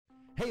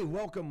Hey,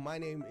 welcome. My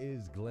name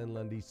is Glenn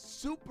Lundy.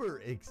 Super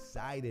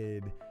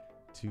excited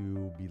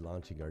to be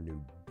launching our new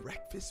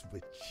Breakfast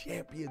with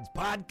Champions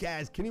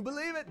podcast. Can you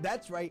believe it?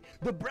 That's right.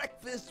 The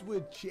Breakfast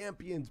with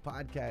Champions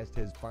podcast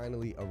has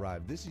finally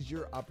arrived. This is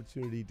your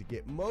opportunity to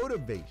get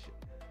motivation,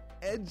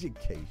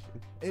 education,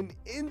 and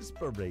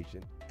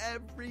inspiration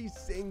every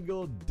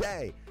single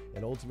day.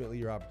 And ultimately,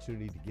 your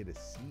opportunity to get a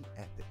seat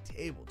at the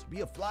table, to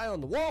be a fly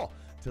on the wall,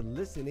 to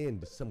listen in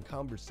to some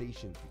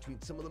conversations between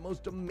some of the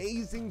most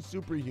amazing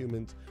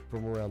superhumans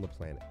from around the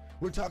planet.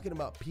 We're talking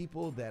about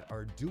people that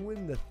are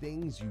doing the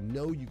things you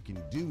know you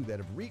can do, that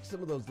have reached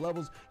some of those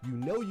levels you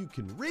know you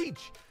can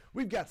reach.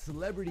 We've got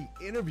celebrity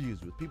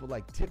interviews with people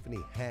like Tiffany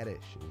Haddish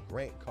and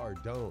Grant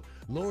Cardone,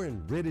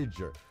 Lauren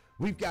Rittiger.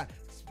 We've got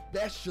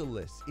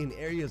specialists in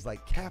areas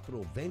like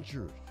capital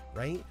ventures,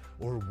 right?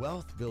 Or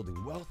wealth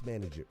building, wealth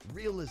management,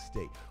 real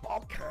estate,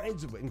 all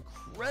kinds of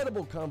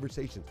incredible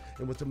conversations.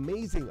 And what's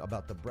amazing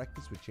about the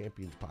Breakfast with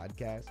Champions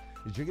podcast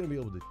is you're going to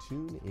be able to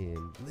tune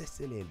in,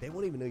 listen in. They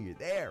won't even know you're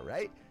there,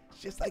 right? It's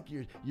just like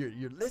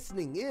you're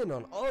listening in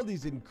on all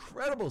these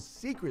incredible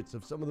secrets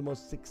of some of the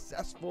most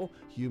successful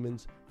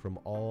humans from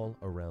all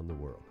around the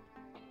world.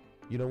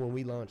 You know, when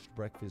we launched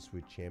Breakfast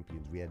with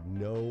Champions, we had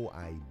no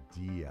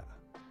idea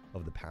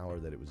of the power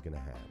that it was going to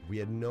have. We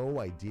had no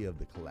idea of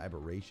the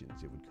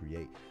collaborations it would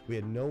create. We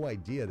had no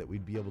idea that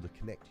we'd be able to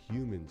connect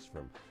humans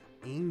from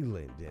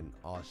England and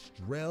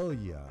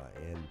Australia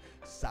and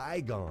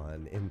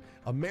Saigon and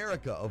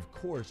America, of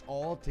course,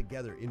 all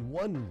together in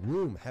one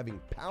room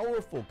having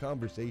powerful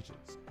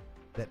conversations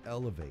that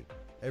elevate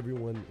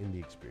everyone in the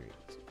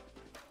experience.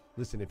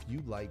 Listen, if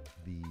you like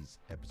these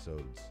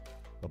episodes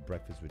of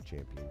Breakfast with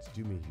Champions,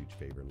 do me a huge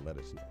favor and let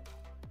us know.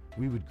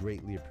 We would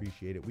greatly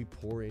appreciate it. We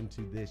pour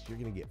into this. You're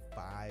going to get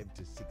 5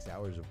 to 6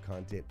 hours of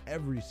content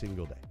every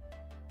single day,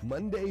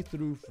 Monday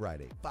through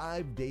Friday,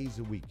 5 days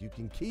a week. You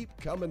can keep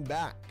coming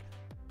back.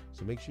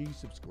 So make sure you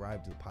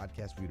subscribe to the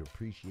podcast. We'd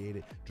appreciate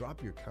it.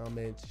 Drop your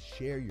comments,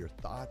 share your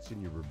thoughts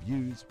and your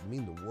reviews. It would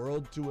mean the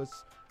world to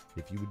us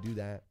if you would do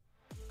that.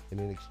 And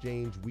in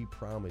exchange, we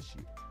promise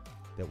you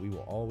that we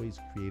will always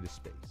create a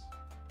space,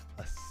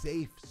 a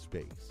safe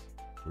space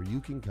where you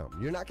can come.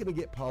 You're not going to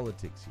get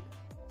politics here.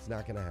 It's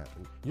not going to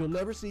happen. You'll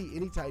never see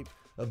any type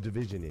of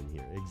division in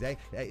here.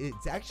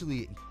 It's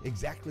actually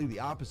exactly the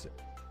opposite.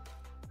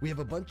 We have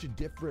a bunch of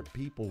different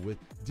people with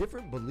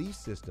different belief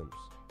systems,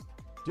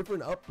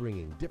 different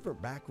upbringing, different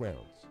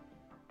backgrounds.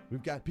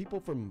 We've got people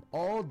from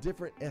all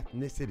different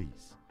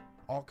ethnicities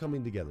all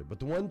coming together. But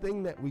the one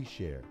thing that we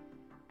share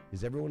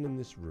is everyone in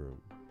this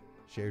room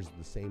shares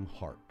the same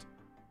heart.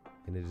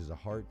 And it is a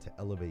heart to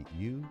elevate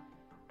you,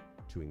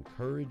 to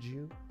encourage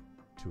you,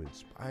 to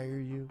inspire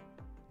you,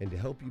 and to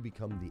help you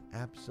become the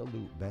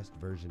absolute best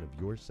version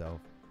of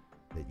yourself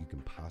that you can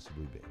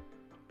possibly be.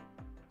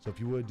 So if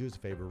you would, do us a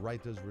favor,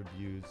 write those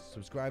reviews,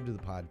 subscribe to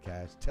the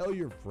podcast, tell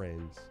your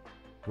friends.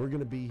 We're going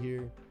to be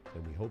here,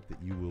 and we hope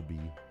that you will be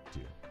too.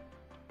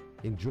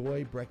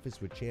 Enjoy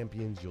Breakfast with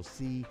Champions. You'll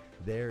see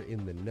there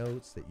in the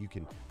notes that you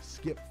can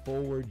skip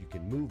forward, you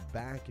can move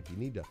back. If you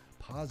need to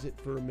pause it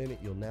for a minute,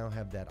 you'll now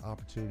have that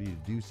opportunity to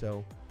do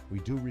so. We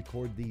do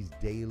record these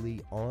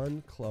daily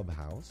on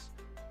Clubhouse.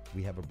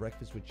 We have a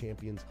Breakfast with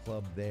Champions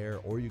club there,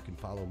 or you can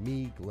follow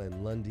me,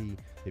 Glenn Lundy,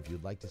 if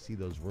you'd like to see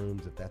those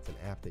rooms. If that's an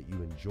app that you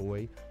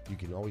enjoy, you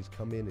can always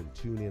come in and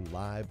tune in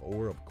live,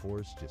 or of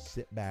course, just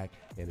sit back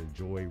and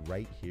enjoy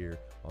right here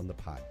on the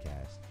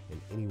podcast and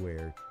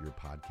anywhere your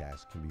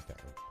podcast can be found.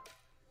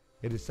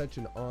 It is such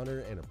an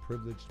honor and a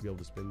privilege to be able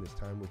to spend this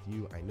time with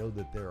you. I know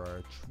that there are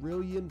a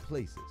trillion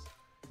places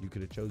you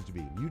could have chose to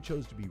be. You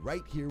chose to be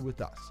right here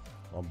with us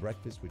on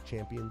Breakfast with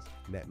Champions,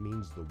 and that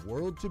means the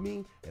world to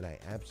me, and I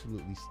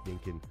absolutely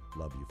stinking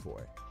love you for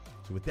it.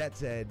 So with that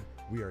said,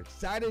 we are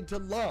excited to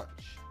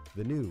launch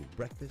the new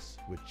Breakfast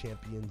with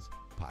Champions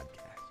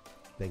podcast.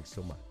 Thanks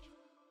so much.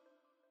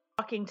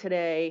 Talking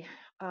today,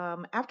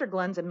 after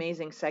Glenn's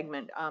amazing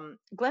segment,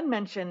 Glenn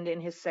mentioned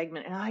in his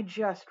segment, and I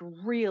just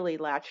really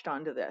latched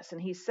onto this,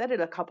 and he said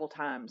it a couple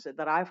times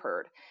that I've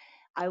heard.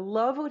 I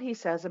love what he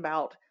says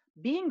about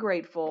being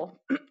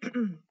grateful,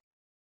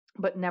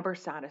 but never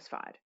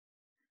satisfied,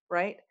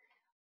 right?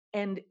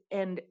 And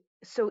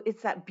so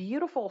it's that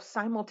beautiful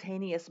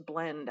simultaneous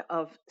blend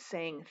of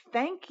saying,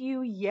 thank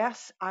you,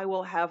 yes, I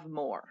will have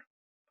more,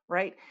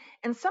 right?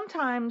 And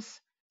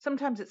sometimes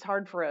it's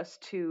hard for us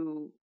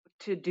to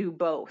do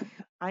both.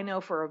 I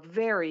know for a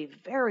very,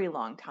 very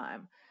long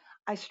time,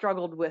 I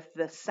struggled with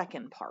the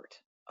second part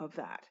of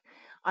that.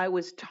 I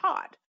was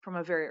taught from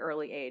a very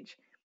early age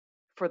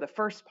for the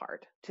first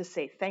part to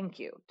say thank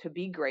you, to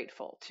be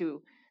grateful, to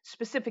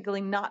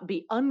specifically not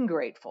be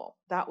ungrateful.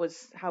 That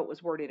was how it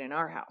was worded in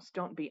our house.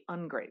 Don't be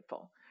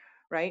ungrateful,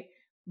 right?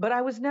 But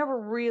I was never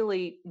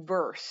really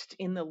versed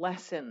in the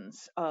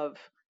lessons of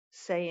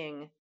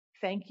saying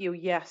thank you,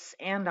 yes,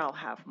 and I'll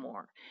have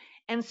more.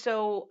 And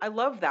so I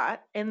love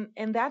that. And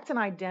that's an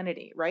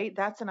identity, right?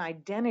 That's an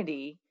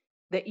identity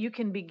that you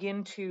can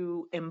begin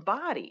to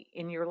embody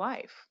in your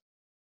life,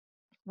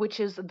 which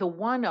is the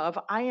one of,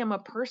 I am a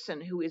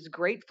person who is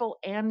grateful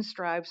and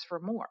strives for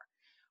more,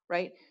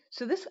 right?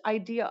 So this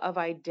idea of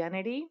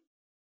identity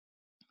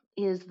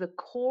is the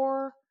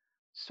core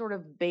sort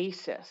of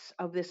basis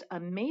of this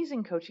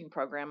amazing coaching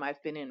program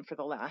I've been in for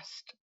the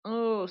last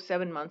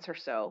 7 months or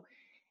so.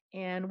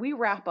 And we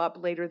wrap up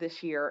later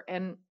this year.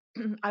 And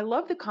I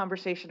love the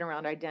conversation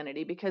around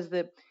identity because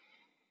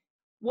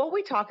what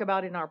we talk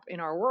about in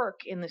our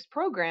work in this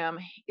program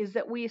is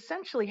that we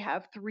essentially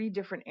have three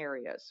different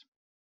areas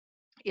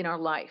in our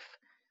life: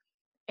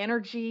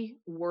 energy,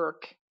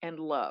 work, and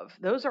love.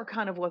 Those are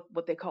kind of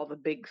what they call the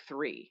big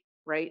three,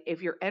 right?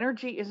 If your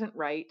energy isn't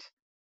right,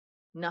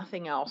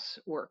 nothing else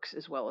works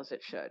as well as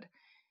it should.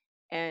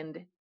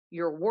 And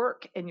your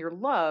work and your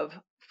love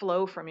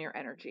flow from your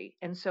energy.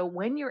 And so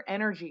when your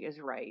energy is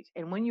right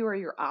and when you are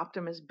your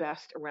optimist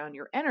best around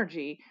your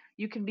energy,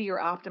 you can be your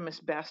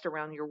optimist best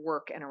around your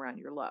work and around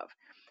your love.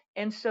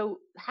 And so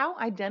how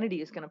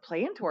identity is going to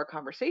play into our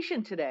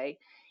conversation today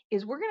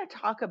is we're going to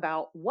talk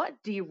about what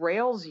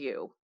derails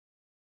you,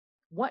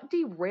 what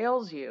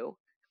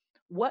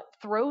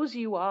throws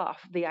you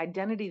off the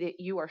identity that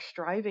you are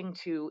striving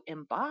to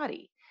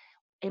embody,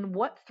 and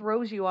what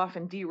throws you off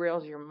and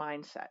derails your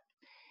mindset.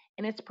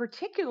 And it's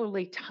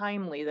particularly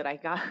timely that I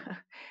got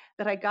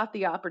that I got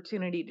the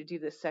opportunity to do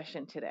this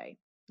session today.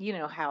 You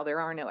know how there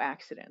are no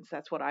accidents.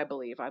 That's what I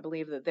believe. I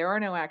believe that there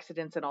are no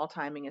accidents and all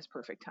timing is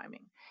perfect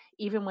timing.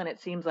 Even when it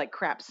seems like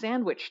crap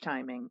sandwich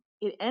timing,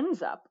 it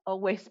ends up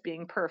always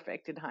being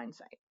perfect in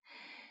hindsight.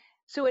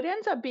 So it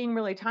ends up being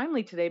really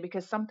timely today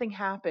because something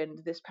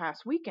happened this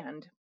past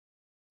weekend.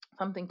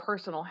 Something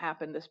personal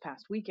happened this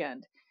past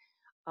weekend,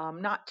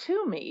 not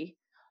to me,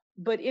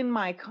 but in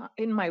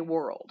my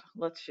world,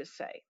 let's just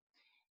say.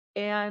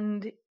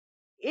 And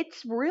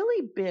it's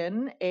really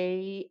been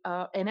a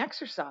an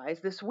exercise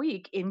this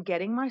week in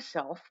getting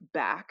myself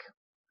back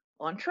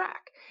on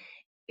track.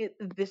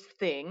 This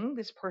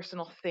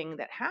personal thing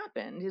that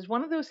happened, is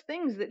one of those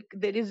things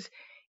that is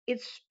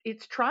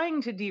it's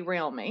trying to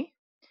derail me,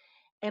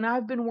 and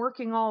I've been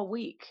working all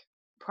week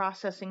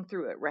processing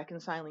through it,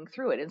 reconciling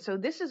through it. And so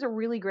this is a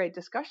really great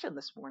discussion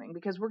this morning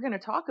because we're going to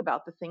talk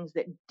about the things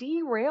that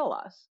derail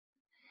us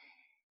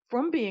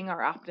from being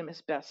our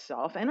optimist best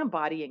self and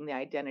embodying the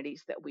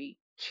identities that we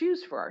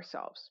choose for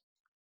ourselves.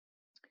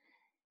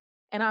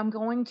 And I'm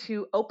going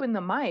to open the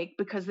mic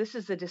because this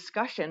is a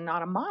discussion,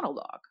 not a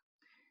monologue.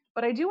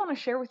 But I do want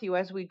to share with you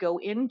as we go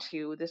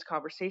into this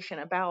conversation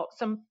about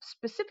some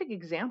specific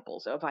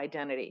examples of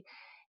identity.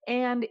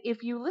 And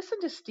if you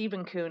listen to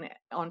Stephen Kuhn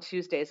on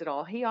Tuesdays at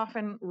all, he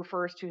often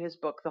refers to his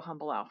book, The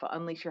Humble Alpha,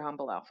 Unleash Your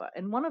Humble Alpha.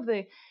 And one of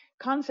the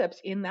concepts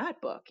in that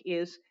book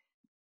is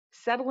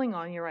settling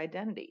on your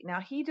identity. Now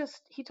he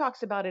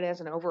talks about it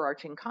as an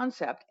overarching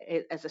concept,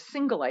 as a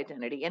single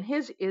identity, and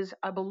his is,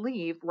 I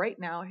believe, right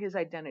now his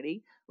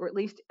identity, or at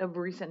least of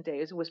recent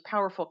days, was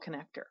powerful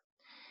connector.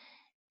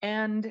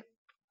 And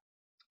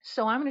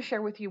so I'm going to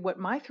share with you what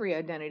my three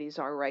identities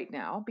are right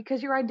now,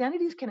 because your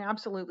identities can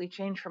absolutely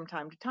change from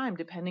time to time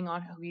depending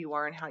on who you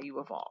are and how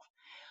you evolve.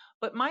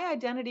 But my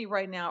identity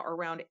right now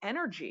around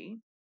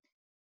energy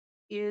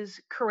is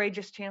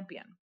courageous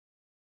champion.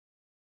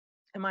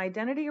 And my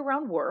identity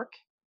around work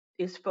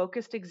is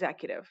focused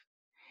executive.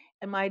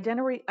 And my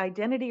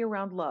identity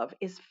around love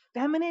is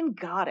feminine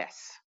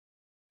goddess.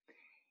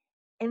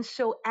 And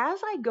so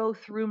as I go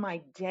through my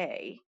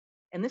day,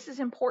 and this is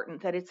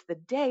important that it's the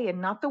day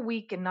and not the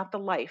week and not the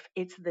life,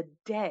 it's the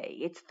day,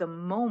 it's the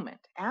moment.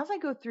 As I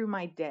go through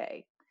my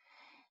day,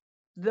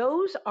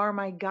 those are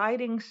my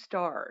guiding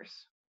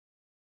stars.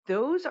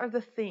 Those are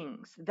the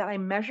things that I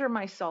measure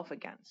myself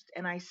against.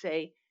 And I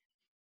say,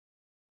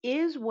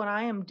 is what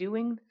I am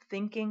doing,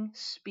 thinking,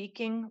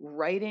 speaking,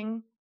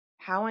 writing,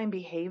 how I'm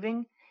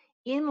behaving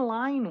in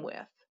line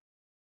with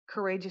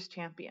courageous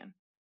champion?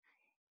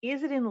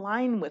 Is it in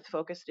line with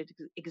focused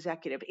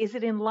executive? Is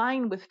it in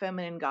line with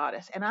feminine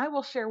goddess? And I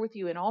will share with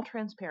you in all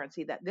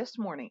transparency that this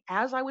morning,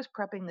 as I was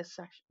prepping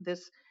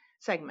this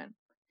segment,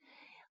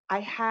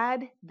 I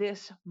had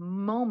this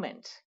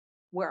moment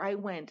where I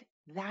went,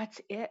 that's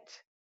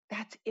it.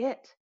 That's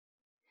it.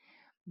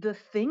 The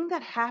thing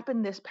that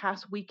happened this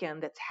past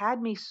weekend that's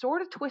had me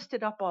sort of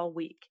twisted up all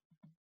week,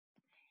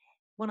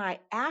 when I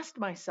asked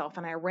myself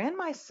and I ran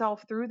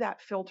myself through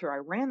that filter, I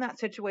ran that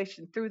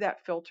situation through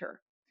that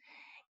filter,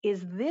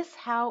 is this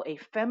how a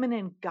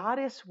feminine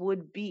goddess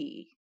would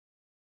be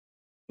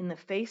in the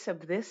face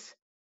of this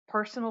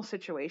personal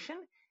situation?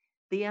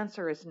 The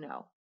answer is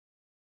no.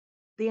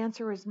 The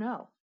answer is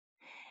no.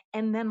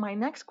 And then my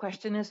next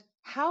question is,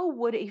 how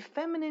would a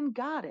feminine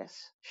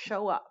goddess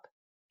show up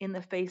in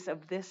the face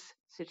of this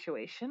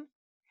situation?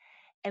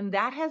 And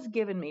that has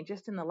given me,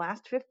 just in the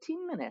last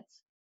 15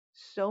 minutes,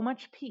 so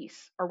much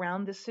peace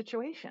around this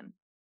situation.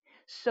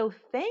 So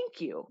thank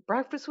you,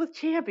 Breakfast with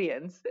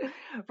Champions,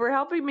 for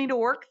helping me to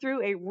work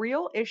through a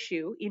real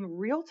issue in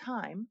real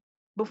time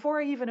before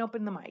I even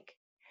open the mic.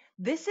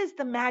 This is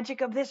the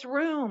magic of this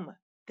room.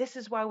 This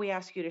is why we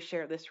ask you to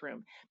share this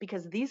room,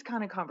 because these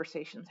kind of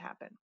conversations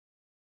happen.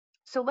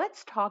 So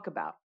let's talk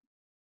about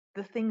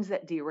the things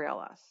that derail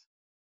us.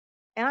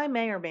 And I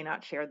may or may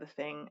not share the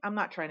thing. I'm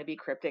not trying to be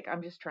cryptic.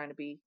 I'm just trying to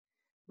be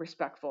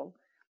respectful.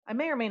 I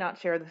may or may not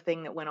share the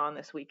thing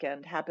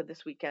that happened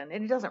this weekend,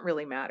 and it doesn't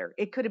really matter.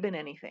 It could have been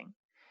anything,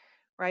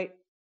 right?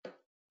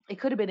 It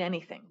could have been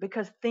anything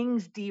because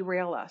things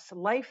derail us.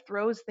 Life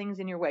throws things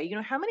in your way. You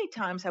know, how many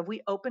times have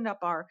we opened up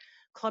our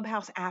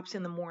Clubhouse apps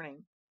in the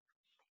morning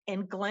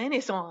and Glenn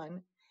is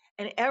on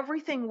and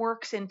everything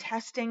works in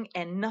testing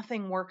and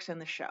nothing works in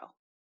the show?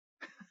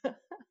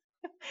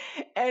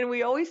 And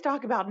we always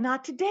talk about,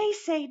 not today,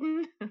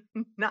 Satan,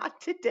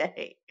 not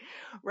today,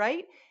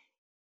 right?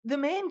 The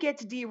man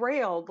gets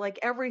derailed like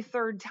every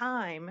third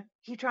time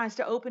he tries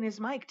to open his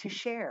mic to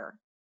share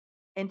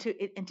and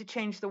to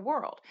change the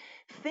world.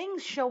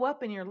 Things show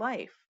up in your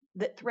life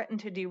that threaten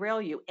to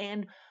derail you,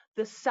 and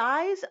the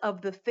size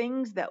of the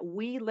things that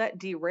we let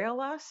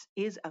derail us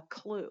is a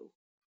clue.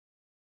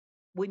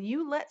 When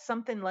you let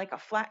something like a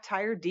flat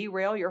tire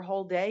derail your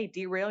whole day,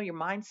 derail your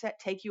mindset,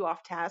 take you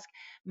off task,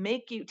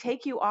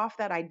 take you off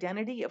that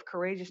identity of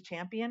courageous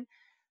champion,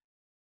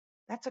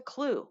 that's a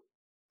clue.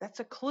 That's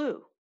a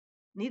clue.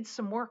 Needs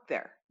some work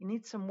there. You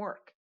need some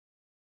work,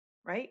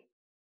 right?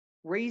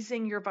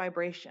 Raising your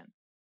vibration,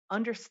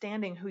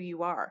 understanding who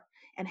you are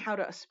and how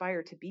to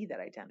aspire to be that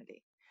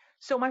identity.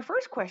 So my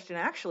first question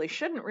actually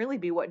shouldn't really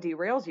be what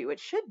derails you. It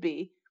should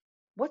be,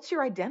 what's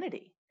your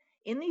identity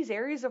in these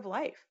areas of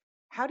life?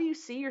 How do you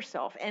see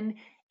yourself? And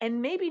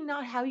maybe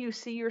not how you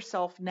see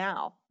yourself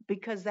now,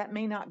 because that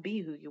may not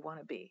be who you want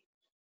to be.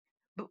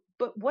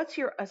 But what's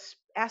your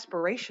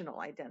aspirational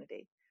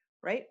identity,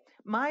 right?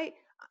 My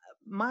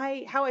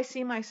how I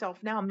see myself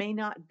now may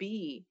not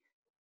be,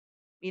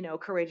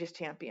 courageous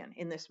champion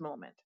in this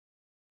moment,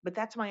 but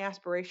that's my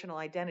aspirational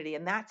identity,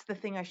 and that's the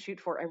thing I shoot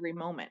for every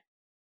moment,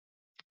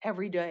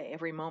 every day,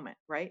 every moment,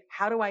 right?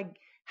 How do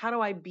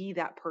I be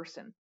that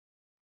person?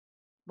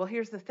 Well,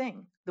 here's the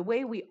thing. The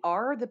way we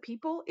are the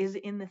people is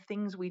in the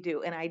things we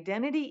do. And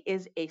identity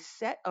is a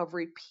set of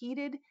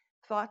repeated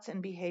thoughts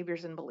and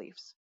behaviors and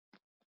beliefs.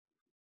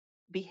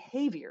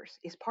 Behaviors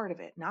is part of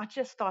it, not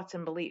just thoughts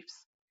and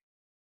beliefs.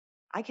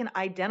 I can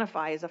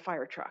identify as a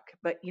fire truck,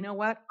 but you know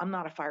what? I'm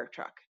not a fire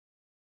truck.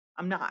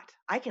 I'm not.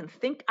 I can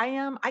think I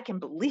am, I can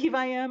believe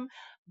I am,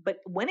 but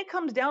when it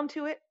comes down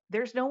to it,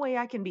 there's no way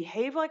I can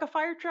behave like a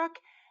fire truck.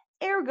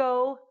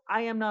 Ergo,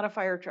 I am not a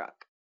fire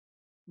truck.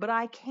 But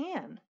I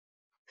can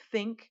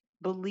think,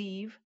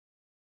 believe,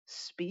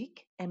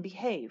 speak, and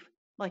behave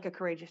like a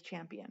courageous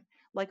champion,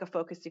 like a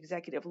focused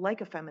executive,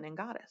 like a feminine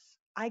goddess.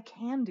 I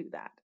can do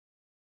that.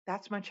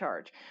 That's my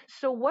charge.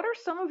 So what are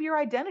some of your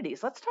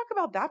identities? Let's talk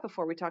about that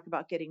before we talk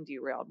about getting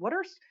derailed. What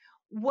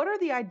are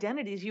the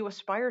identities you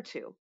aspire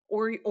to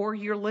or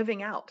you're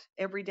living out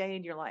every day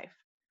in your life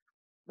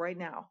right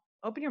now?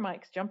 Open your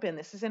mics, jump in.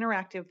 This is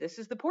interactive. This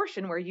is the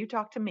portion where you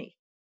talk to me.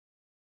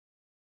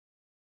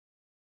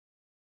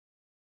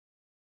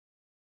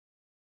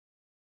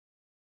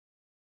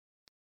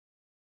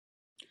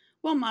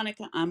 Well,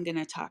 Monica, I'm going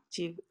to talk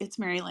to you. It's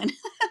Marilyn.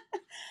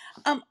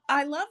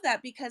 I love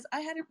that because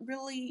I hadn't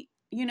really,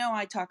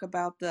 I talk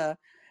about the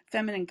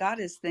feminine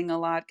goddess thing a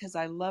lot because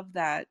I love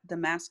that, the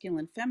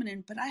masculine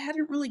feminine, but I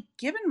hadn't really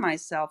given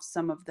myself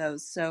some of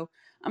those. So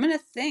I'm going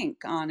to think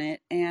on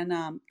it and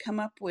come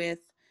up with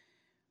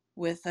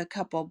a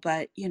couple,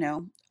 but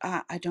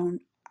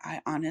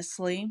I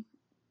honestly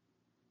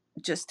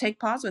just take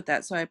pause with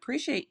that. So I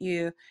appreciate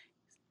you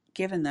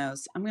giving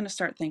those. I'm going to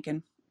start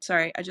thinking.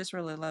 Sorry, I just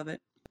really love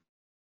it.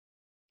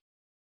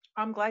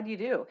 I'm glad you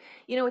do.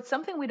 It's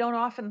something we don't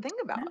often think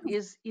about No.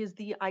 is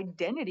the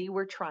identity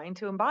we're trying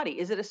to embody.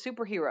 Is it a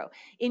superhero?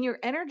 In your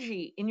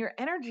energy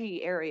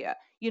area,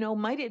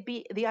 might it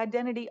be the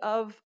identity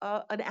of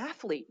an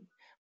athlete?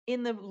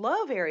 In the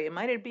love area,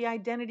 might it be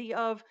identity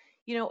of,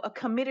 a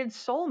committed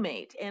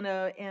soulmate and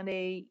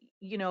a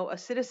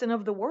citizen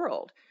of the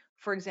world,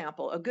 for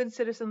example, a good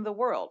citizen of the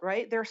world,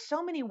 right? There are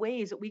so many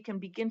ways that we can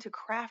begin to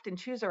craft and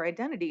choose our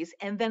identities,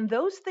 and then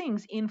those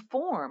things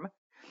inform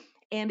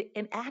and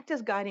act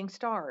as guiding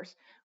stars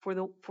for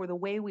the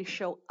way we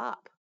show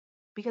up,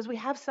 because we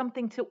have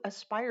something to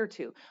aspire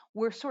to.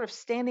 We're sort of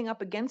standing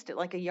up against it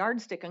like a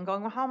yardstick and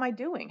going, well, how am I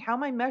doing? How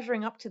am I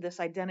measuring up to this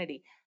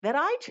identity that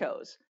I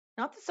chose?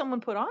 Not that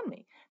someone put on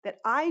me, that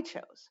I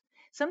chose.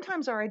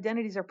 Sometimes our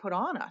identities are put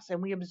on us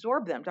and we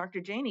absorb them. Dr.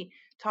 Janie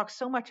talks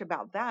so much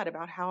about that,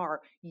 about how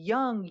our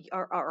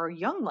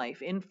young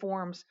life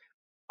informs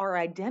our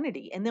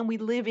identity, and then we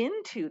live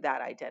into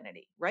that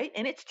identity, right?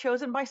 And it's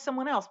chosen by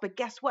someone else. But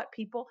guess what,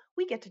 people?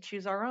 We get to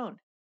choose our own.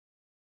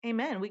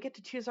 Amen. We get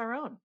to choose our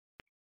own.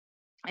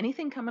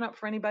 Anything coming up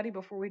for anybody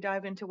before we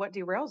dive into what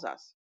derails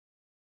us?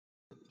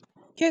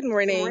 Good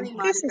morning.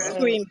 This is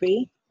Queen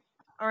B.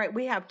 All right,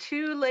 we have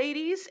two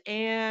ladies,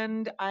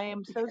 and I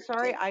am so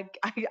sorry.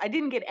 I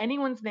didn't get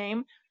anyone's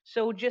name,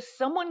 so just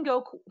someone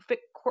go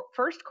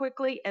first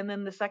quickly, and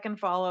then the second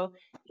follow.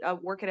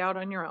 Work it out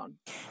on your own.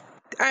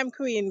 I'm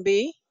Queen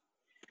B.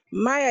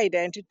 My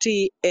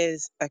identity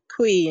is a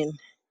queen,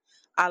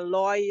 a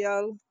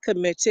loyal,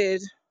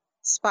 committed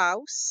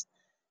spouse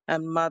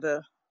and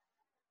mother,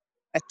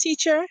 a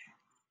teacher,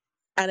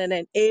 and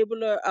an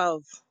enabler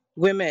of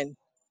women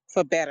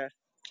for better.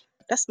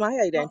 That's my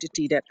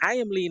identity that I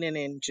am leaning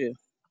into.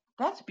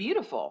 That's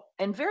beautiful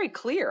and very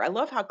clear. I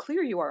love how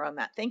clear you are on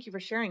that. Thank you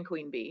for sharing,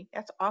 Queen Bee.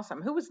 That's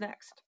awesome. Who was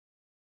next?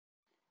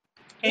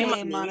 Hey,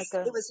 Hey,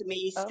 Monica. It was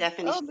me, Oh,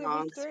 Stephanie oh, there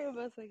was Strong. three of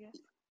us, I guess.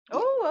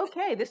 Oh,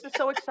 okay. This is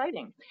so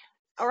exciting.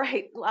 All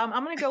right.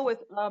 I'm going to go with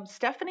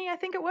Stephanie, I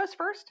think it was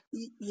first.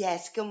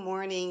 Yes, good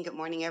morning. Good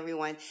morning,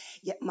 everyone.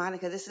 Yeah,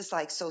 Monica, this is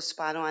like so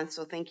spot on.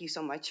 So thank you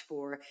so much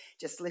for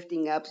just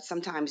lifting up.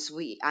 Sometimes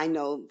I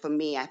know for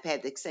me, I've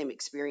had the same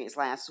experience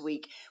last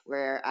week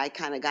where I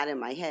kind of got in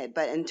my head.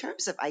 But in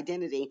terms of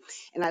identity,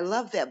 and I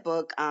love that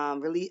book,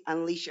 really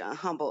Unleash Your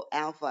Humble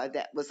Alpha.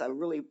 That was a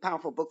really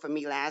powerful book for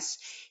me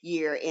last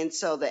year. And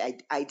so the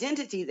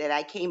identity that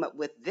I came up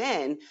with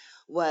then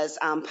was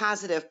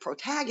positive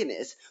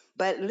protagonist.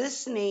 But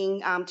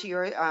listening to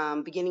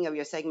your beginning of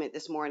your segment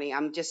this morning,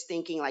 I'm just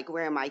thinking like,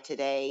 where am I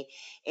today,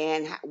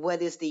 and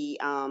what is the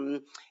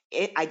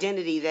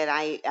identity that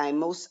I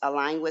most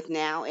align with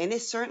now? And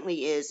it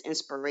certainly is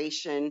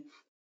inspirational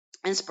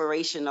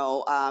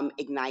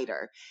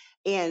igniter.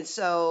 And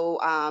so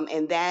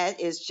and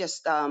that is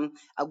just a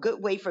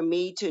good way for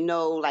me to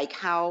know, like,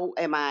 how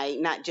am I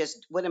not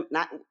just what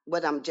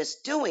I'm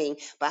just doing,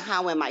 but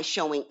how am I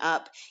showing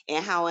up,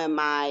 and how am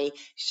I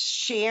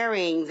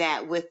sharing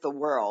that with the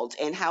world,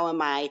 and how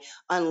am I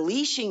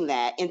unleashing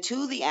that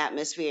into the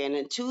atmosphere and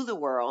into the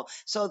world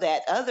so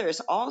that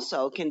others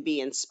also can be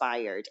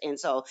inspired. And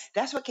so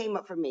that's what came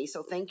up for me.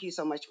 So thank you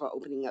so much for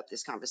opening up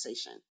this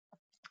conversation.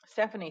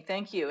 Stephanie,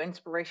 thank you.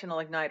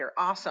 Inspirational igniter.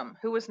 Awesome.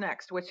 Who was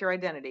next? What's your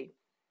identity?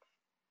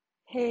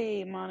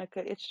 Hey, Monica,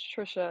 it's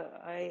Trisha.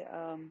 I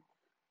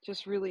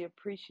just really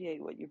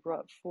appreciate what you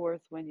brought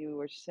forth when you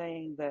were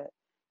saying that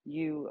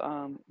you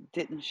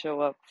didn't show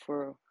up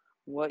for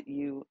what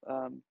you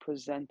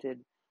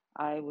presented.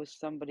 I was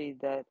somebody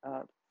that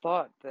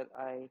thought that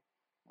I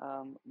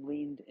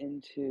leaned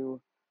into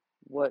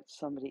what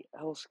somebody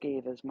else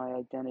gave as my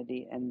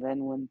identity, and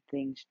then when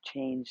things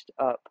changed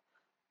up,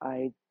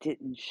 I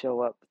didn't show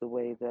up the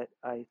way that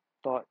I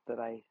thought that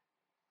I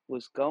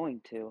was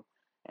going to.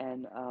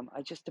 And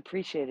I just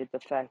appreciated the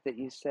fact that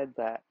you said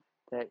that,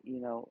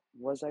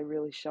 was I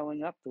really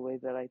showing up the way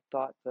that I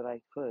thought that I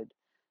could?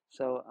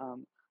 So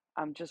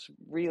I'm just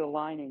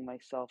realigning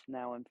myself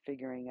now and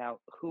figuring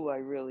out who I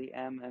really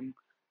am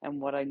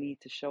and what I need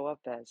to show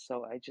up as.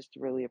 So I just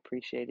really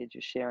appreciated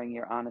you sharing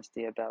your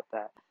honesty about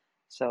that.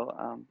 So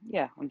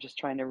yeah, I'm just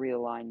trying to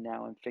realign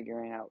now and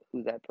figuring out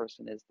who that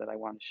person is that I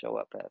want to show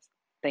up as.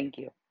 Thank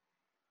you.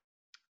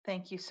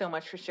 Thank you so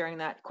much for sharing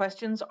that.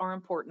 Questions are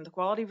important. The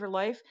quality of your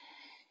life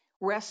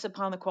rests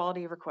upon the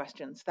quality of your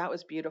questions. That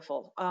was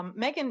beautiful.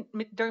 Megan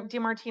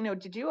DiMartino,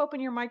 did you open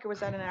your mic or was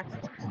that an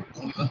accident?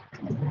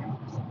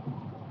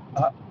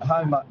 Hi.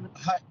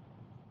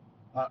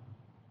 Uh,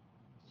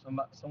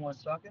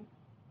 someone's talking.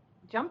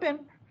 Jump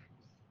in.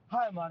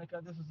 Hi, Monica.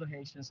 This is the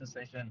Haitian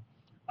sensation.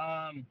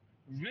 Um,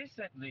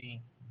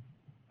 Recently,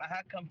 I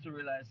had come to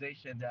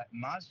realization that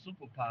my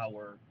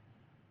superpower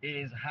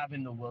is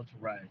having the will to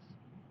rise.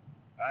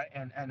 Right,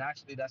 and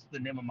actually, that's the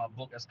name of my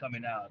book that's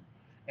coming out.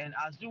 And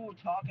as you were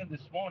talking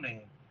this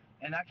morning,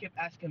 and I kept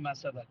asking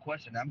myself that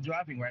question. I'm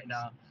driving right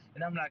now,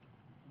 and I'm like,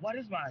 what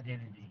is my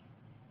identity?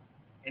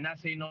 And I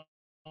say, no,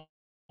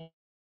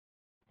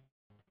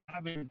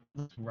 having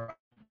the will to rise.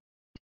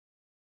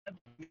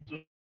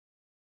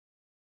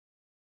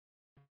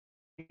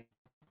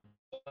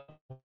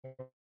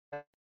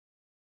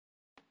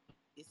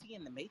 Is he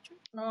in the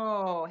Matrix?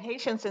 Oh,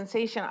 Haitian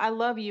sensation. I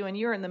love you and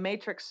you're in the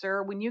matrix,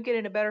 sir. When you get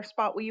in a better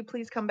spot, will you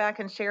please come back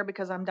and share,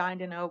 because I'm dying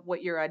to know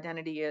what your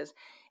identity is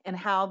and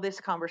how this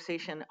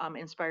conversation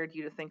inspired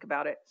you to think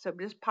about it. So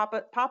just pop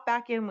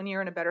back in when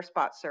you're in a better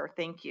spot, sir.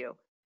 Thank you.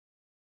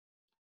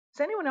 Is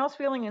anyone else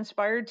feeling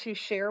inspired to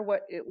share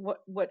what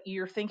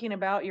you're thinking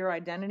about your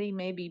identity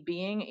maybe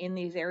being in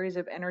these areas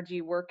of energy,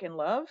 work, and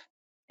love?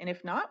 And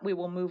if not, we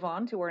will move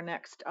on to our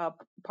next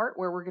part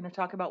where we're going to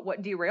talk about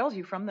what derails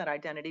you from that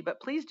identity. But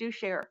please do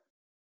share.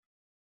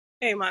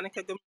 Hey,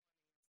 Monica. Good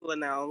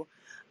morning, Linnell.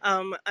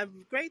 A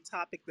great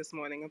topic this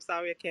morning. I'm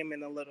sorry I came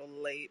in a little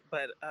late,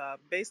 but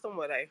based on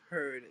what I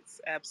heard,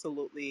 it's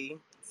absolutely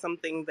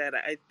something that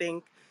I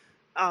think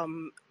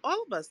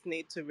all of us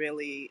need to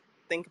really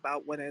think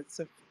about when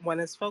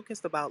it's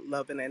focused about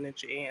love and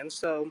energy. And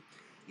so,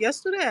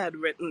 yesterday I had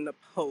written a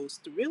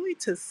post really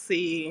to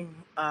see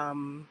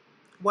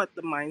what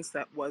the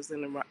mindset was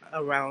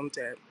around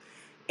it.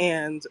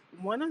 And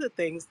one of the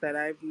things that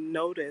I've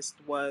noticed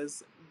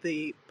was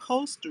the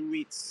post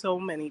reached so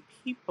many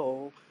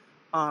people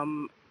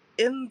um,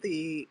 in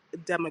the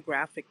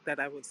demographic that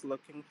I was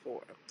looking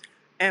for.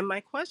 And my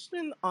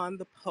question on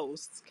the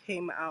post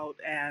came out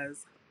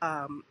as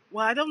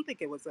well, I don't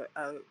think it was a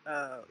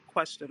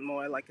question,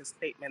 more like a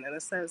statement. And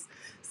it says,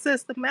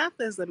 "Sis, the math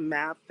is a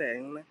math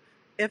thing.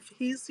 If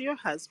he's your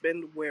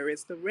husband, where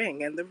is the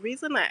ring?" And the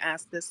reason I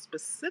asked this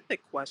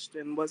specific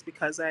question was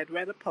because I had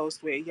read a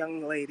post where a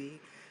young lady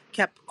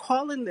kept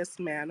calling this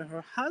man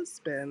her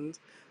husband,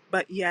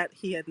 but yet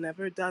he had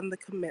never done the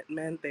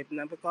commitment. They've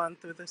never gone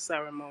through the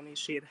ceremony.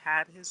 She had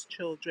had his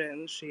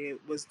children. She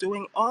was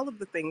doing all of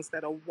the things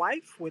that a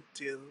wife would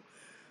do,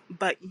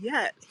 but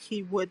yet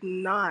he would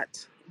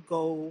not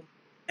go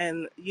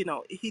and,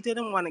 he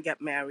didn't want to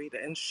get married,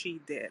 and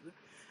she did.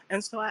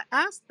 And so I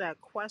asked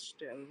that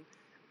question.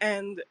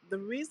 And the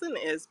reason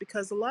is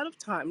because a lot of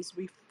times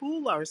we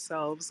fool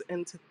ourselves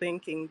into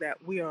thinking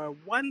that we are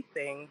one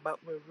thing, but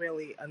we're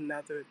really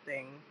another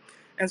thing.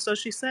 And so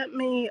she sent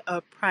me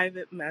a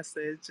private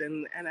message,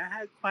 and I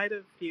had quite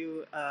a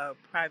few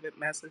private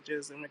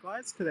messages in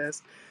regards to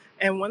this.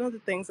 And one of the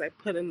things I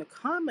put in the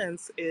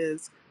comments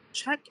is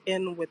check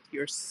in with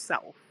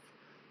yourself.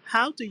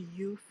 How do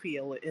you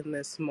feel in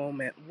this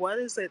moment? What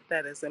is it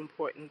that is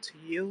important to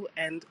you?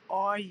 And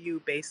are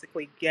you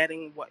basically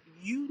getting what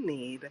you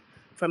need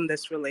from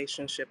this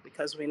relationship?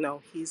 Because we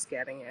know he's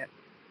getting it.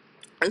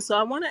 And so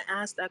I want to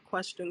ask that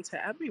question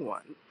to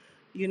everyone.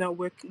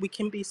 We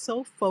can be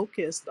so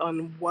focused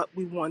on what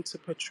we want to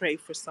portray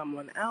for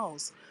someone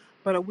else,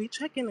 but are we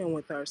checking in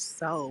with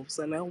ourselves,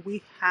 and are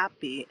we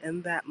happy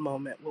in that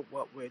moment with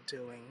what we're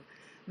doing?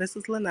 This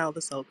is Linnell,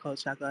 the Soul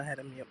Coach. I'll go ahead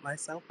and mute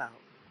myself out.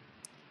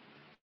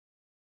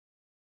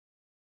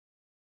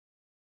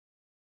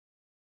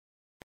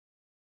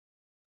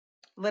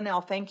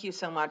 Linnell, thank you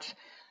so much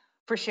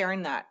for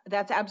sharing that.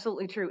 That's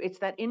absolutely true. It's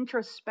that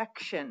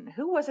introspection.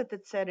 Who was it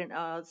that said in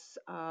us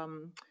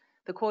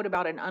the quote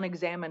about an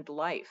unexamined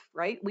life,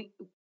 right?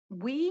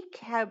 We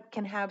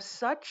can have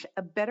such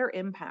a better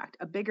impact,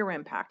 a bigger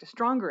impact, a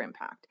stronger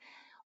impact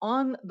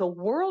on the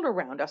world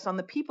around us, on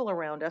the people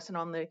around us, and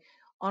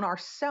on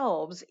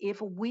ourselves if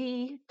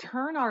we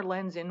turn our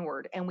lens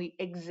inward and we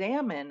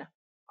examine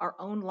our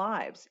own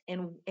lives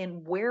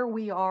and where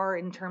we are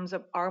in terms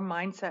of our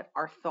mindset,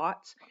 our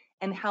thoughts,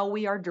 and how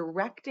we are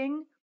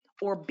directing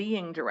or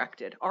being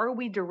directed. Are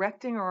we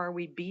directing or are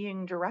we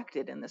being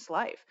directed in this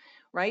life?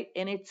 Right?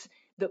 And it's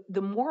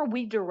the more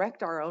we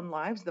direct our own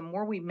lives, the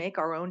more we make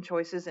our own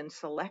choices and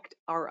select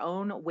our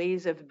own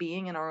ways of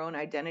being and our own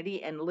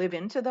identity and live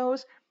into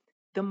those,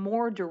 the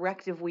more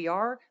directive we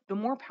are, the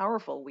more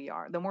powerful we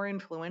are, the more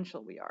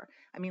influential we are.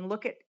 I mean,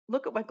 look at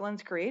what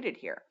Glenn's created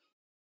here,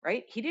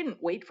 right? He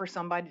didn't wait for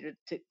somebody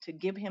to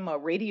give him a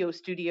radio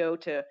studio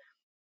to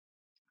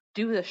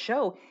do the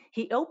show.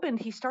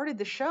 He started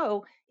the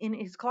show in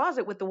his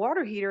closet with the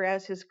water heater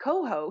as his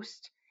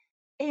co-host,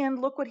 and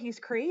look what he's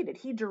created.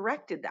 He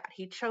directed that.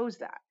 He chose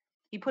that.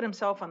 He put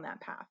himself on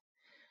that path.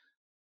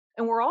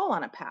 And we're all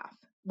on a path.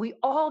 We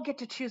all get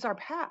to choose our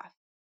path.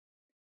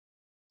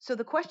 So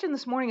the question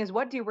this morning is,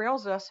 what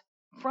derails us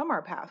from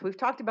our path? We've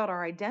talked about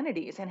our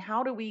identities and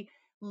how do we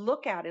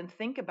look at and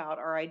think about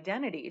our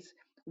identities?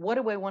 What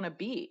do I want to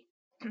be?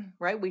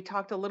 Right? We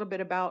talked a little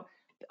bit about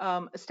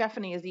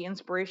Stephanie as the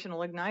inspirational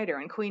igniter,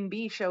 and Queen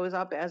Bee shows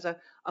up as a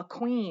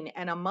queen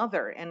and a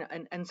mother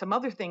and some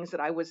other things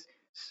that I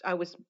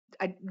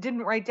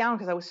didn't write down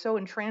because I was so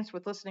entranced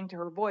with listening to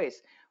her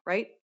voice,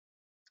 right?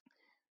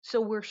 So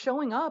we're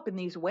showing up in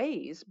these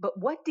ways, but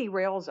what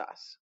derails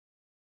us?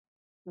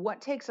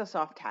 What takes us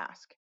off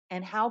task?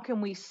 And how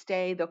can we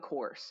stay the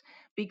course?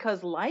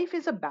 Because life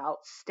is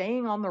about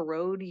staying on the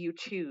road you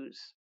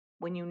choose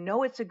when you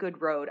know it's a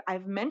good road.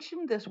 I've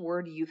mentioned this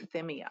word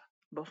euthymia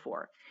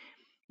before.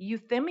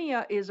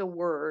 Euthymia is a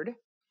word,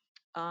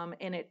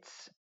 and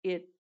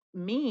it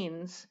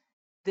means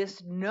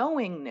this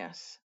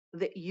knowingness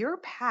that your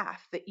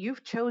path that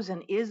you've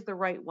chosen is the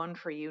right one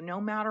for you,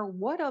 no matter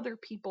what other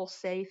people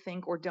say,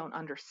 think, or don't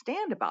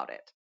understand about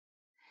it.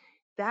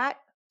 That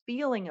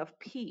feeling of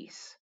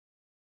peace,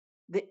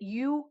 that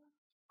you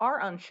are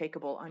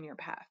unshakable on your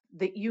path,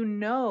 that you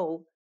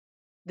know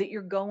that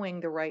you're going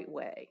the right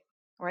way,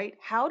 right?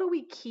 How do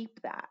we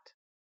keep that?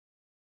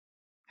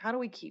 How do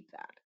we keep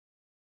that?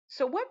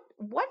 So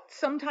what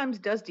sometimes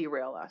does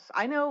derail us?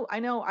 I know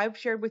I've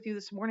shared with you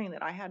this morning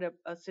that I had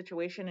a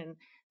situation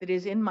that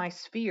is in my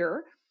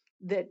sphere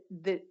that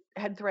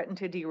had threatened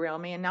to derail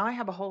me, and now I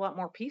have a whole lot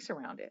more peace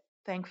around it,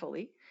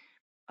 thankfully,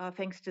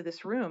 thanks to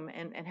this room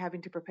and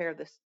having to prepare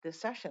this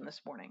session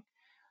this morning.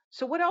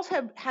 So what else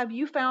have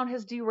you found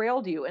has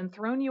derailed you and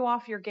thrown you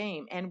off your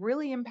game and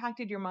really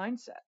impacted your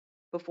mindset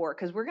before?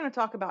 Because we're going to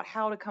talk about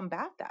how to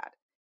combat that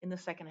in the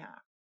second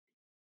half.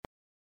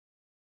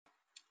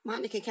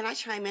 Monica, can I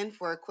chime in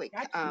for a quick,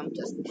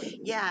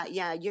 Absolutely.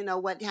 yeah, you know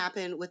what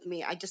happened with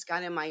me? I just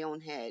got in my own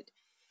head.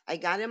 I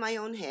got in my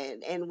own head.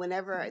 And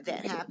whenever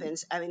that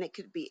happens, I mean, it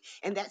could be,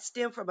 and that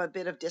stemmed from a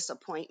bit of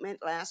disappointment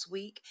last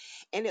week.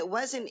 And it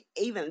wasn't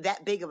even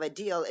that big of a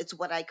deal. It's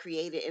what I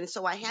created. And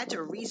so I had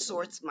to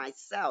resource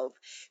myself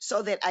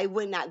so that I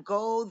would not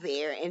go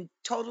there and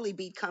totally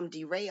become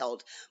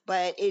derailed.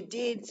 But it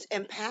did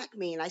impact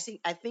me. And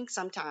I think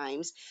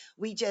sometimes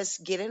we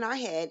just get in our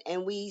head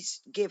and we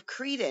give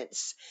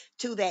credence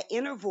to that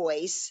inner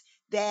voice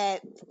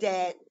that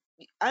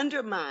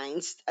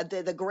undermines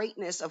the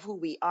greatness of who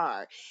we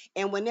are.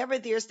 And whenever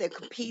there's the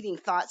competing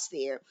thoughts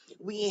there,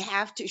 we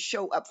have to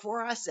show up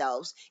for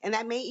ourselves. And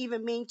that may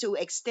even mean to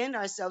extend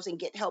ourselves and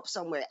get help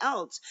somewhere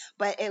else,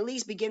 but at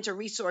least begin to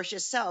resource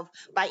yourself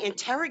by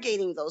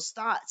interrogating those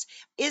thoughts.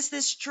 Is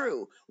this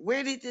true?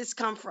 Where did this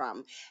come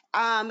from?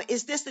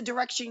 Is this the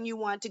direction you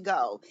want to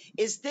go?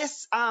 Is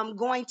this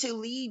going to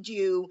lead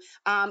you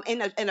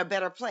in a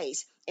better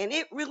place? And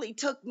it really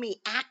took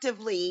me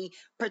actively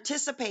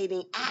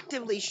participating,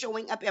 actively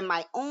showing up in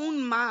my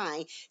own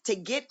mind to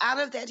get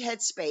out of that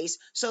headspace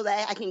so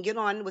that I can get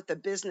on with the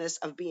business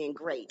of being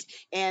great.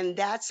 And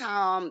that's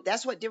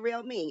what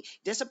derailed me.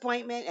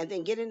 Disappointment, and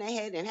then getting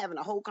ahead and having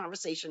a whole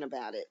conversation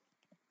about it.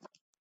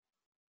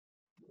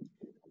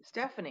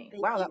 Stephanie,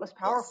 Thank wow, that you. was Yes.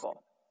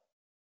 powerful.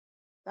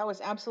 That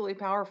was absolutely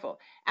powerful.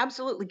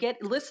 Absolutely.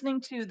 Get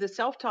listening to the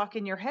self-talk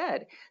in your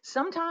head.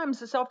 Sometimes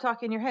the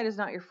self-talk in your head is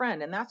not your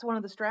friend. And that's one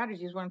of the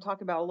strategies we're going to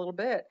talk about a little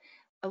bit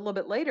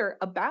later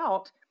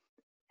about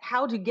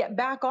how to get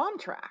back on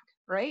track,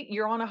 right?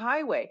 You're on a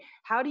highway.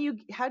 How do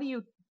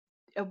you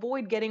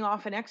avoid getting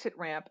off an exit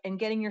ramp and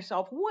getting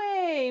yourself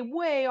way,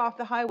 way off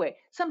the highway?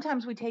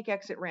 Sometimes we take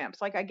exit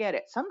ramps. Like, I get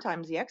it.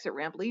 Sometimes the exit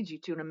ramp leads you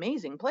to an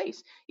amazing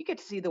place. You get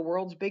to see the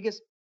world's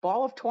biggest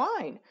ball of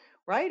twine,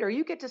 right? Or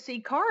you get to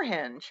see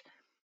Carhenge,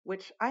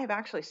 which I have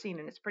actually seen,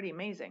 and it's pretty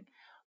amazing.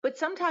 But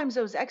sometimes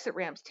those exit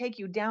ramps take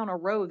you down a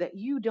road that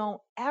you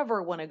don't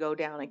ever want to go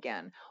down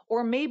again.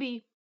 Or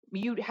maybe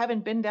you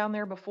haven't been down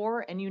there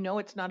before and you know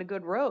it's not a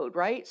good road,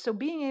 right? So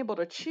being able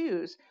to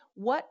choose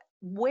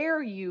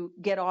where you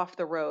get off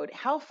the road,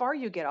 how far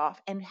you get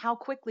off, and how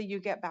quickly you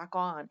get back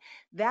on,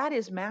 that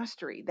is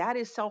mastery. That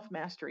is self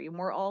mastery. And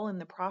we're all in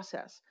the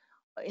process,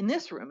 in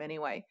this room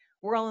anyway.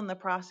 We're all in the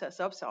process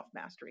of self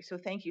mastery. So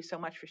thank you so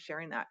much for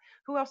sharing that.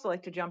 Who else would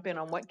like to jump in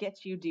on what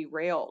gets you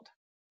derailed?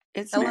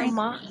 It's Hello, Mary.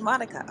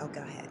 Monica. Oh,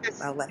 go ahead. Yes.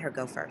 I'll let her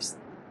go first.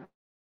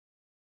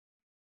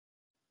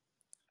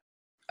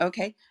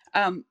 Okay.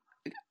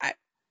 I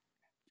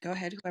go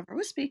ahead. Whoever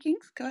was speaking,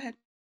 go ahead.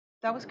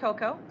 That was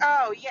Coco.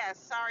 Oh, yes.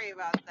 Sorry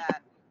about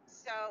that.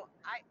 So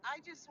I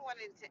just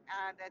wanted to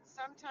add that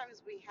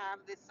sometimes we have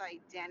this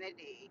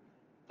identity,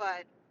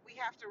 but we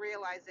have to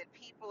realize that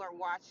people are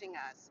watching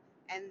us.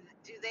 And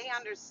do they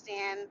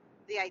understand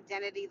the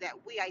identity that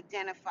we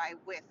identify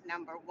with,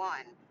 number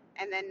one?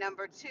 And then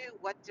number two,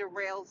 what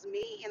derails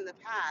me in the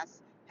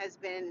past has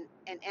been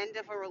an end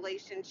of a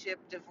relationship,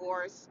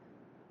 divorce,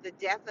 the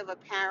death of a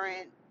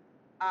parent,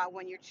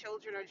 when your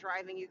children are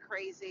driving you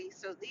crazy.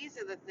 So these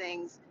are the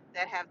things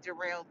that have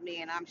derailed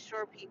me, and I'm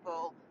sure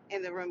people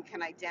in the room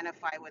can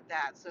identify with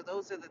that. So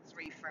those are the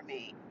three for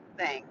me.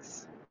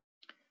 Thanks.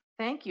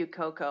 Thank you,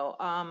 Coco.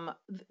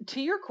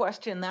 To your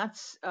question,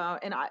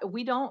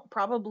 we don't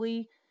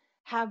probably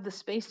have the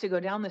space to go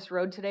down this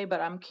road today,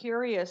 but I'm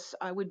curious.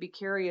 I would be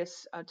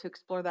curious to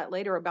explore that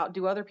later about,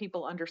 do other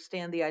people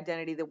understand the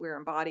identity that we're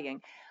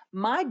embodying?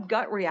 My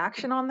gut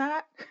reaction on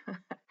that,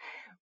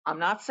 I'm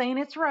not saying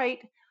it's right,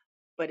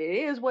 but it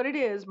is what it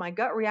is. My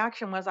gut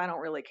reaction was, I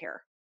don't really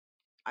care.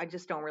 I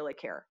just don't really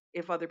care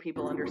if other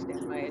people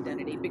understand my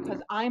identity, because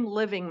I'm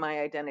living my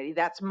identity.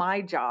 That's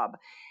my job.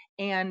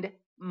 And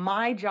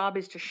my job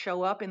is to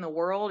show up in the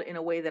world in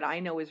a way that I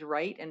know is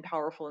right and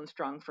powerful and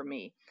strong for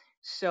me.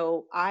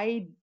 So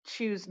I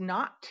choose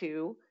not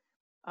to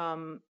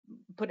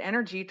put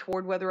energy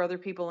toward whether other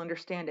people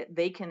understand it.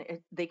 They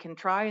can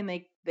try, and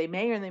they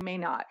may or they may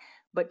not.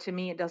 But to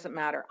me, it doesn't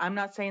matter. I'm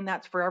not saying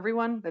that's for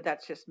everyone, but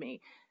that's just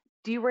me.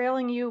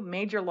 Derailing you,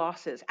 major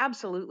losses.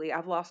 Absolutely.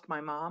 I've lost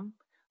my mom.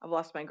 I've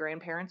lost my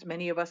grandparents.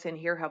 Many of us in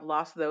here have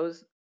lost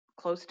those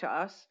close to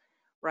us,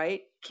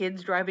 right?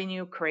 Kids driving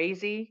you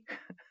crazy.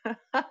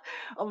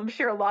 I'm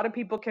sure a lot of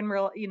people can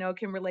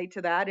relate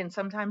to that. And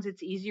sometimes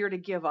it's easier to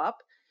give up.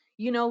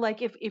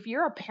 Like if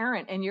you're a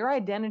parent and your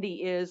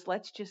identity is,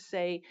 let's just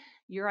say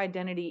your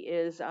identity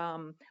is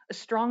a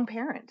strong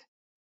parent,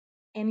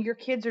 and your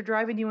kids are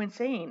driving you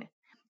insane,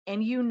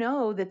 and you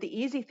know that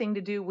the easy thing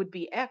to do would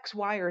be X,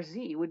 Y, or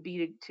Z, would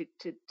be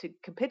to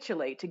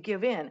capitulate, to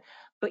give in.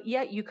 But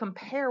yet you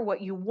compare what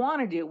you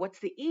want to do, what's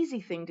the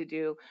easy thing to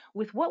do,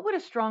 with what would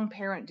a strong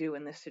parent do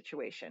in this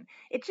situation.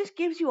 It just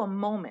gives you a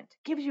moment,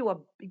 gives you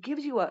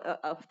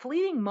a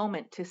fleeting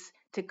moment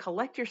to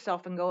collect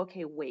yourself and go,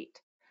 okay,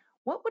 wait,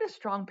 what would a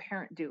strong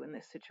parent do in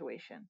this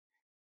situation?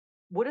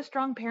 Would a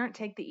strong parent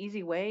take the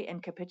easy way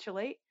and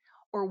capitulate,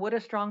 or would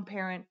a strong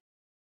parent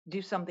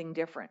do something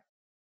different?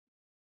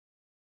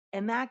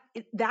 And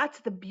that's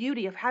the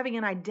beauty of having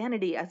an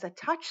identity as a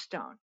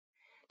touchstone,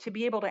 to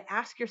be able to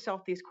ask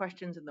yourself these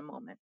questions in the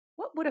moment.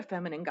 What would a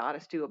feminine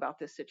goddess do about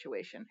this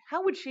situation?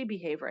 How would she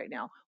behave right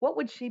now? What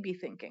would she be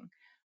thinking?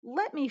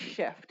 Let me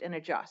shift and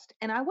adjust.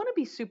 And I want to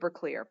be super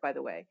clear, by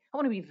the way. I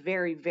want to be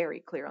very,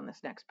 very clear on this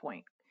next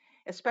point,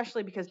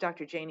 especially because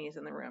Dr. Janie is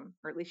in the room,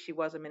 or at least she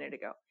was a minute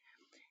ago.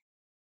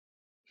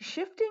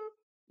 Shifting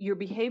your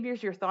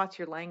behaviors, your thoughts,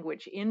 your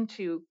language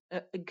into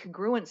a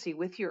congruency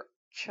with your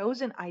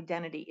chosen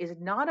identity is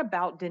not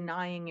about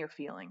denying your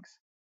feelings.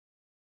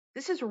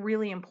 This is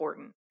really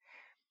important.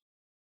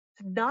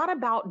 It's not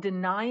about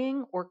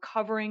denying or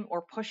covering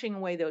or pushing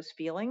away those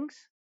feelings.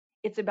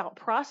 It's about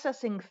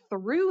processing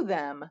through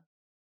them,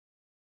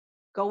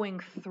 going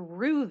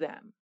through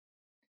them,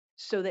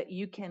 so that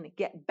you can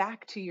get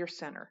back to your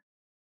center.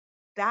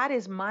 That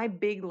is my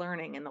big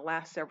learning in the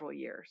last several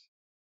years.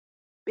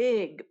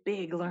 Big,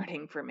 big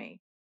learning for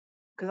me.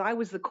 Because I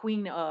was the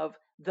queen of,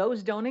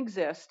 those don't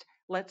exist,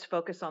 let's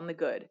focus on the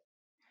good.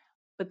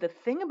 But the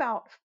thing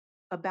about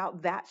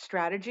about that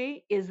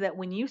strategy is that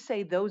when you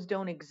say those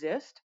don't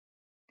exist,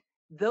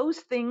 those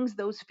things,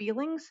 those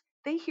feelings,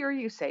 they hear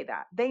you say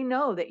that. They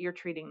know that you're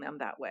treating them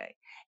that way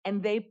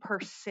and they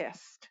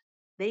persist.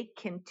 They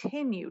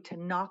continue to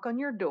knock on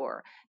your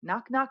door.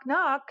 Knock, knock,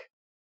 knock.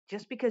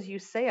 Just because you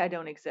say I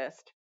don't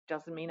exist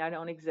doesn't mean I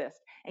don't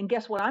exist. And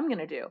guess what I'm going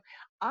to do?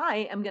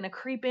 I am going to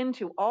creep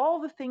into all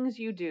the things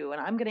you do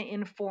and I'm going to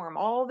inform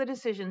all the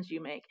decisions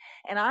you make.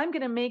 And I'm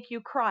going to make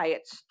you cry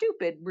at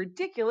stupid,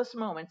 ridiculous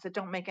moments that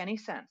don't make any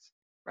sense,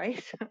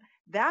 right?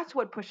 That's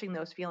what pushing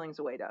those feelings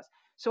away does.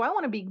 So I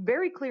want to be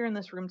very clear in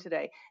this room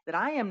today that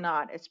I am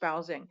not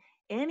espousing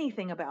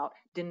anything about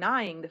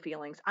denying the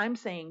feelings. I'm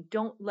saying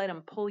don't let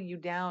them pull you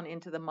down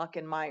into the muck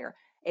and mire.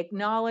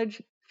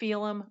 Acknowledge,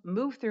 feel them,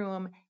 move through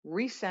them,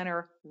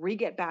 recenter,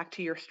 re-get back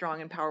to your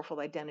strong and powerful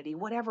identity,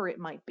 whatever it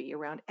might be,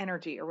 around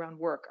energy, around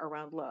work,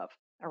 around love,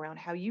 around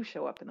how you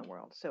show up in the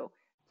world. So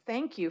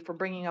thank you for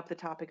bringing up the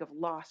topic of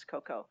loss,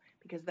 Coco,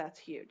 because that's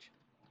huge.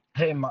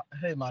 Hey,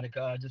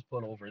 Monica, I just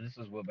pulled over. This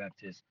is Will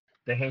Baptist,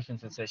 the Haitian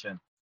sensation.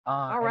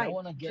 All And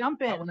right,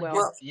 jump in,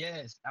 Will.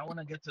 yes, I want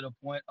to get to the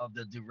point of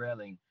the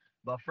derailing.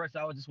 But first,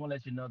 I would just want to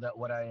let you know that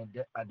what I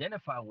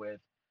identify with,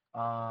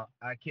 I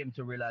came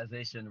to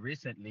realization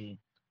recently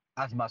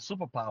as my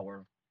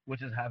superpower,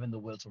 which is having the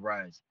will to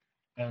rise.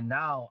 And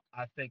now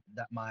I think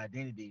that my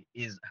identity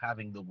is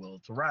having the will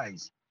to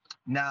rise.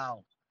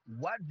 Now,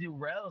 what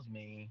derails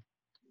me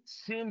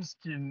seems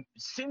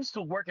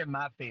to work in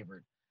my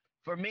favor.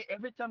 For me,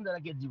 every time that I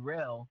get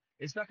derailed,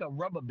 it's like a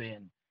rubber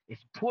band.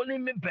 It's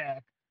pulling me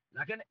back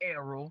like an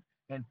arrow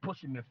and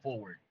pushing me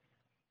forward.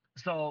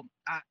 So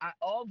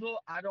although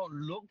I don't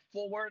look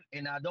forward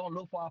and I don't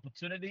look for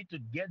opportunity to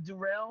get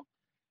derailed,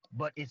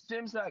 but it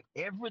seems like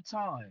every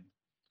time,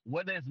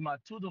 whether it's my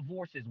two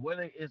divorces,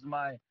 whether it's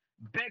my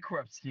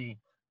bankruptcy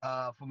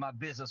for my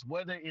business,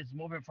 whether it's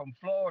moving from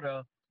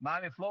Florida,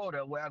 Miami,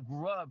 Florida, where I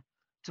grew up,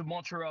 to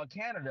Montreal,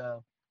 Canada,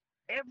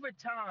 every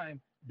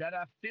time that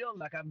I feel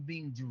like I'm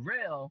being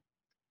derailed,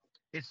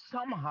 it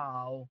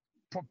somehow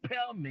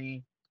propelled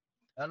me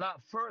a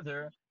lot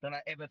further than I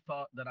ever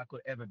thought that I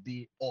could ever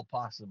be or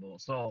possible.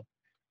 So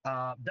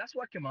that's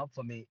what came up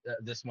for me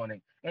this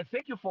morning. And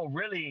thank you for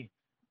really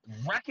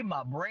racking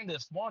my brain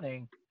this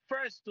morning.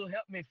 First, to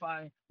help me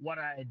find what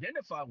I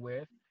identify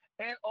with,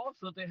 and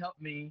also to help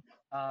me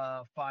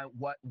find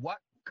what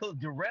could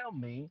derail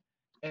me,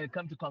 and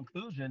come to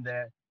conclusion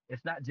that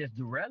it's not just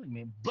derailing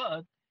me,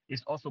 but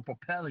it's also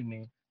propelling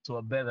me to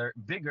a better,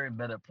 bigger, and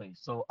better place.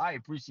 So I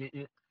appreciate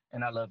it,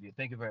 and I love you.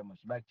 Thank you very much.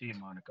 Back to you,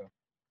 Monica.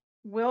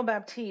 Will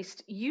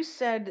Baptiste, you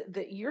said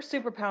that your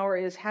superpower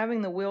is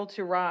having the will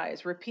to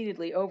rise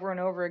repeatedly over and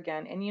over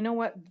again. And you know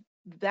what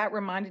that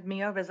reminded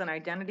me of as an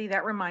identity?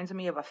 That reminds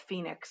me of a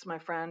phoenix, my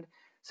friend.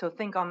 So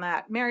think on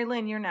that. Mary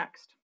Lynn, you're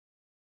next.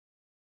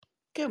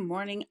 Good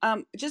morning.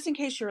 Just in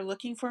case you're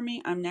looking for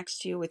me, I'm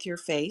next to you with your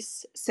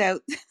face. So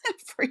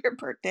for your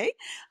birthday,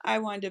 I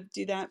wanted to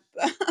do that.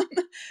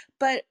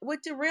 But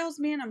what derails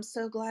me, and I'm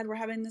so glad we're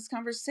having this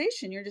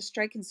conversation. You're just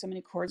striking so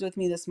many chords with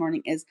me this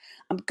morning. Is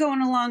I'm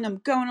going along,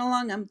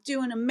 I'm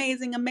doing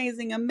amazing,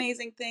 amazing,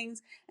 amazing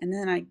things, and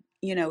then I,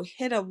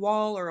 hit a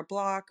wall or a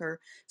block or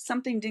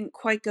something didn't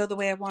quite go the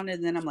way I wanted,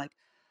 and then I'm like,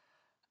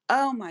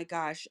 oh my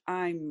gosh,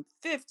 I'm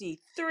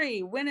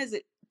 53. When is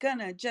it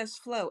gonna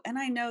just flow? And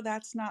I know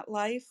that's not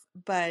life,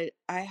 but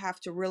I have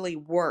to really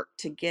work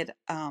to get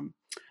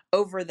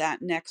over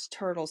that next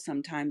hurdle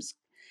sometimes.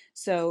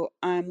 So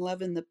I'm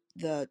loving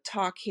the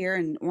talk here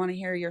and want to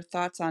hear your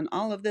thoughts on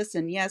all of this.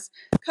 And yes,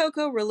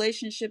 Coco,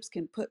 relationships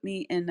can put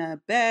me in a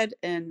bed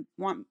and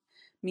want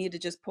me to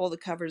just pull the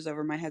covers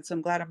over my head. So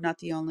I'm glad I'm not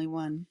the only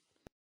one.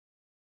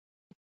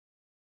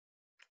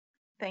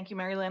 Thank you,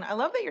 Mary Lynn. I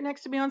love that you're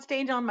next to me on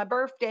stage on my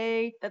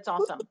birthday. That's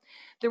awesome.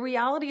 The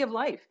reality of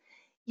life.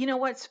 You know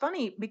what's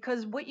funny,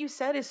 because what you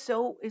said is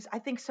I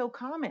think so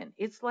common.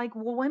 It's like,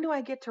 well, when do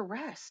I get to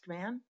rest,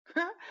 man?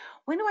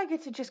 When do I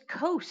get to just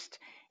coast?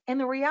 And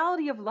the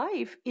reality of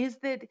life is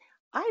that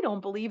I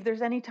don't believe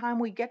there's any time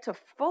we get to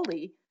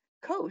fully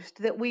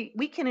coast, that we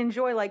can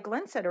enjoy, like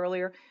Glenn said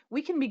earlier,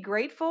 we can be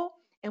grateful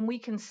and we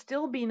can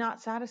still be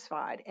not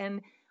satisfied.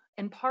 And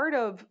part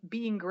of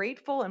being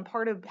grateful and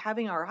part of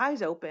having our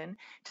eyes open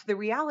to the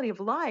reality of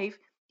life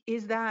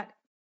is that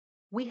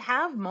we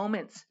have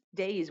moments,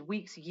 days,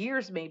 weeks,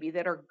 years maybe,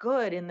 that are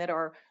good and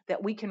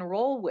that we can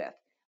roll with,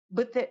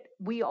 but that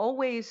we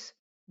always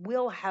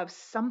will have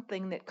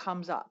something that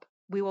comes up.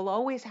 We will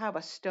always have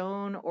a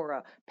stone or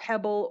a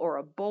pebble or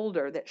a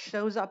boulder that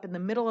shows up in the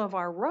middle of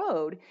our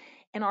road.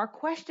 And our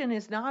question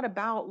is not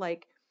about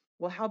like,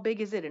 well, how big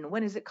is it and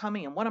when is it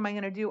coming and what am I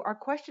going to do? Our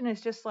question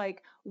is just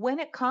like, when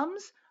it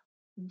comes,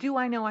 do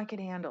I know I can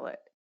handle it?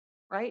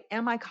 Right?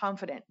 Am I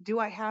confident? Do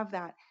I have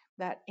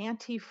that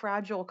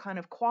anti-fragile kind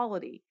of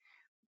quality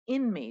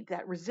in me,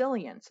 that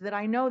resilience, that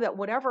I know that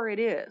whatever it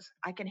is,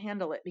 I can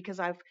handle it because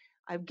I've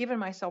given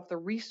myself the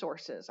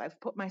resources. I've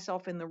put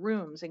myself in the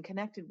rooms and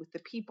connected with the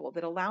people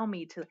that allow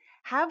me to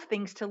have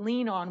things to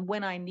lean on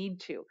when I need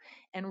to,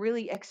 and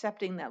really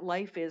accepting that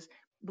life is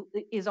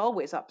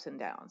always ups and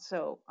downs.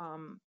 So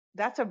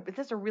that's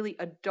a really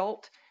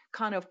adult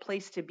kind of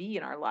place to be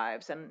in our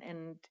lives.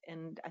 And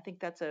I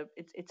think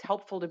it's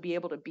helpful to be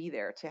able to be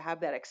there, to have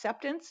that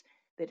acceptance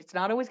that it's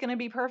not always going to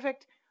be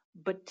perfect,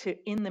 but to,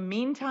 in the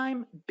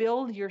meantime,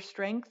 build your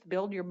strength,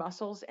 build your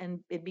muscles, and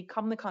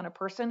become the kind of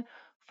person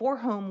for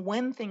whom,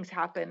 when things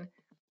happen,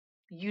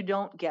 you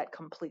don't get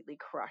completely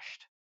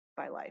crushed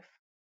by life.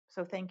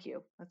 So thank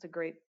you. That's a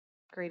great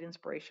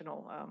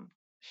inspirational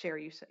share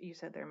you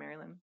said there,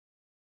 Marilyn.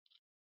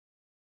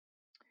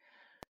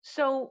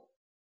 So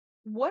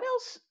what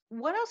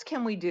else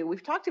can we do?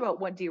 We've talked about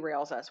what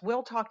derails us.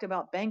 Will talked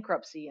about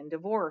bankruptcy and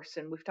divorce,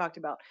 and we've talked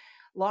about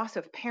loss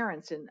of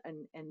parents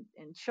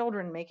and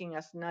children making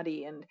us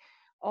nutty, and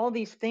all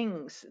these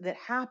things that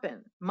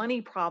happen,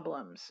 money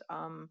problems,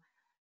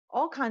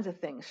 all kinds of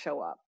things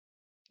show up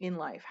in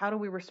life. How do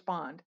we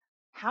respond?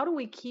 How do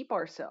we keep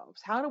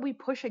ourselves? How do we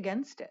push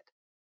against it?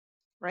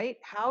 Right?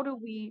 How do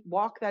we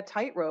walk that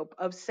tightrope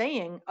of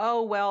saying,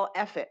 "Oh well,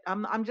 F it.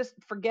 I'm just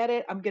forget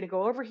it. I'm going to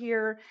go over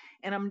here,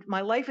 and my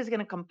life is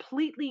going to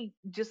completely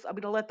just I'm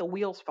going to let the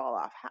wheels fall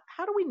off."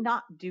 How do we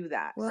not do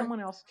that? Well,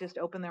 Someone else just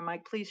open their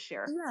mic, please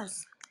share.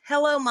 yes.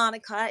 Hello,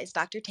 Monica. It's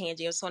Dr.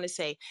 Tangi. I just want to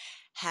say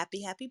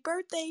happy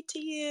birthday to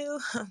you.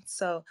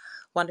 So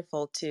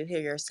wonderful to hear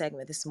your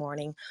segment this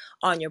morning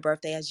on your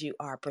birthday as you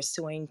are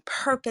pursuing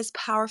purpose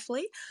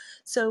powerfully.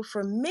 So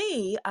for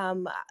me,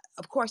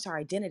 of course, our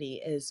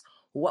identity is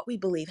what we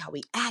believe, how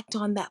we act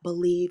on that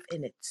belief,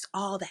 and it's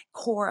all that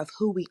core of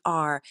who we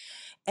are.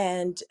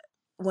 And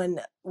when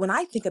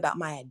I think about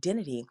my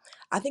identity,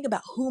 I think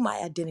about who my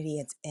identity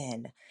is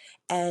in,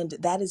 and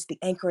that is the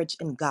anchorage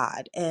in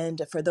God.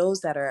 And for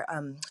those that are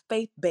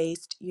faith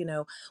based,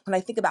 when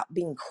I think about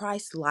being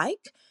Christ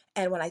like,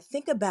 and when I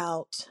think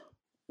about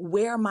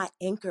where my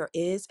anchor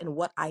is and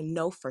what I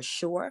know for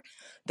sure,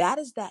 that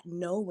is that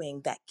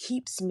knowing that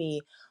keeps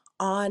me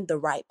on the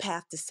right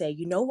path to say,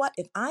 you know what,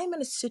 if I'm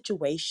in a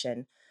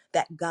situation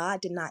that God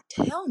did not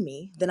tell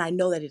me, then I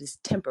know that it is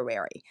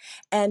temporary.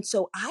 And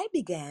so I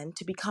began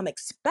to become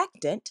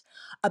expectant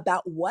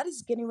about what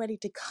is getting ready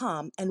to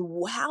come and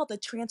how the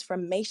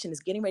transformation is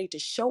getting ready to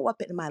show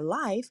up in my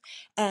life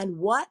and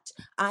what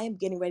I am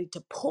getting ready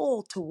to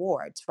pull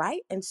towards,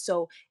 right? And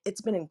so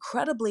it's been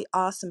incredibly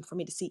awesome for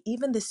me to see,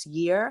 even this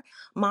year,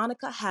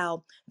 Monica,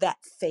 how that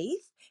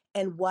faith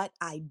and what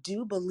I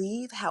do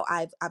believe, how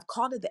I've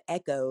called it the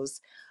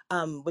echoes,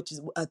 which is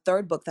a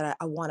third book that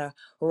I want to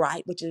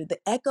write, which is the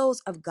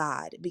echoes of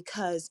God,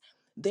 because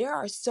there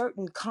are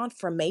certain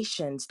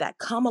confirmations that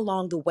come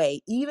along the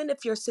way. Even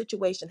if your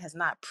situation has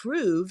not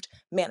proved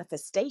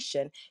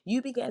manifestation, you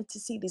begin to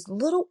see these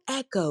little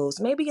echoes.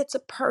 Maybe it's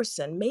a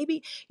person,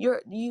 maybe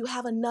you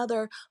have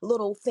another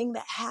little thing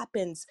that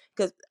happens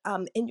because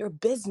in your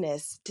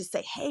business to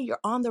say, hey, you're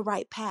on the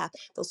right path.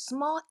 Those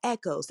small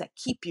echoes that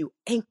keep you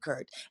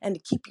anchored and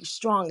to keep you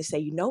strong, to say,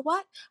 you know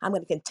what, I'm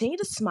going to continue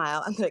to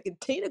smile, I'm going to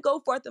continue to go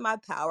forth in my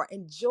power,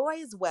 and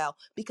joy as well,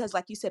 because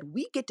like you said,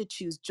 we get to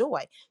choose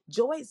joy.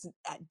 Joy is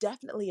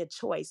definitely a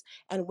choice.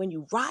 And when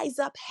you rise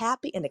up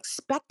happy and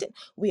expectant,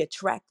 we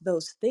attract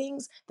those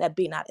things that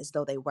be not as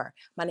though they were.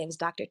 My name is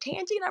Dr.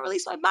 Tangi, and I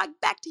release my mic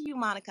back to you,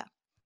 Monica.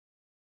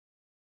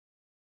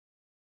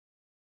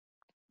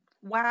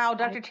 Wow,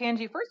 Dr.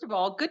 Tanji, first of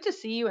all, good to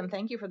see you and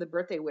thank you for the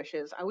birthday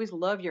wishes. I always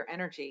love your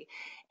energy.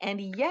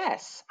 And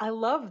yes, I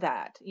love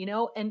that.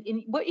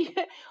 And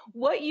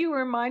what you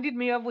reminded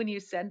me of when you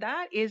said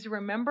that is,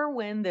 remember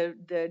when the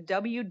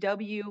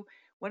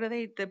what are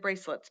they, the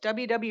bracelets,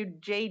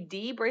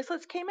 WWJD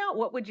bracelets came out?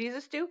 What would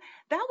Jesus do?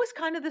 That was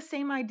kind of the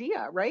same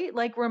idea, right?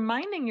 Like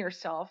reminding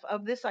yourself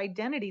of this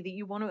identity that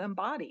you want to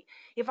embody.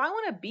 If I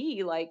want to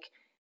be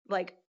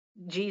like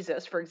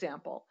Jesus, for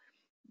example,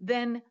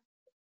 then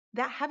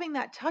that having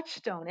that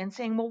touchstone and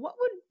saying, well,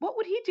 what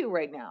would he do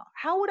right now?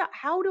 How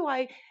do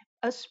I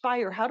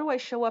aspire? How do I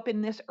show up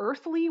in this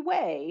earthly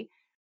way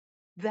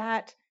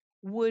that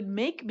would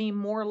make me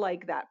more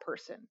like that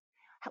person?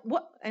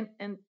 What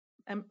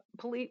and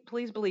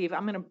please believe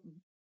I'm going to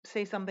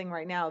say something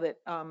right now that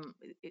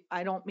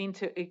I don't mean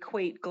to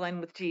equate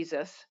Glenn with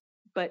Jesus,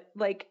 but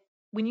like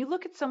when you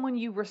look at someone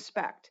you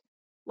respect,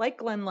 like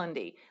Glenn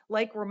Lundy,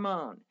 like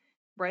Ramon,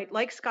 right,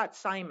 like Scott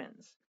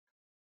Simons,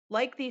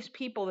 like these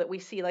people that we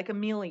see, like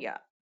Amelia,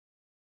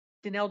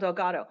 Danelle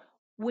Delgado,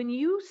 when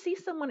you see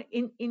someone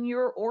in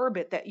your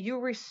orbit that you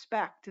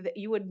respect, that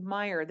you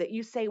admire, that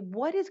you say,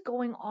 what is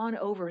going on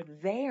over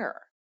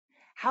there?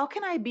 How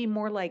can I be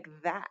more like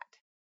that?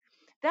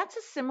 That's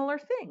a similar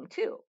thing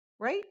too,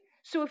 right?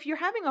 So if you're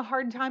having a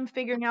hard time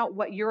figuring out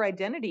what your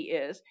identity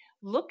is,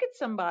 look at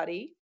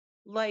somebody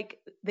like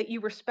that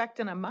you respect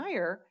and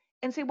admire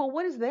and say, well,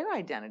 what is their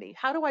identity?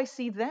 How do I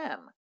see them?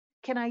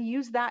 Can I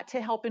use that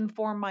to help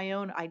inform my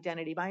own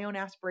identity, my own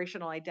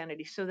aspirational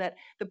identity, so that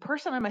the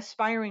person I'm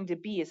aspiring to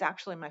be is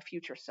actually my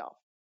future self?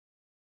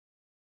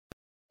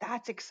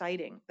 That's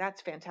exciting.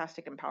 That's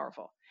fantastic and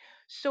powerful.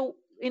 So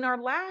in our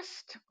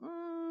last,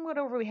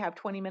 whatever we have,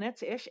 20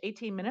 minutes ish,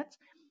 18 minutes,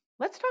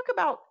 let's talk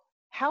about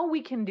how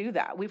we can do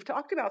that. We've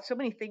talked about so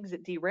many things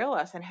that derail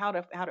us and how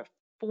to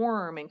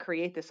form and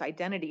create this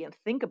identity and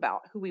think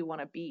about who we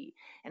want to be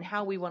and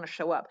how we want to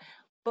show up.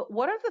 But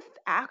what are the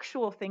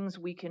actual things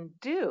we can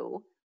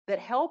do that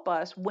help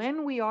us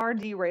when we are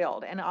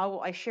derailed? And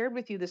I shared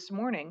with you this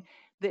morning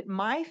that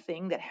my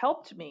thing that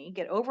helped me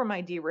get over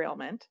my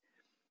derailment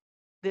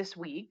this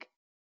week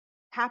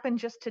happened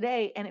just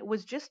today. And it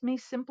was just me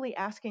simply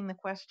asking the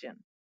question,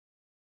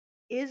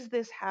 is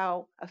this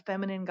how a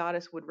feminine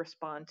goddess would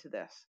respond to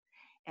this?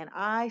 And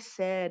I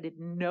said,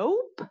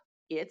 nope,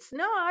 it's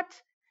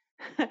not.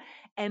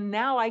 And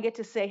now I get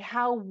to say,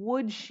 how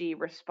would she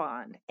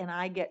respond? And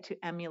I get to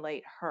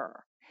emulate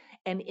her.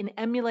 And in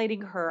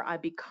emulating her, I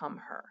become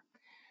her.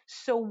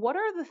 So, what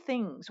are the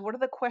things? What are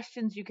the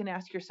questions you can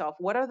ask yourself?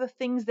 What are the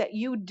things that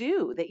you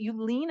do, that you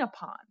lean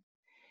upon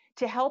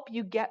to help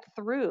you get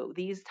through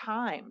these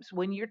times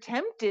when you're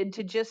tempted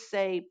to just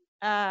say,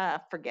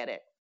 forget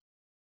it,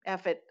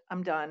 F it,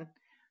 I'm done?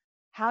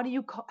 How do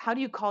you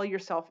call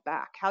yourself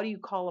back? How do you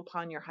call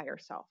upon your higher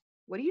self?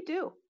 What do you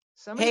do?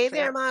 Somebody Hey share.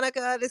 there,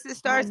 Monica. This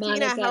is Hi, Stars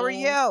Tina. How are Monica.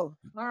 you?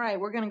 All right,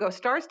 we're going to go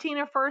Stars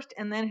Tina first,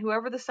 and then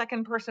whoever the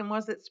second person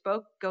was that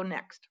spoke, go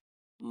next.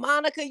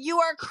 Monica, you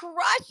are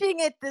crushing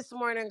it this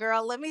morning,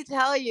 girl. Let me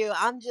tell you,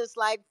 I'm just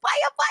like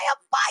fire,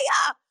 fire,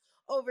 fire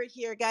over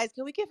here. Guys,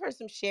 can we give her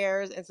some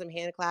shares and some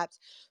hand claps?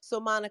 So,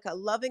 Monica,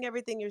 loving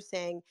everything you're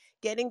saying,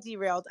 getting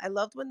derailed. I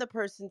loved when the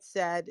person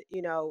said,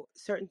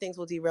 certain things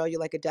will derail you,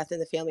 like a death in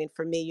the family. And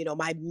for me,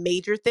 my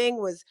major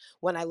thing was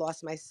when I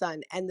lost my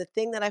son. And the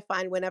thing that I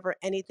find whenever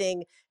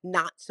anything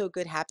not so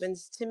good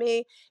happens to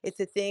me, it's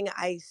a thing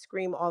I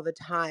scream all the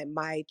time.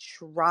 My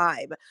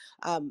tribe,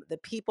 the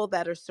people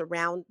that are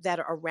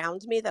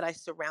around me, that I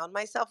surround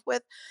myself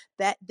with,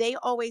 that they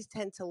always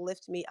tend to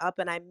lift me up,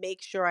 and I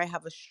make sure I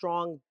have a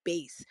strong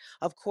base.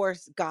 Of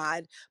course,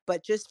 God,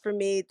 but just for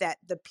me, that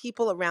the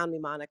people around me,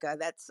 Monica.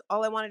 That's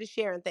all I wanted to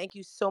share, and thank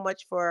you so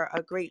much for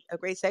a great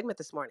segment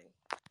this morning.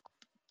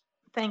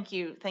 Thank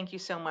you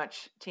so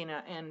much,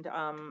 Tina. And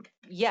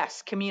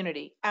yes,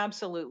 community,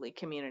 absolutely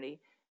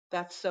community.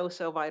 That's so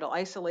vital.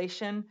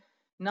 Isolation,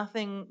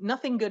 nothing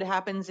good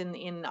happens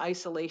in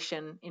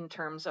isolation in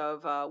terms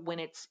of when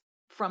it's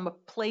from a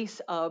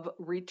place of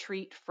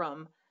retreat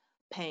from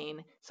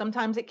pain.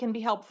 Sometimes it can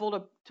be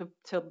helpful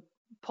to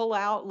pull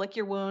out, lick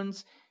your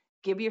wounds,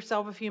 give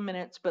yourself a few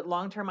minutes, but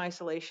long-term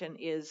isolation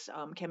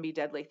can be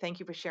deadly.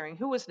 Thank you for sharing.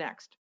 Who was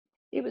next?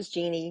 It was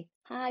Jeannie.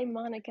 Hi,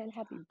 Monica, and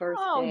happy Oh,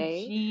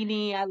 birthday.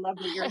 Jeannie, I love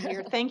that you're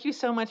here. Thank you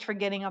so much for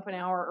getting up an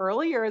hour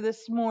earlier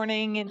this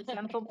morning in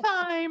Central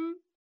Time.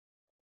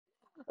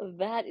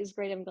 That is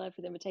great. I'm glad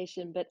for the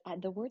invitation. But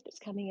the word that's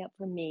coming up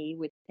for me,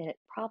 and it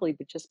probably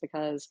just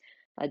because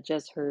I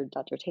just heard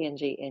Dr.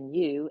 Tangi and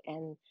you,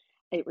 and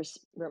it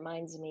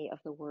reminds me of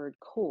the word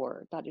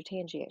core. Dr.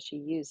 Tangi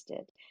actually used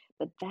it.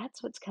 But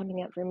that's what's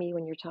coming up for me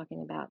when you're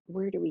talking about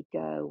where do we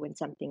go when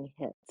something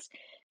hits.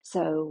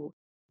 So,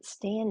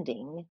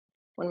 standing,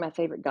 one of my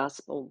favorite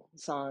gospel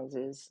songs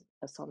is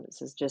a song that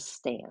says, just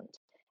stand.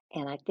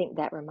 And I think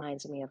that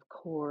reminds me of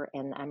core.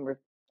 And I'm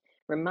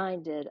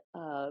reminded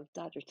of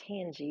Dr.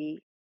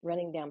 Tangi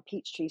running down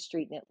Peachtree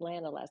Street in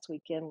Atlanta last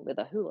weekend with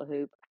a hula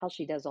hoop. How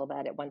she does all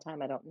that at one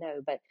time, I don't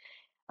know. But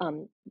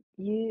um,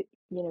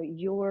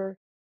 your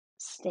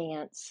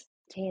stance,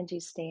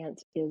 Tangi's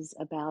stance, is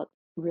about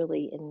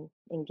really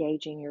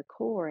engaging your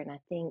core. And I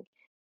think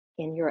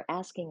in your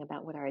asking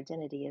about what our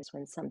identity is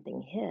when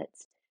something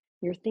hits,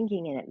 you're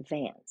thinking in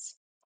advance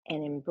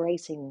and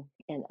embracing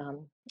and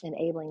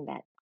enabling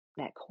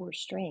that core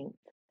strength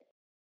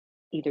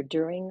either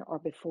during or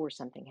before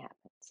something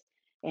happens.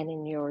 And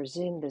in your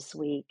Zoom this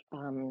week,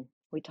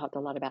 we talked a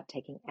lot about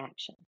taking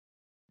action.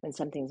 When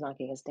something's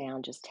knocking us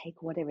down, just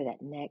take whatever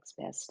that next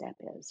best step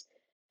is.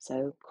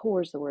 So,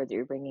 core is the word that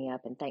you're bringing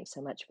up, and thanks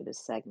so much for this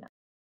segment.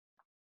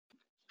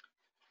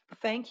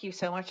 Thank you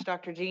so much,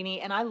 Dr.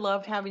 Jeannie. And I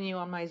loved having you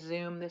on my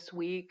Zoom this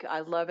week. I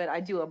love it. I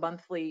do a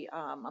monthly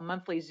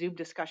Zoom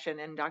discussion,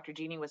 and Dr.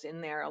 Jeannie was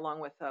in there along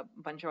with a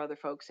bunch of other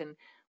folks. And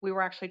we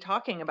were actually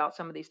talking about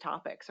some of these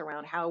topics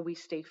around how we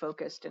stay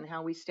focused and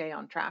how we stay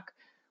on track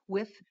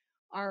with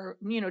our,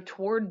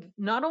 toward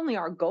not only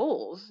our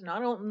goals,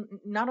 not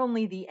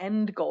only the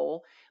end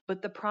goal,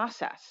 but the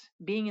process,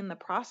 being in the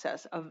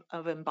process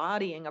of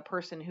embodying a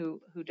person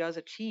who does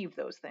achieve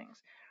those things.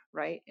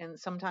 Right. And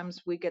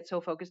sometimes we get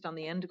so focused on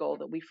the end goal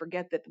that we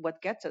forget that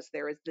what gets us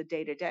there is the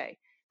day to day,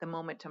 the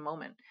moment to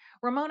moment.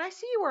 Ramon, I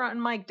see you are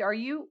unmiked. Are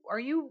you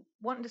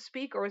wanting to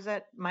speak, or is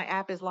that my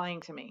app is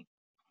lying to me?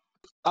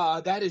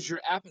 That is,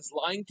 your app is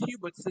lying to you,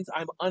 but since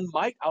I'm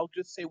unmiked, I'll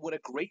just say what a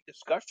great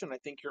discussion. I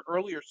think your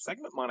earlier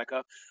segment,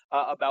 Monica,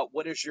 about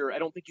what is your, I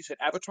don't think you said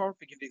avatar,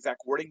 forgive the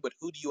exact wording, but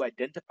who do you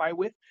identify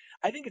with?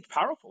 I think it's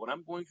powerful. And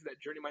I'm going through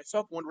that journey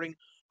myself, wondering,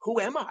 who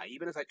am I?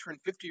 Even as I turn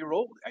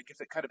 50-year-old, I guess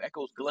it kind of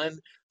echoes Glenn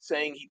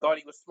saying he thought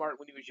he was smart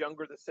when he was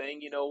younger, the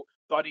saying,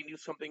 thought he knew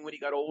something when he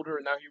got older,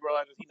 and now he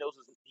realizes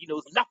he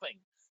knows nothing.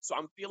 So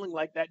I'm feeling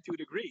like that to a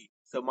degree.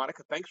 So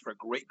Monica, thanks for a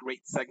great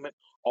segment.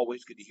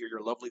 Always good to hear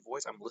your lovely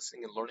voice. I'm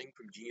listening and learning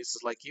from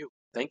geniuses like you.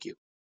 Thank you.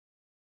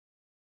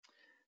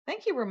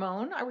 Thank you,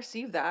 Ramon. I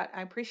received that.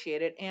 I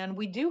appreciate it. And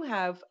we do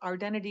have our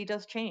identity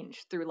does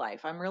change through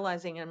life. I'm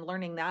realizing and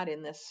learning that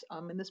in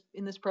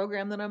this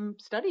program that I'm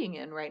studying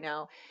in right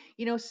now.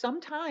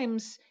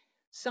 Sometimes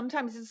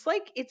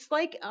it's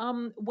like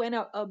when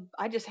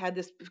I just had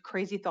this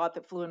crazy thought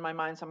that flew in my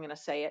mind, so I'm going to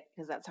say it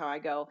because that's how I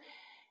go.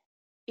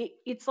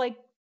 It's like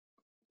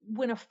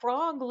when a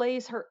frog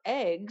lays her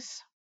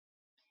eggs,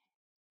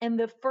 and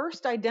the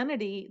first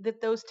identity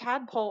that those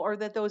tadpole or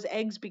that those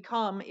eggs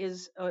become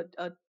is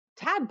a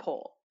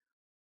tadpole,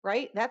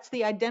 right? That's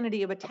the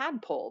identity of a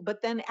tadpole.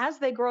 But then as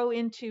they grow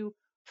into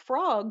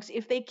frogs,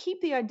 if they keep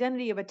the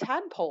identity of a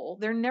tadpole,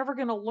 they're never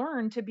going to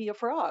learn to be a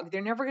frog.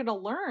 They're never going to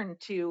learn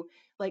to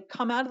like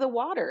come out of the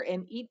water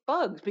and eat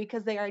bugs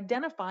because they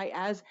identify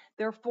as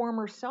their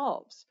former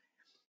selves.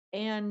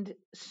 And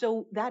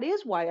so that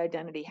is why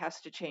identity has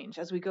to change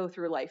as we go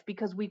through life,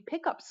 because we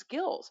pick up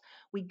skills,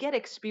 we get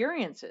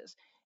experiences,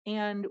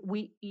 and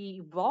we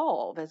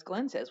evolve. As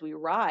Glenn says, we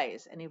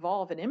rise and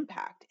evolve and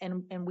impact.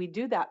 And we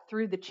do that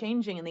through the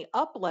changing and the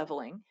up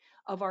leveling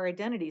of our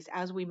identities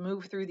as we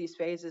move through these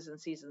phases and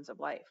seasons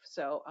of life.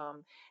 So,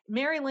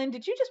 Mary Lynn,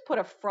 did you just put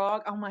a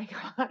frog? Oh my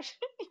gosh.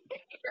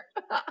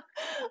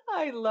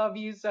 I love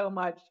you so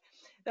much.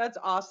 That's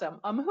awesome.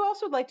 Who else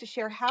would like to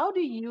share? How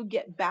do you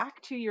get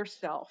back to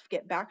yourself,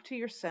 get back to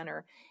your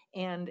center,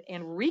 and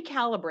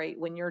recalibrate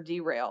when you're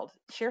derailed?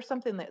 Share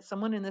something that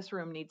someone in this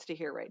room needs to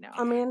hear right now.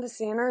 Amanda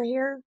Sanner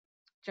here.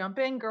 Jump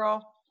in,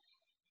 girl.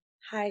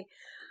 Hi.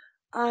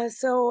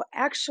 So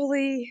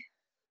actually,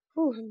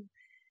 I'm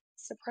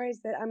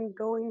surprised that I'm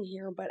going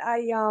here, but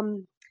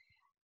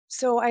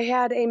so I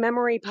had a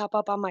memory pop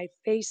up on my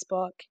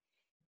Facebook,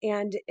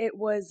 and it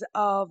was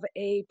of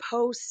a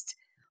post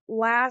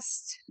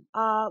last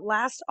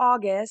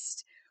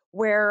August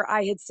where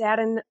I had sat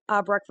in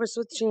Breakfast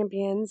with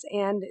Champions,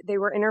 and they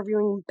were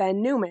interviewing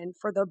Ben Newman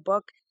for the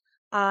book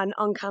on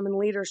uncommon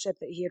leadership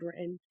that he had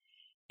written.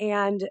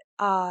 And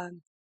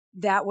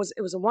it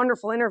was a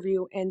wonderful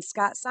interview. And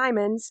Scott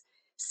Simons,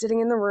 sitting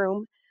in the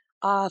room,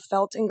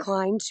 felt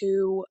inclined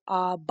to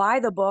buy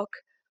the book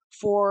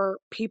for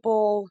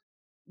people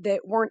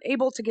that weren't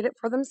able to get it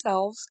for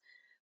themselves,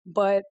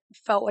 but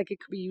felt like it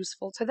could be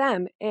useful to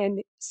them.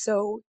 And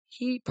so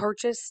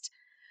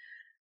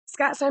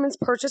Scott Simons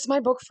purchased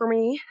my book for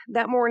me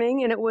that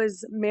morning, and it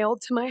was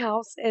mailed to my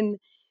house. And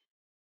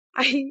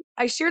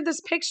I shared this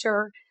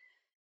picture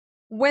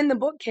when the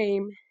book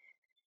came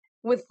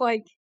with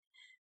like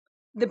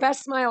the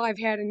best smile I've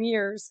had in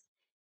years.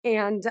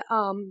 And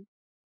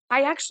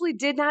I actually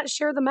did not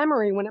share the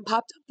memory when it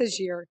popped up this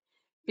year,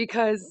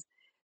 because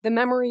the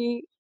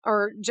memory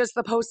or just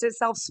the post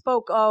itself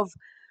spoke of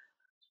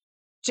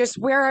just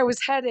where I was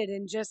headed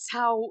and just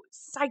how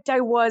psyched I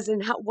was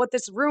and what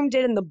this room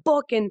did in the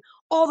book and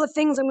all the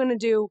things I'm going to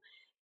do.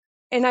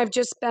 And I've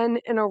just been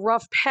in a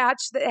rough patch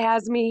that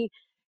has me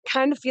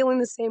kind of feeling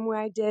the same way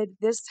I did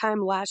this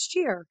time last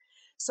year.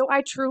 So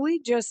I truly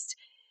just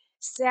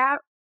sat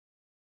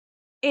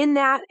in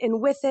that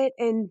and with it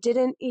and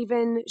didn't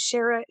even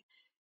share it.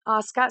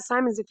 Scott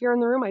Simons, if you're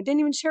in the room, I didn't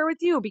even share with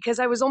you because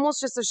I was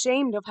almost just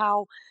ashamed of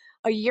how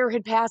a year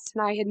had passed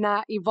and I had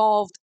not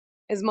evolved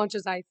as much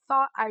as I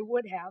thought I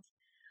would have.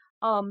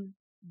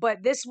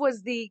 But this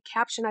was the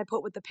caption I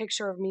put with the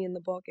picture of me in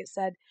the book. It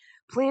said,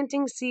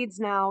 "Planting seeds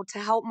now to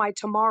help my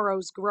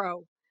tomorrows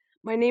grow.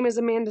 My name is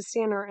Amanda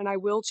Stanner and I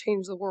will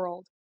change the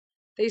world.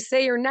 They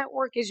say your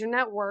network is your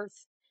net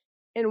worth.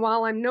 And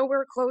while I'm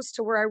nowhere close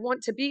to where I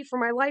want to be for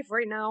my life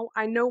right now,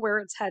 I know where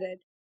it's headed."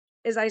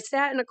 As I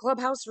sat in a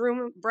clubhouse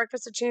room,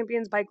 Breakfast of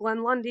Champions by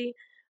Glenn Lundy,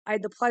 I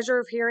had the pleasure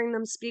of hearing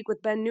them speak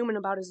with Ben Newman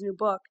about his new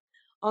book,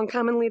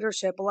 Uncommon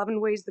Leadership, 11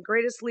 Ways the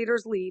Greatest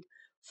Leaders Lead,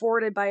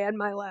 forwarded by Ed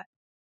Milet.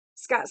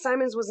 Scott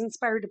Simons was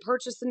inspired to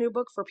purchase the new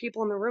book for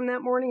people in the room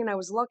that morning, and I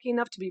was lucky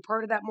enough to be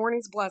part of that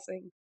morning's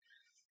blessing.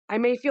 I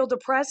may feel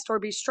depressed or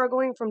be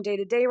struggling from day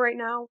to day right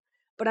now,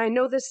 but I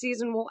know this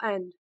season will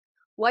end.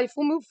 Life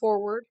will move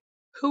forward.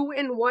 Who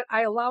and what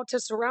I allow to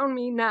surround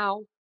me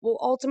now will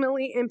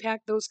ultimately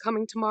impact those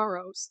coming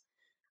tomorrows.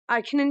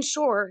 I can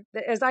ensure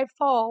that as I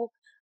fall,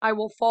 I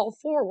will fall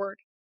forward.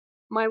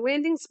 My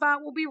landing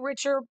spot will be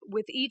richer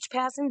with each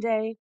passing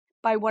day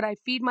by what I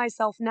feed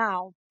myself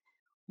now.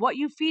 What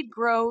you feed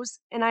grows,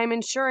 and I am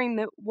ensuring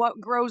that what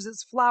grows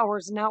is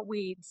flowers, not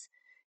weeds.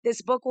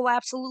 This book will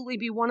absolutely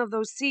be one of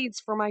those seeds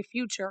for my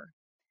future.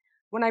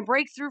 When I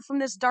break through from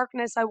this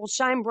darkness, I will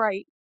shine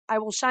bright. I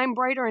will shine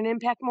brighter and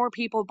impact more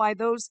people by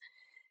those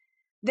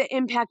that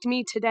impact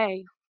me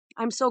today.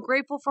 I'm so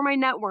grateful for my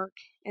network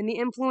and the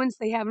influence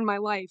they have in my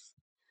life.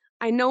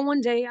 I know one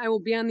day I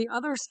will be on the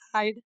other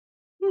side,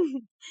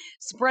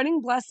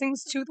 spreading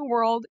blessings to the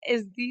world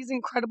as these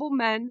incredible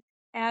men,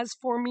 as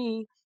for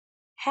me,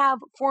 have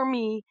for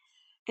me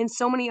and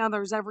so many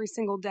others every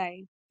single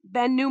day.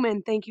 Ben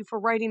Newman, thank you for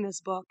writing this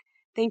book.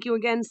 Thank you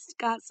again,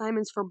 Scott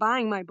Simons, for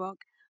buying my book.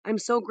 I'm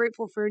so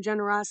grateful for your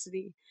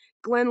generosity.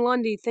 Glenn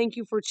Lundy, thank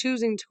you for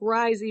choosing to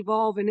rise,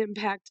 evolve, and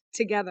impact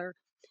together.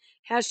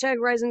 Hashtag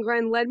Rise and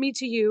Grind led me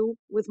to you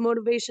with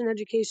motivation,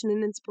 education,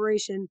 and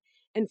inspiration,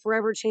 and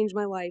forever changed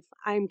my life.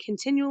 I am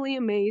continually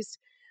amazed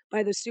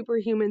by the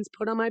superhumans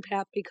put on my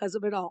path because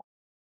of it all.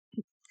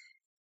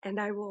 And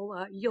I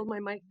will yield my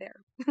mic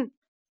there.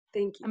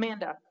 Thank you.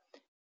 Amanda,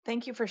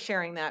 thank you for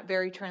sharing that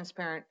very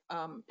transparent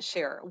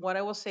share. What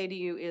I will say to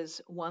you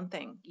is one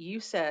thing. You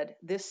said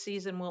this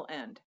season will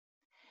end.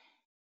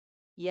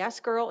 Yes,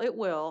 girl, it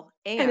will.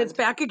 And it's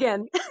back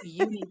again.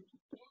 You need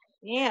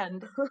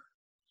and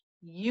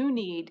you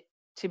need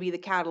to be the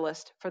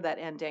catalyst for that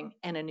ending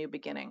and a new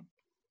beginning.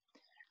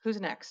 Who's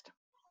next?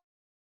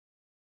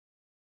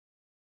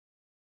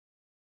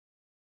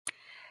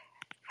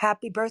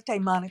 Happy birthday,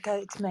 Monica.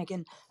 It's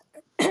Megan.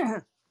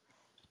 I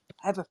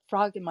have a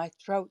frog in my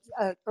throat.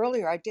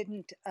 Earlier, I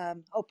didn't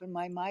open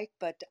my mic,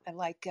 but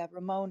like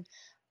Ramon,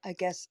 I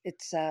guess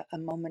it's a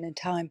moment in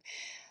time.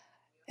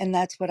 And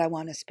that's what I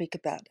want to speak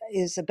about,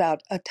 is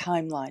about a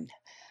timeline.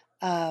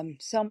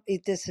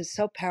 This is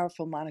so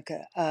powerful,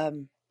 Monica,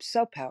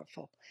 so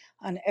powerful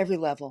on every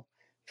level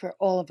for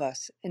all of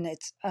us. And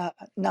it's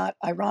not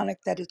ironic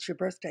that it's your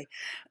birthday.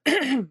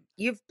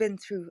 You've been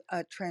through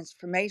a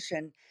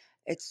transformation.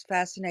 It's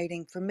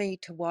fascinating for me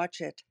to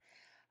watch it.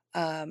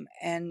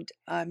 And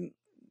I'm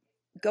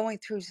going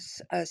through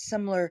a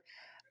similar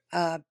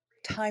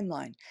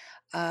timeline.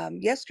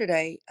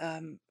 Yesterday,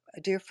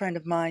 a dear friend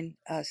of mine,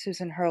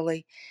 Susan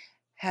Hurley,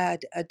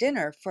 had a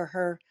dinner for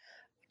her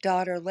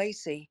daughter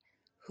Lacey,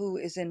 who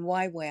is in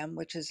YWAM,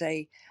 which is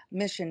a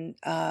mission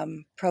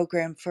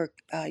program for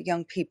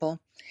young people.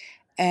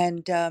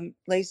 And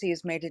Lacey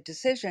has made a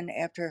decision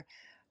after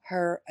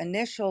her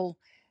initial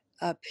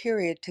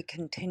period to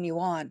continue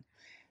on.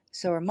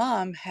 So her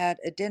mom had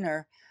a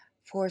dinner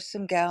for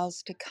some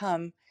gals to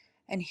come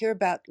and hear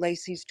about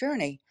Lacey's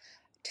journey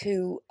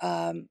to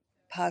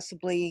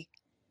possibly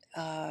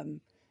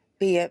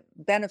be a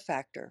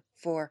benefactor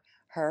for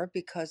her,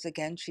 because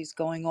again, she's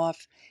going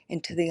off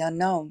into the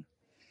unknown.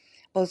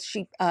 Well,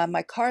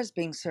 my car's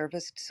being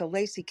serviced, so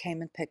Lacey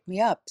came and picked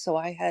me up. So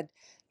I had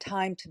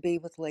time to be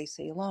with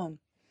Lacey alone.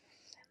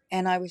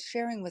 And I was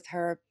sharing with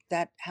her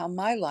that how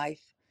my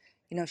life,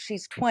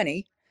 she's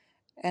 20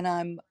 and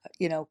I'm,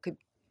 could,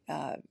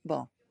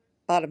 well,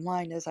 bottom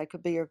line is I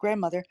could be your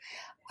grandmother.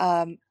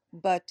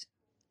 But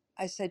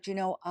I said,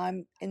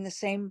 I'm in the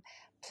same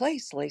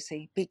place,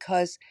 Lacey,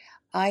 because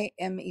I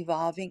am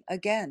evolving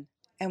again.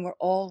 And we're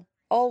all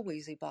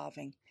always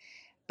evolving.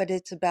 But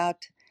it's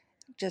about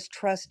just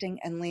trusting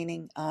and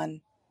leaning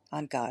on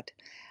God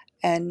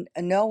and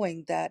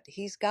knowing that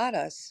He's got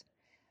us,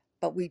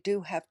 but we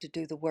do have to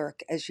do the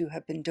work, as you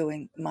have been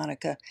doing,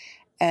 Monica.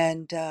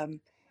 And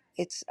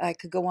I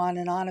could go on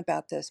and on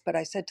about this, but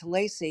I said to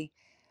Lacey,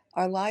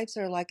 our lives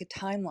are like a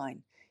timeline.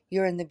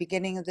 You're in the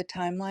beginning of the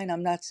timeline.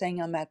 I'm not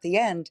saying I'm at the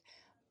end,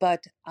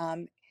 but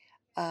at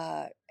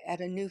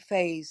a new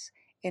phase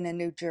in a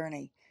new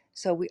journey.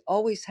 So we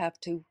always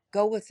have to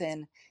go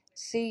within,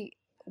 see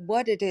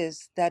what it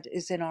is that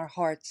is in our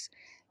hearts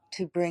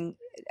to bring.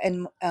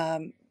 And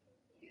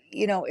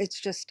it's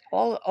just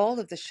all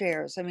of the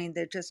shares. I mean,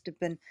 they just have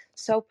been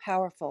so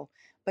powerful.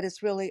 But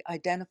it's really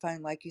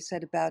identifying, like you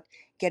said, about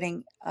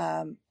getting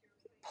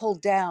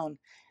pulled down,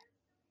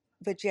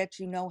 but yet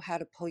you know how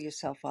to pull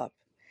yourself up.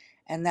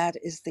 And that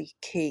is the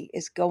key,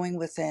 is going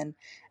within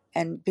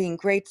and being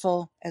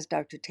grateful, as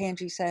Dr.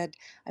 Tanji said.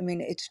 I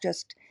mean, it's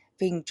just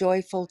being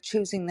joyful,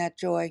 choosing that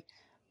joy,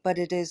 but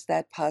it is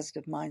that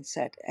positive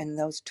mindset and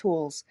those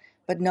tools,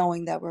 but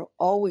knowing that we're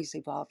always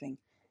evolving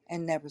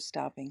and never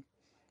stopping.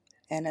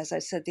 And as I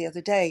said the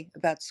other day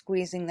about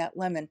squeezing that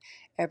lemon,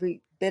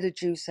 every bit of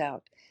juice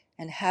out.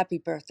 And happy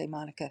birthday,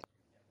 Monica.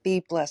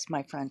 Be blessed,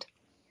 my friend.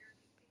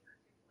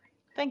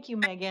 Thank you,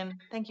 Megan.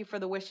 Thank you for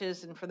the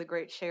wishes and for the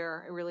great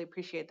share. I really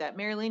appreciate that.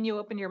 Marilyn, you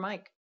opened your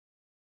mic.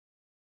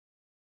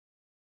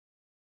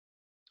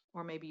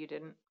 Or maybe you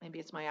didn't. Maybe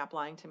it's my app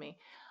lying to me.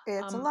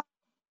 It's a lot.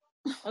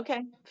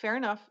 Okay, fair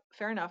enough.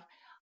 Fair enough.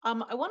 I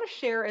want to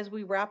share as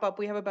we wrap up.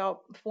 We have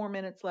about 4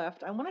 minutes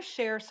left. I want to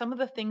share some of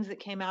the things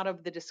that came out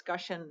of the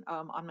discussion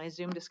on my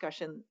Zoom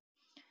discussion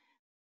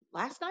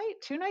last night,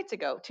 2 nights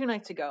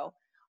ago,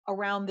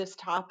 around this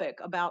topic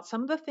about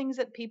some of the things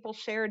that people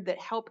shared that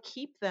help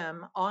keep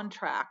them on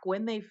track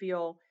when they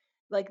feel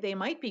like they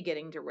might be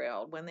getting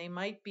derailed, when they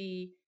might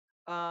be,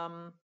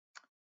 um,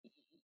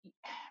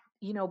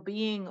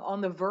 being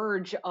on the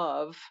verge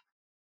of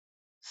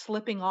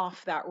slipping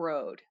off that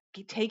road,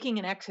 taking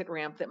an exit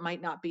ramp that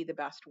might not be the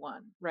best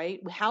one, right?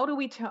 How do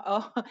we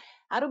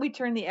how do we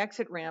turn the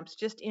exit ramps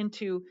just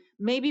into,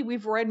 maybe we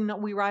ride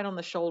on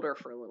the shoulder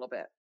for a little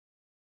bit,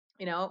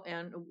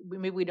 and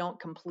maybe we don't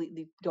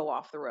completely go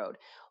off the road.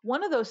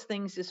 One of those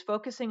things is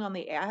focusing on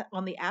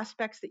the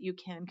aspects that you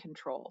can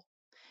control.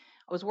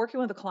 I was working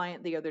with a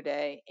client the other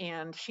day,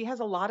 and she has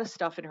a lot of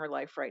stuff in her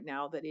life right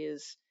now that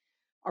is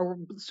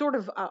sort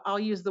of, I'll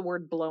use the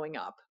word blowing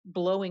up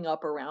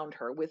around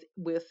her,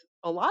 with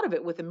a lot of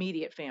it with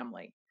immediate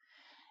family.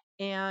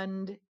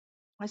 And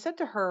I said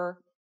to her,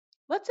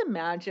 let's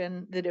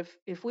imagine that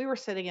if we were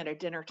sitting at a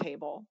dinner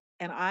table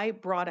and I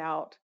brought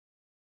out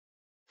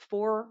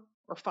 4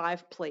 or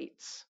 5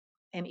 plates,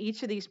 and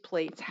each of these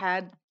plates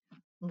had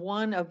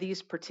one of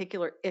these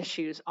particular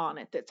issues on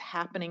it that's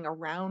happening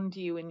around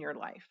you in your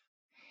life.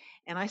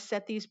 and I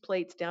set these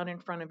plates down in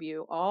front of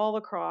you all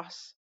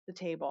across the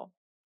table,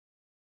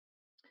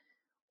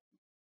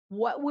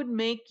 what would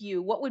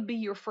be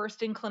your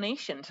first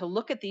inclination to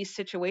look at these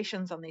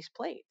situations on these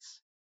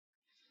plates?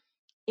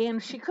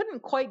 And she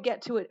couldn't quite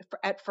get to it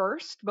at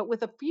first, but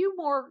with a few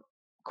more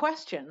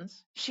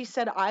questions, she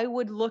said, I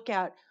would look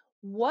at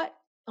what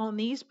on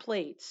these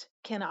plates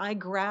can I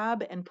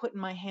grab and put in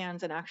my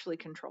hands and actually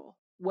control?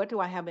 What do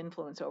I have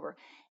influence over?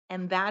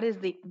 And that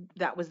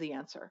was the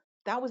answer.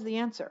 That was the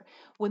answer.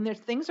 When there's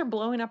things are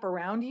blowing up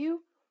around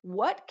you,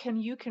 what can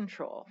you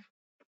control?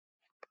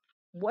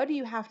 What do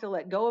you have to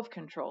let go of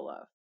control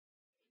of?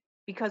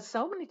 Because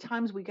so many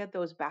times we get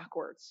those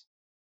backwards.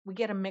 We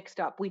get them mixed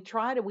up. We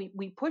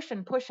push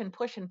and push and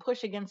push and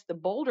push against the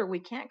boulder we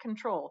can't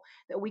control,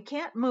 that we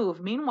can't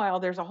move. Meanwhile,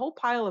 there's a whole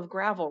pile of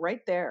gravel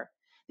right there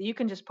that you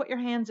can just put your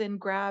hands in,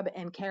 grab,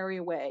 and carry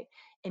away.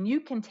 And you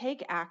can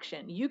take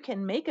action. You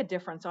can make a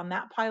difference on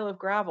that pile of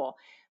gravel.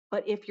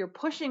 But if you're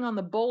pushing on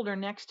the boulder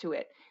next to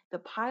it, the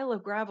pile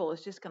of gravel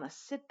is just going to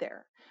sit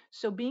there.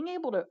 So being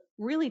able to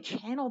really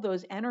channel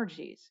those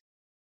energies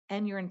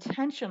and your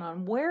intention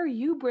on where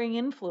you bring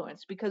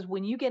influence, because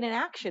when you get in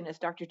action, as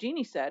Dr.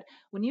 Jeannie said,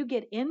 when you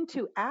get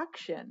into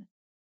action,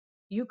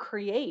 you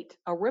create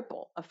a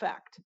ripple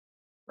effect,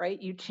 right?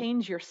 You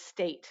change your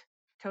state.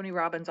 Tony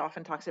Robbins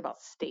often talks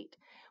about state.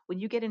 When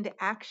you get into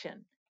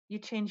action, you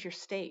change your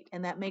state,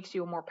 and that makes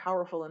you more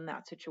powerful in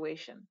that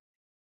situation.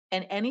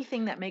 And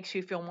anything that makes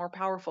you feel more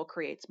powerful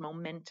creates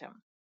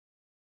momentum.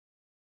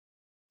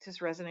 Is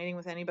this resonating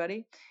with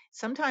anybody?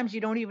 Sometimes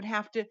you don't even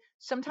have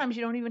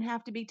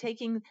to be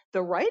taking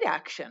the right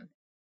action.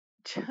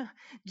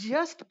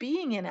 Just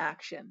being in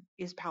action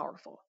is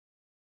powerful.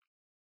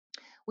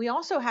 We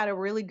also had a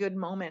really good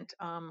moment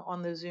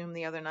on the Zoom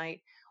the other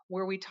night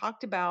where we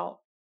talked about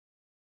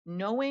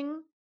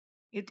knowing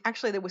it.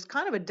 Actually, there was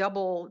kind of a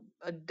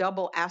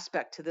double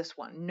aspect to this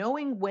one: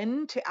 knowing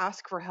when to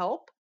ask for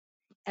help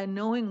and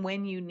knowing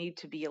when you need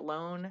to be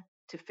alone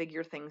to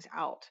figure things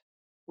out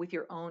with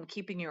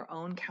keeping your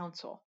own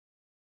counsel.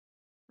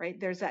 Right?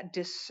 There's that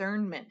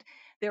discernment.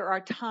 There are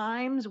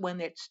times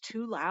when it's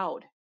too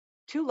loud,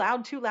 too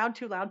loud, too loud,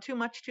 too loud, too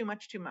much, too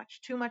much, too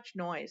much, too much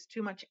noise,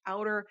 too much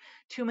outer,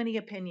 too many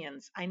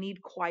opinions. I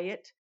need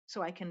quiet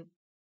so I can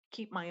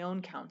keep my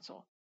own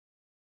counsel.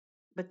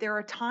 But there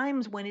are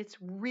times when it's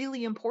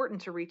really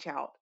important to reach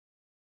out,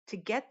 to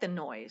get the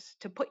noise,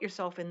 to put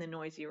yourself in the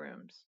noisy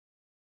rooms,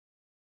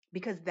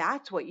 because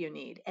that's what you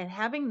need. And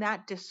having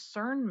that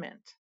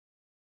discernment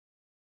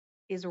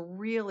is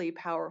really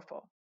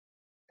powerful.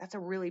 That's a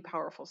really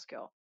powerful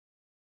skill.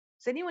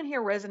 Does anyone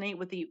here resonate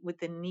with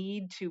the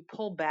need to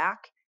pull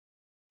back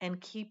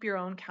and keep your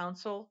own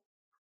counsel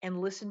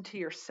and listen to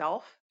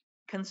yourself?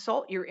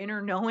 Consult your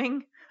inner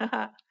knowing.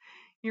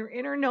 Your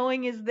inner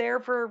knowing is there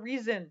for a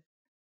reason,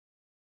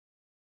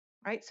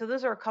 right? So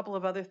those are a couple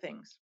of other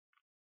things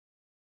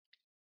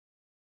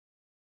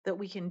that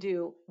we can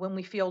do when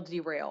we feel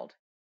derailed.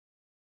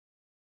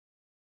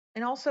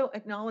 And also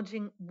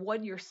acknowledging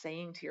what you're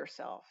saying to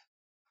yourself.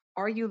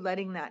 Are you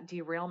letting that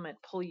derailment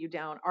pull you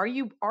down? Are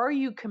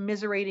you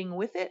commiserating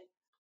with it?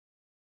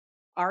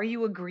 Are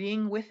you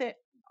agreeing with it?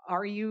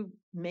 Are you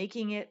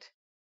making it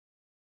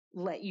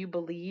let you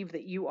believe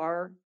that you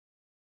are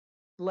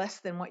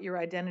less than what your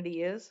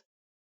identity is?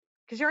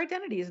 Because your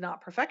identity is not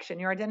perfection.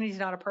 Your identity is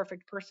not a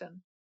perfect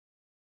person.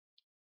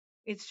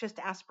 It's just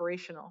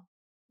aspirational.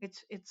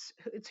 It's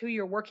who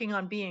you're working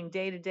on being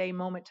day to day,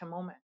 moment to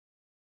moment.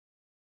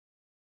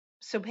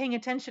 So paying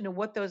attention to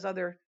what those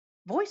other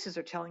voices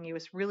are telling you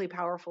is really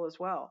powerful as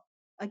well.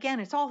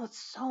 Again,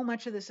 so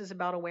much of this is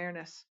about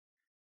awareness.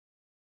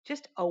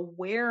 Just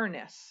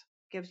awareness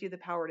gives you the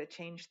power to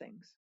change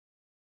things.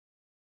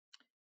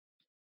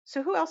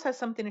 So who else has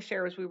something to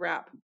share as we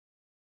wrap?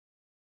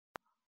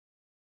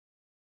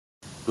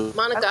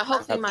 Monica,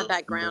 hopefully my Happy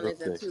background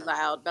isn't birthday. too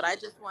loud, but I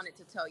just wanted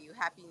to tell you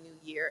Happy New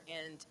Year,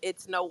 and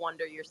it's no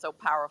wonder you're so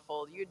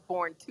powerful. You're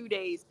born 2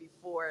 days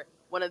before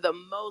one of the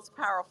most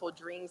powerful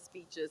dream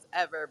speeches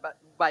ever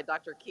by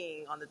Dr.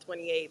 King on the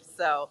 28th.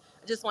 So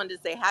I just wanted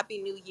to say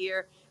Happy New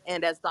Year,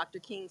 and as Dr.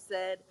 King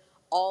said,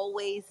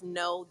 always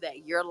know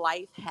that your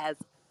life has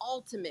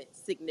ultimate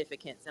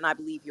significance, and I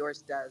believe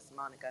yours does,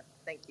 Monica.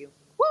 Thank you.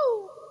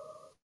 Woo!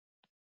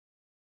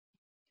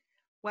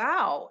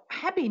 Wow,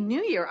 Happy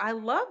New Year. I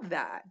love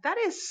that. That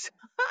is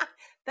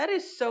that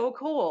is so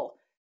cool.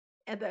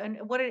 And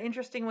what an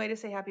interesting way to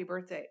say happy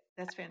birthday.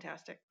 That's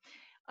fantastic.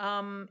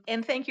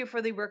 And thank you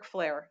for the Ric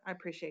Flair. I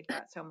appreciate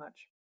that so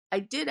much. I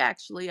did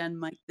actually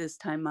unmic this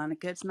time,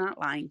 Monica. It's not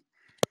lying.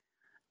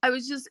 I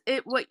was just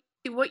what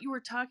you were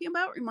talking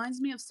about reminds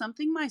me of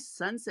something my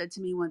son said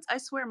to me once. I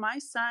swear my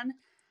son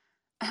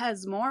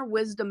has more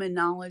wisdom and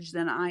knowledge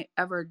than I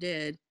ever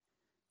did,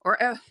 or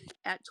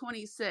at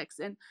 26.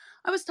 And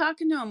I was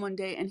talking to him one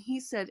day and he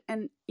said,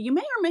 and you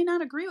may or may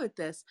not agree with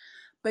this,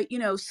 but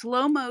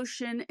slow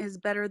motion is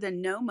better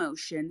than no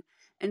motion.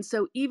 And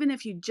so even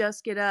if you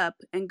just get up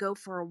and go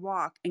for a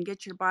walk and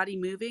get your body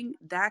moving,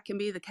 that can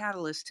be the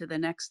catalyst to the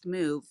next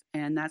move.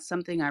 And that's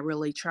something I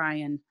really try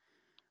and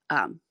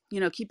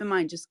keep in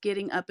mind, just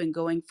getting up and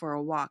going for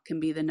a walk can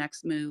be the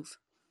next move.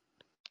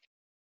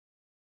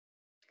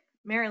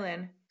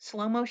 Marilyn,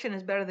 slow motion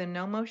is better than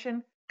no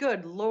motion.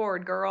 Good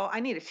Lord, girl. I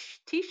need a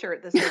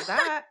t-shirt that says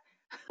that.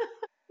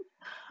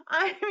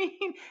 I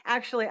mean,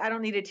 actually, I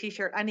don't need a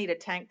t-shirt. I need a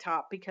tank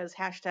top because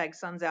hashtag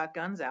suns out,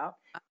 guns out.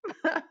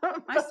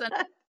 My son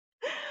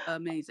is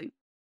amazing.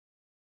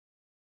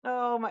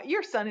 Oh my,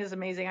 your son is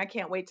amazing. I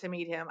can't wait to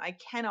meet him. I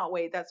cannot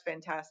wait. That's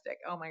fantastic.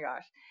 Oh my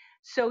gosh.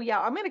 So yeah,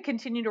 I'm going to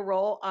continue to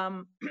roll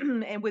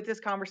and with this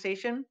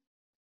conversation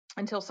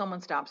until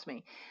someone stops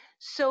me.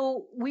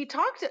 So we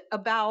talked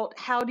about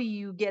how do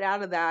you get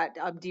out of that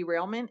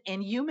derailment,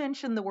 and you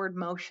mentioned the word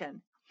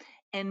motion.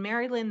 And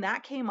Mary Lynn,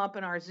 that came up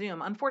in our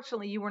Zoom.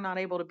 Unfortunately, you were not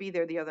able to be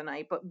there the other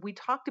night, but we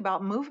talked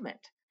about movement.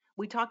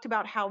 We talked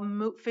about how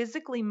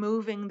physically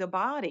moving the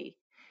body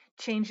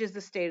changes the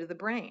state of the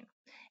brain.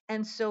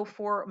 And so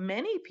for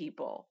many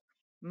people,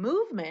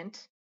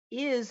 movement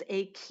is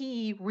a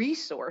key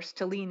resource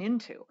to lean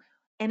into.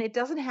 And it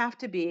doesn't have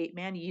to be,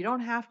 man, you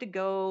don't have to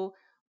go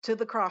to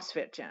the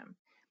CrossFit gym,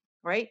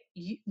 right?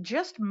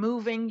 Just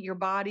moving your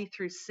body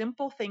through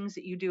simple things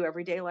that you do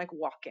every day, like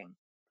walking,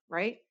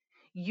 right?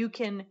 You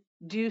can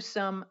do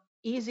some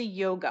easy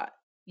yoga.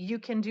 You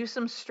can do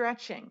some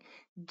stretching.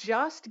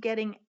 Just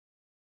getting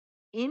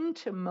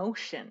into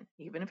motion,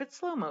 even if it's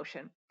slow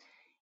motion,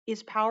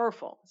 is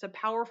powerful. It's a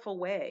powerful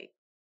way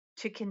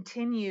to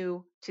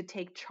continue to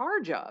take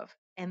charge of.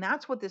 And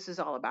that's what this is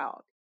all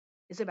about.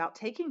 It's about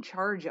taking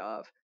charge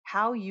of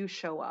how you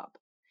show up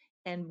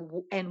and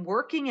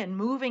working and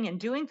moving and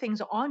doing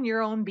things on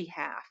your own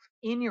behalf,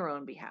 in your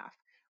own behalf,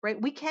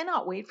 right? We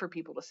cannot wait for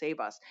people to save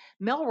us.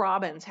 Mel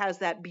Robbins has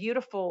that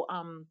beautiful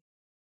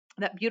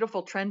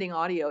trending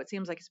audio. It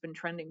seems like it's been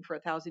trending for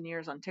 1,000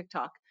 years on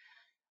TikTok,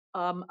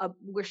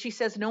 where she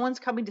says, "No one's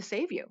coming to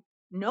save you.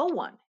 No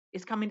one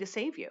is coming to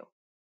save you."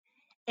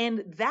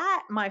 And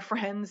that, my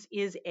friends,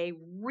 is a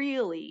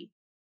really,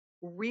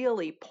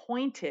 really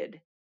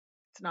pointed,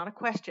 it's not a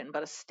question,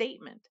 but a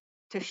statement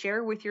to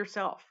share with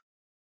yourself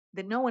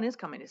that no one is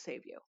coming to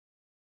save you.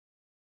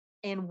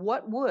 And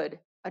what would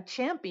a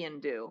champion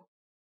do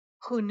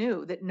who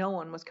knew that no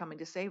one was coming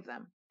to save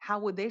them? How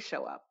would they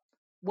show up?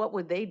 What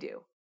would they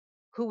do?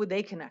 Who would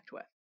they connect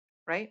with?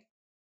 Right?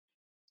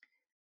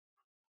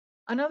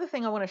 Another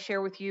thing I want to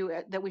share with you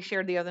that we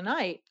shared the other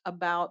night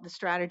about the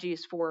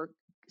strategies for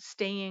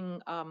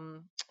staying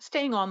on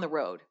the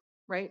road,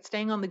 right?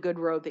 Staying on the good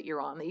road that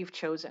you're on, that you've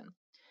chosen,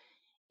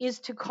 is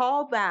to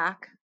call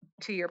back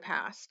to your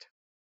past.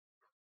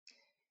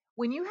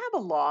 When you have a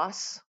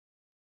loss,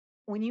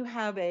 when you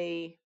have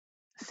a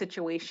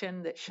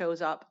situation that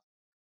shows up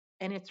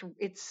and it's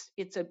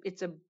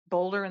a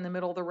boulder in the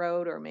middle of the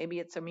road, or maybe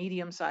it's a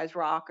medium-sized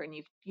rock and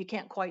you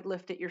can't quite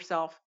lift it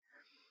yourself,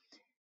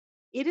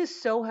 it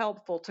is so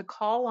helpful to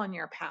call on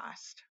your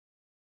past.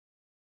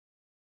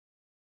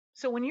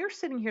 So when you're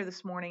sitting here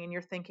this morning and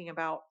you're thinking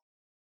about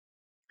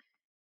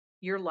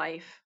your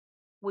life,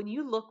 when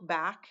you look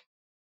back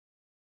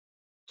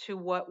to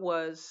what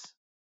was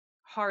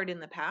hard in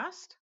the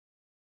past,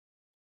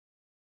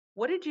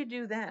 what did you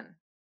do then?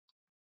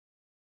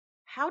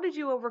 How did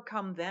you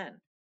overcome then?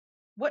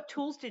 What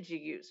tools did you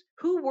use?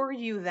 Who were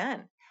you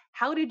then?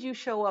 How did you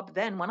show up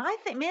then? When I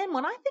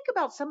think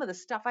about some of the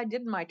stuff I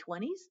did in my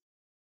 20s,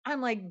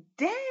 I'm like,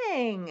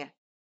 dang,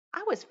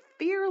 I was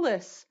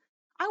fearless.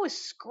 I was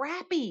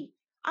scrappy.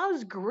 I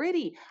was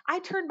gritty. I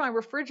turned my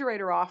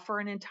refrigerator off for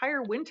an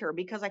entire winter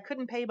because I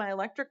couldn't pay my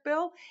electric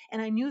bill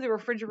and I knew the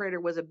refrigerator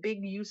was a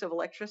big use of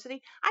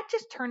electricity. I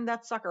just turned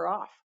that sucker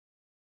off.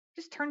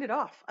 Just turned it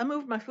off. I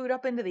moved my food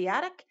up into the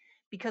attic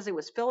because it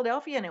was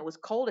Philadelphia and it was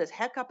cold as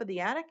heck up in the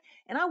attic.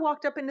 And I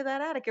walked up into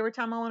that attic every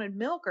time I wanted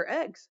milk or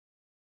eggs.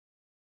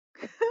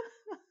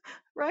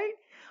 Right?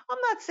 I'm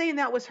not saying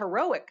that was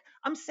heroic.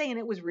 I'm saying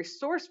it was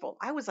resourceful.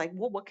 I was like,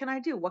 well, what can I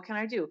do? What can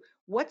I do?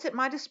 What's at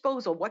my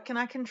disposal? What can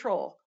I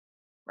control?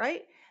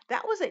 Right?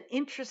 That was an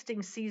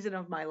interesting season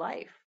of my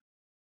life.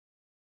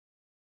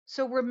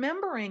 So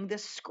remembering the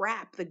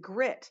scrap, the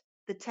grit,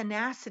 the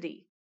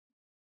tenacity,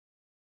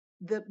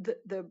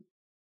 the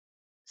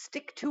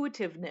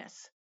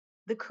stick-to-itiveness,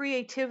 the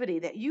creativity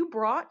that you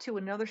brought to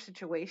another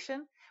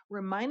situation,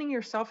 reminding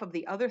yourself of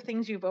the other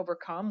things you've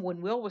overcome.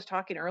 When Will was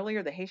talking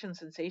earlier, the Haitian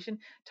sensation,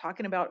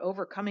 talking about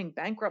overcoming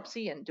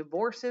bankruptcy and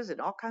divorces and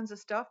all kinds of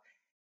stuff.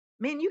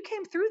 Man, you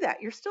came through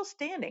that. You're still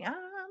standing.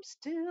 I'm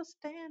still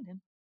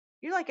standing.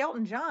 You're like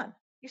Elton John.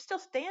 You're still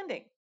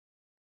standing.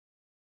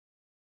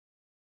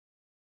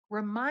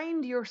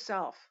 Remind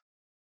yourself,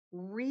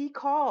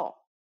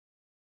 recall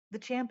the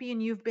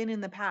champion you've been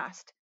in the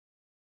past.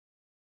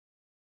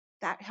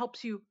 That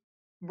helps you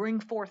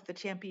bring forth the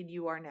champion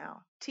you are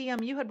now.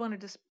 TM, you had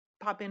wanted to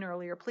pop in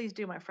earlier. Please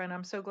do, my friend.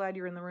 I'm so glad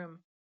you're in the room.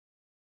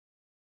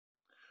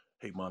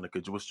 Hey,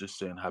 Monica, was just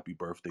saying happy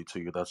birthday to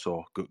you. That's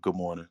all. Good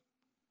morning.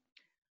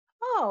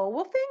 Oh,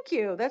 well, thank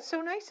you. That's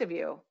so nice of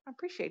you. I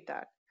appreciate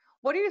that.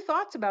 What are your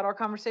thoughts about our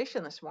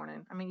conversation this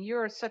morning? I mean,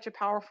 you're such a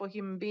powerful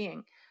human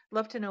being.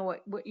 Love to know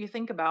what you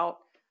think about,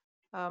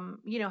 how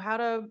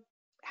to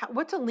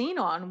what to lean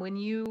on when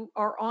you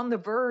are on the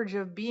verge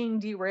of being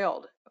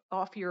derailed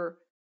off your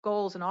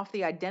goals and off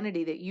the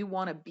identity that you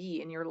want to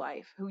be in your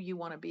life, who you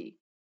want to be.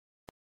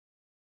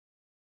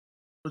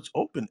 It's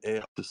open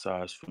air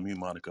exercise for me,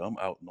 Monica. I'm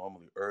out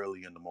normally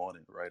early in the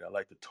morning, right? I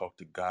like to talk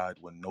to God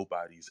when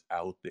nobody's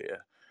out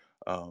there.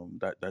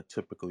 That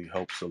typically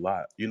helps a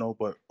lot,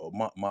 But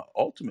my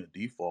ultimate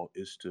default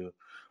is to,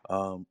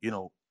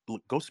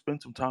 look, go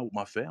spend some time with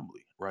my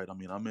family, right? I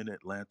mean, I'm in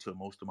Atlanta.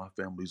 Most of my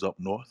family's up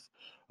north,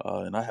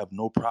 and I have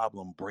no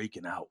problem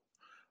breaking out,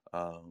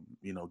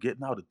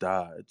 getting out of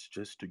Dodge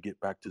just to get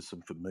back to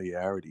some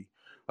familiarity,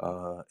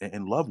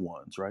 and loved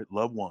ones, right?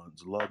 Loved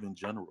ones, love in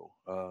general,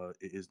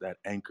 is that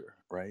anchor,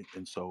 right?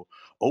 And so,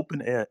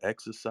 open air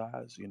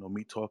exercise,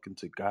 me talking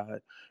to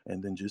God,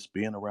 and then just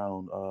being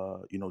around,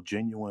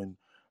 genuine.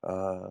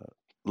 Uh,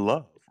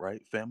 Love,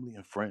 right? Family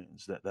and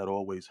friends, that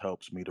always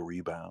helps me to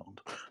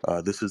rebound.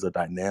 This is a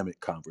dynamic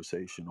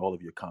conversation. All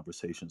of your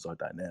conversations are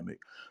dynamic.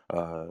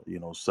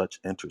 Such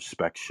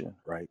introspection,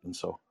 right? And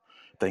so,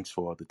 thanks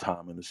for the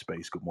time and the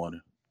space. Good morning.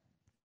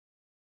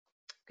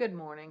 Good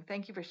morning.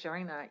 Thank you for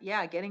sharing that.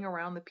 Yeah, getting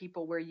around the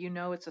people where you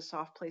know it's a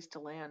soft place to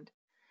land.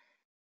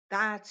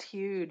 That's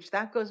huge.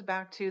 That goes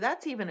back to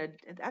that's even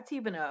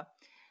a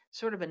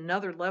sort of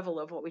another level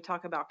of what we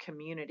talk about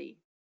community,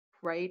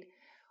 right?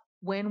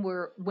 When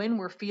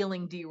we're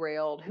feeling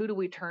derailed, who do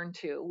we turn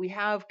to? We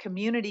have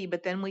community,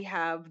 but then we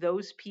have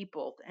those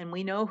people and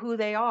we know who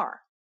they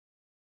are.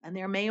 And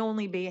there may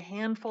only be a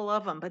handful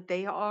of them, but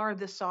they are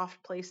the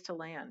soft place to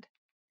land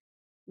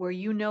where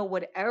you know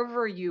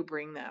whatever you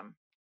bring them,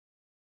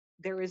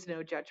 there is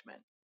no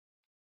judgment.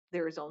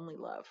 There is only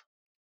love.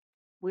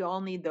 We all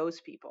need those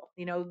people.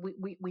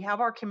 We have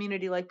our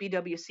community like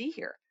BWC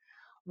here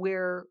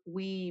where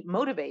we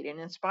motivate and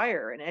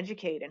inspire and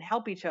educate and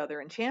help each other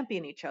and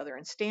champion each other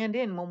and stand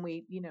in when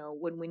we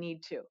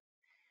need to.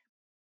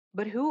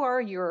 But who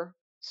are your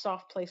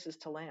soft places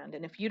to land?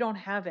 And if you don't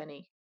have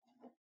any,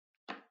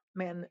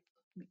 man,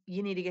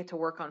 you need to get to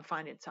work on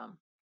finding some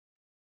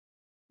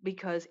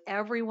because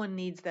everyone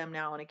needs them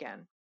now and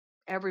again.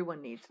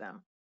 Everyone needs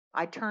them.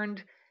 I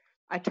turned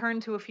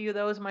to a few of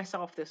those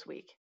myself this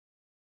week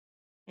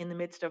in the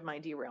midst of my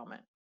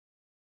derailment.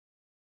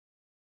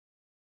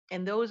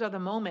 And those are the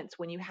moments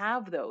when you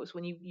have those,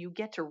 when you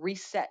get to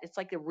reset. It's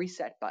like the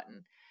reset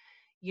button.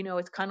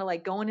 It's kind of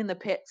like going in the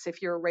pits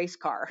if you're a race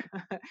car.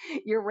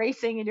 You're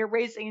racing and you're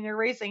racing and you're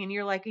racing and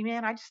you're like,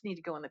 man, I just need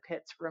to go in the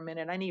pits for a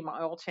minute. I need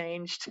my oil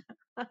changed.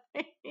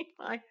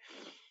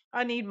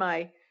 I need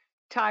my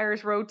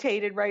tires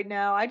rotated right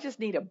now. I just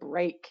need a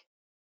break.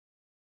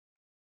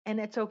 And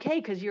it's okay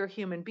because you're a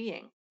human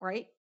being,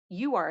 right?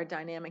 You are a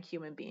dynamic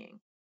human being.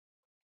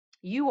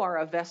 You are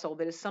a vessel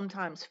that is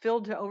sometimes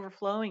filled to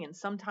overflowing and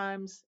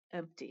sometimes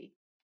empty.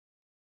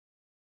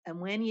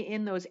 And when you're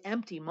in those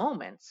empty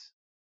moments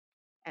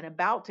and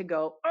about to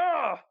go,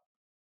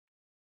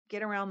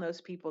 get around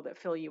those people that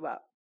fill you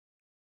up.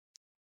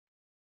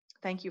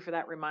 Thank you for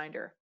that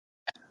reminder,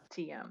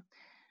 TM.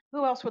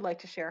 Who else would like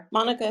to share?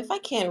 Monica, if I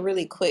can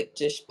really quick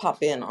just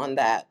pop in on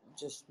that,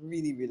 just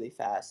really, really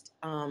fast.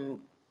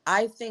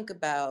 I think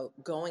about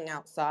going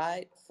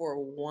outside for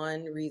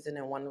one reason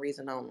and one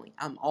reason only.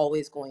 I'm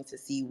always going to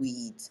see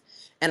weeds,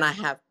 and I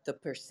have the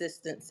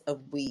persistence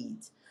of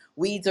weeds.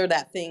 Weeds are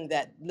that thing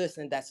that,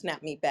 listen, that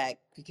snap me back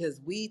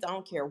because weeds, I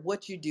don't care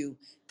what you do,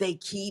 they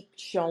keep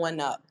showing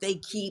up. They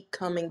keep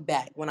coming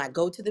back. When I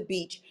go to the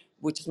beach,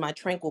 which is my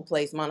tranquil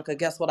place, Monica,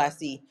 guess what I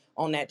see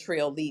on that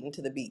trail leading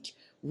to the beach?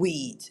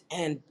 Weeds.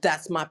 And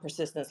that's my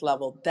persistence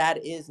level.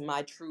 That is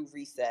my true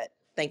reset.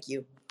 Thank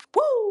you.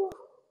 Woo!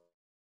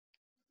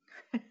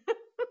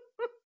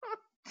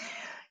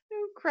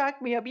 You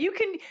crack me up.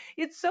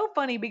 It's so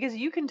funny because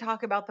you can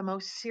talk about the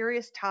most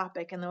serious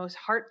topic and the most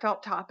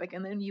heartfelt topic,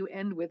 and then you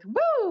end with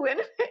woo, and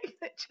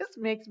it just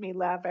makes me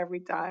laugh every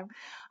time.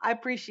 I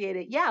appreciate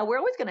it. Yeah, we're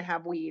always going to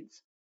have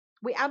weeds.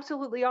 We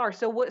absolutely are.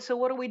 So what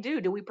do we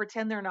do? Do we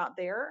pretend they're not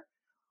there?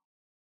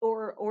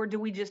 Or do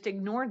we just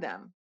ignore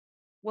them?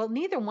 Well,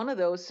 neither one of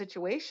those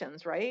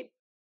situations, right?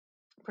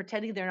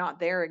 Pretending they're not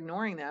there,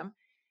 ignoring them,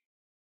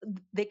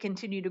 they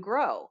continue to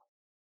grow.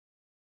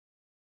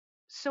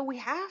 So we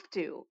have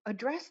to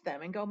address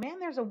them and go, man,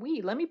 there's a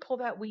weed. Let me pull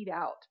that weed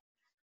out.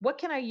 What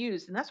can I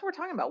use? And that's what we're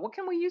talking about. What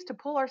can we use to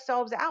pull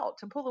ourselves out,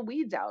 to pull the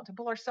weeds out, to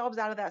pull ourselves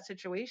out of that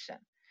situation?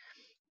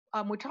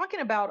 We're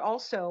talking about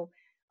also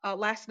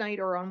last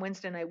night or on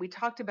Wednesday night, we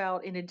talked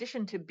about in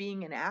addition to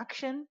being in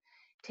action,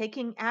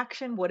 taking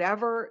action,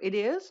 whatever it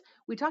is,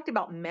 we talked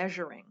about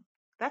measuring.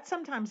 That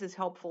sometimes is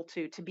helpful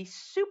too, to be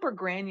super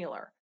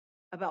granular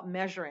about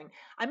measuring.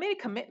 I made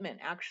a commitment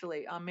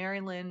actually.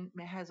 Mary Lynn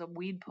has a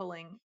weed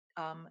pulling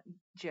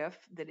GIF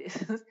that is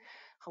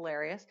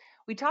hilarious.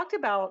 We talked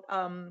about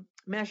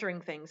measuring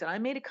things, and I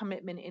made a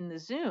commitment in the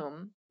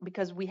Zoom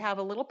because we have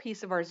a little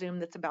piece of our Zoom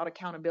that's about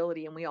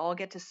accountability, and we all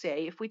get to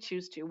say, if we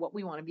choose to, what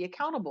we want to be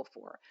accountable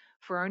for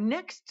our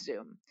next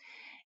Zoom.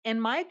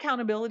 And my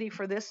accountability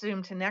for this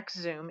Zoom to next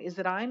Zoom is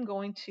that I'm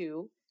going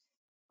to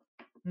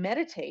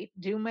meditate,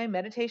 do my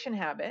meditation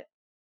habit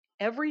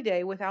every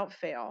day without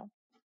fail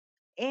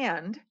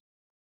And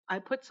I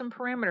put some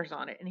parameters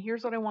on it. And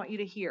here's what I want you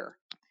to hear.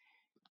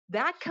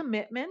 That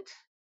commitment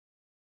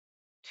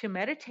to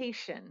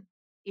meditation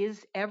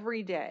is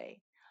every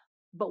day.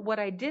 But what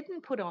I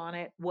didn't put on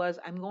it was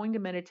I'm going to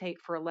meditate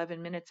for 11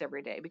 minutes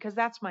every day, because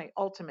that's my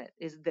ultimate,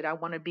 is that I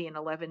want to be an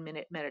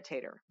 11-minute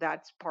meditator.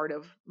 That's part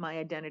of my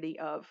identity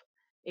of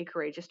a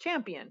courageous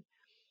champion,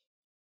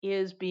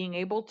 is being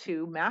able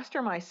to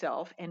master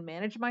myself and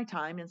manage my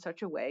time in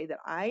such a way that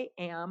I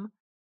am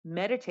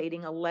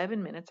meditating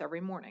 11 minutes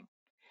every morning.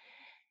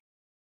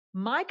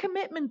 My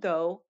commitment,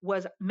 though,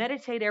 was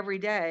meditate every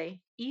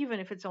day, even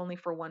if it's only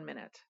for 1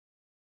 minute.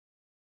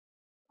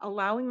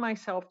 Allowing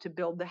myself to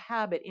build the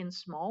habit in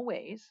small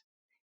ways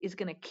is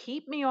going to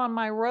keep me on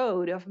my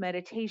road of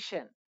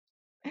meditation,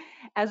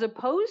 as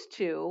opposed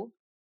to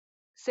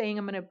saying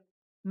I'm going to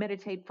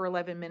meditate for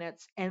 11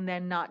 minutes and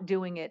then not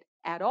doing it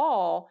at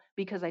all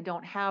because I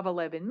don't have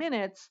 11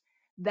 minutes.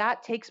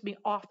 That takes me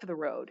off the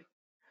road.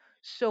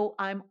 So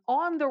I'm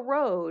on the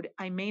road.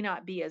 I may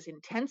not be as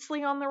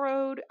intensely on the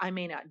road. I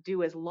may not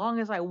do as long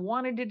as I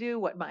wanted to do,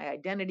 what my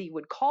identity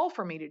would call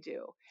for me to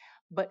do.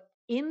 But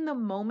in the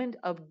moment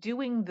of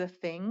doing the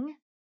thing,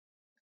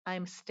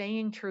 I'm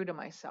staying true to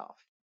myself.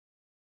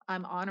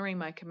 I'm honoring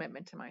my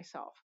commitment to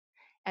myself.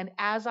 And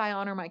as I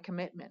honor my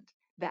commitment,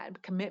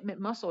 that commitment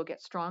muscle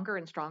gets stronger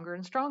and stronger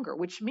and stronger,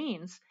 which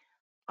means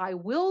I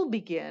will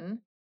begin,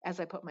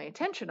 as I put my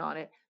attention on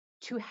it,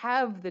 to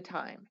have the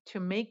time, to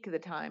make the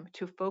time,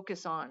 to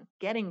focus on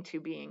getting to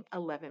being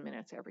 11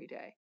 minutes every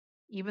day.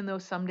 Even though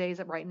some days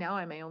right now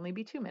I may only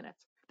be 2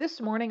 minutes.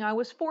 This morning I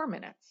was 4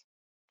 minutes,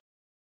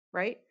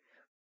 right?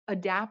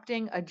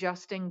 Adapting,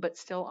 adjusting, but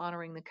still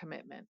honoring the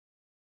commitment.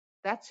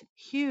 That's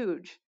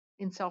huge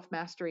in self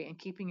mastery and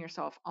keeping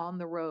yourself on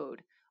the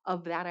road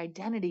of that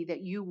identity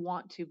that you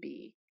want to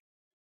be.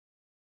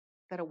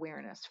 That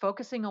awareness,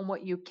 focusing on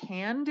what you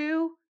can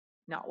do,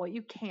 not what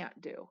you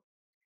can't do.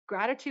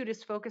 Gratitude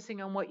is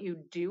focusing on what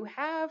you do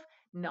have,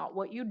 not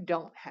what you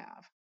don't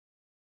have.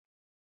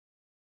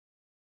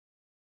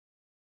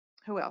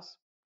 Who else?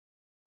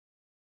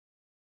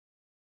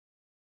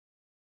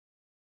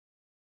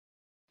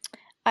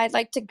 I'd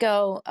like to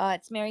go.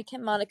 It's Mary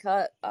Kim,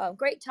 Monica.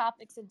 Great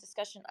topics and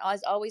discussion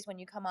as always when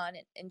you come on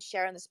and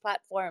share on this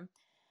platform.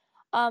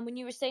 When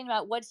you were saying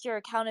about what's your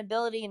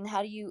accountability and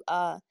how do you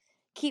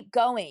keep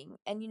going,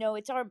 and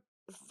it's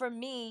for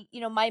me,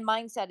 my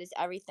mindset is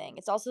everything.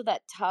 It's also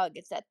that tug.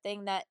 It's that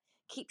thing that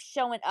keeps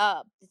showing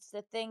up. It's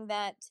the thing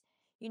that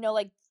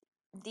like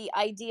the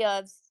idea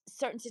of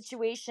certain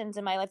situations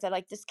in my life that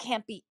like this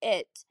can't be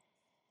it.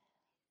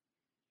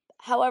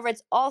 However,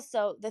 it's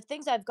also the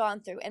things I've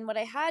gone through and what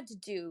I had to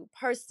do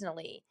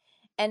personally.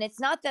 And it's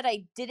not that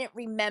I didn't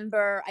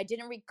remember, I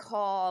didn't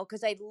recall,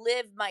 because I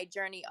lived my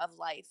journey of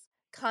life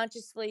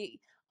consciously,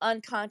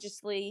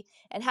 unconsciously,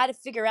 and had to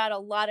figure out a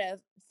lot of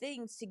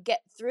things to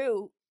get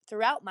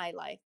throughout my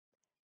life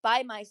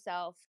by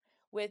myself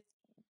with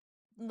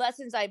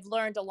lessons I've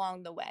learned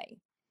along the way.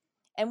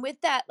 And with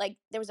that, like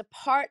there was a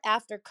part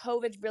after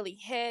COVID really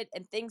hit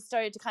and things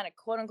started to kind of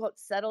quote unquote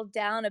settle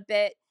down a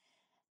bit,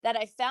 that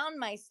I found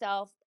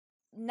myself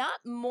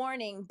not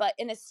mourning, but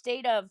in a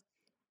state of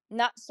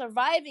not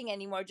surviving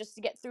anymore just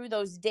to get through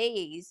those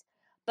days.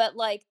 But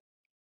like,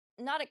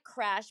 not a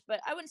crash, but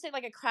I wouldn't say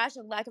like a crash,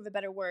 of lack of a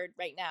better word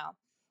right now.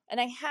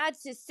 And I had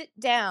to sit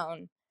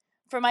down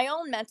for my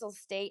own mental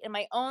state and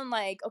my own,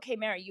 like, okay,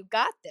 Mary, you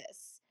got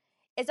this.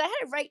 Is I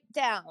had to write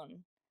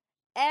down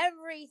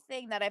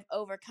everything that I've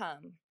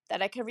overcome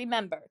that I could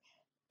remember.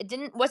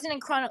 It wasn't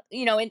in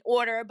in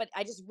order, but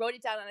I just wrote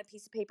it down on a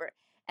piece of paper.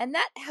 And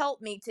that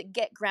helped me to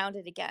get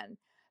grounded again,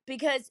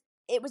 because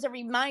it was a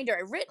reminder,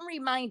 a written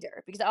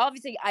reminder, because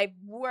obviously I've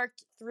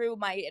worked through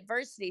my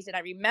adversities and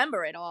I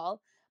remember it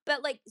all,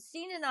 but like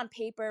seeing it on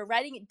paper,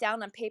 writing it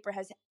down on paper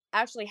has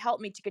actually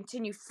helped me to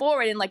continue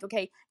forward and like,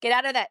 okay, get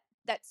out of that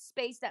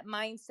space, that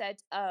mindset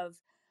of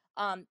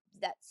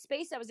that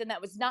space I was in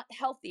that was not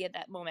healthy at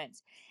that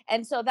moment.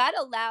 And so that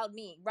allowed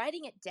me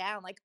writing it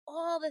down, like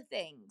all the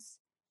things.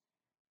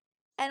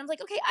 And I'm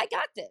like, okay, I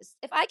got this.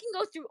 If I can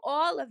go through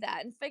all of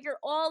that and figure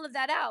all of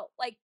that out,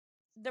 like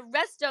the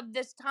rest of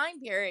this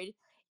time period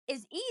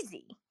is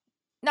easy.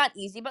 Not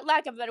easy, but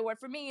lack of a better word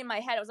for me in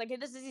my head. I was like, hey,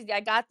 this is easy. I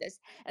got this.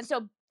 And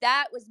so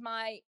that was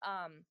my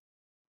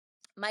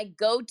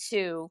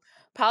go-to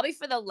probably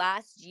for the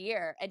last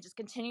year, and just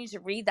continue to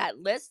read that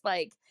list,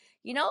 like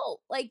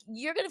like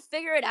you're gonna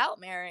figure it out,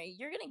 Mary.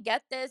 You're gonna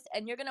get this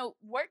and you're gonna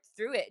work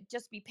through it.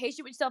 Just be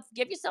patient with yourself,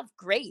 give yourself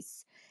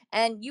grace,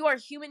 and you are a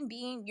human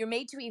being. You're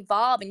made to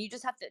evolve, and you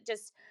just have to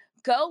just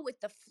go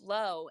with the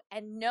flow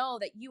and know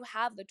that you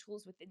have the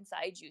tools within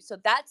inside you. So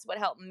that's what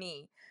helped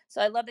me.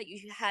 So I love that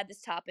you had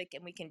this topic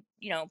and we can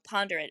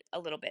ponder it a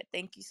little bit.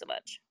 Thank you so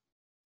much.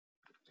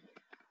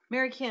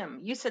 Mary Kim,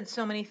 you said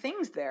so many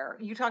things there.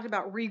 You talked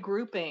about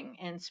regrouping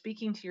and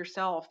speaking to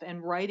yourself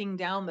and writing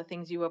down the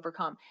things you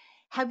overcome.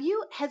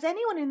 Has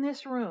anyone in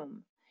this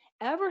room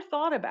ever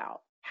thought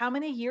about how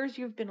many years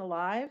you've been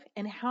alive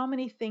and how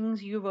many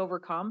things you've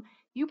overcome?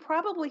 You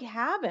probably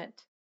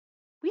haven't.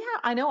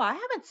 I know I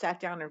haven't sat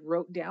down and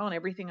wrote down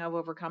everything I've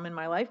overcome in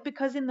my life,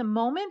 because in the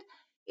moment,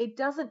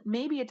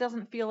 maybe it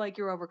doesn't feel like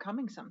you're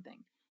overcoming something.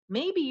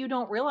 Maybe you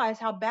don't realize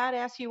how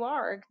badass you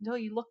are until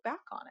you look back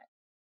on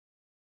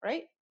it,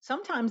 right?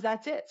 Sometimes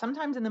that's it.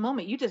 Sometimes in the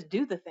moment, you just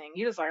do the thing.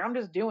 You're just like, I'm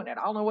just doing it.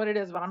 I don't know what it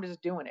is, but I'm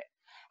just doing it.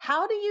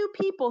 How do you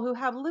people who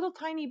have little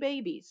tiny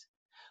babies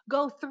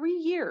go 3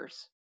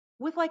 years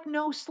with like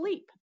no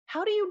sleep?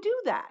 How do you do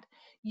that?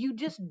 You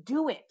just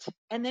do it.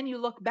 And then you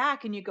look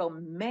back and you go,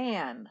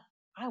 man,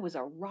 I was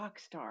a rock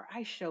star.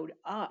 I showed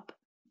up.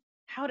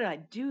 How did I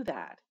do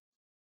that?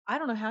 I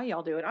don't know how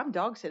y'all do it. I'm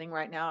dog sitting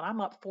right now and I'm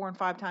up 4 and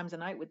 5 times a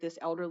night with this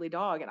elderly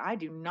dog. And I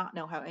do not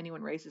know how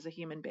anyone raises a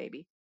human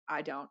baby.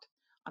 I don't.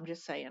 I'm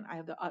just saying, I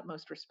have the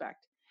utmost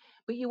respect.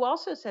 But you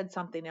also said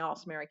something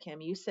else, Mary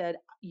Kim. You said,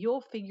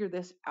 you'll figure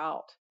this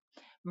out.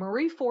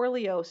 Marie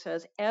Forleo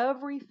says,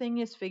 everything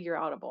is figure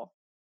outable.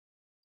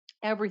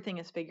 Everything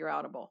is figure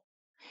outable.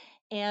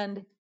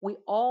 And we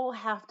all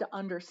have to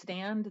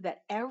understand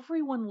that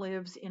everyone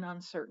lives in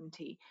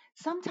uncertainty.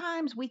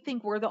 Sometimes we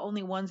think we're the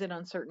only ones in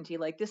uncertainty.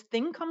 Like this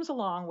thing comes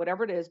along,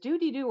 whatever it is, do,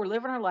 we're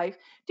living our life,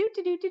 do,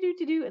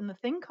 and the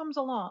thing comes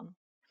along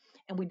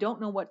and we don't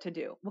know what to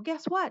do. Well,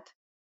 guess what?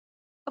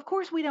 Of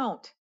course we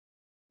don't.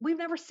 We've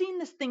never seen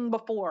this thing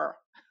before.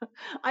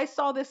 I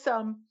saw this,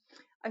 oh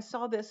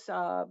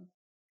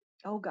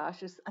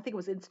gosh, I think it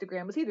was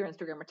Instagram. It was either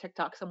Instagram or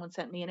TikTok someone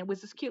sent me, and it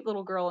was this cute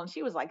little girl, and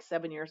she was like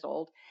 7 years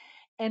old.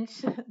 And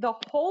the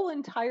whole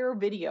entire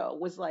video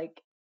was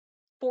like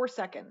 4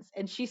 seconds.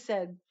 And she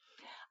said,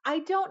 I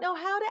don't know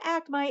how to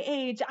act my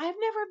age. I've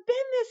never been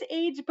this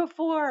age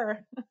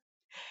before.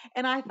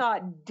 And I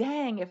thought,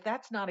 dang, if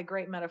that's not a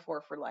great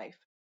metaphor for life,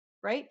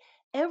 right?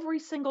 Every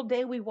single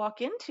day we're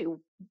walking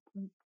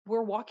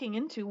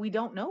into, we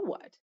don't know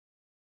what.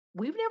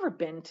 We've never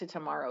been to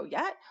tomorrow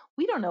yet.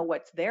 We don't know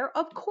what's there.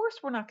 Of course,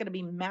 we're not going to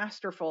be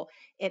masterful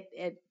at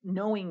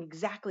knowing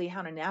exactly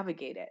how to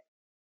navigate it.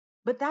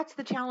 But that's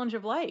the challenge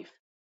of life.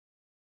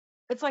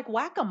 It's like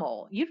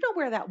whack-a-mole. You don't know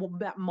where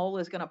that mole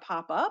is going to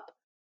pop up,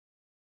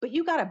 but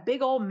you got a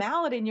big old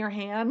mallet in your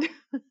hand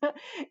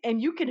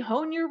and you can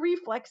hone your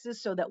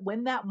reflexes so that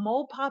when that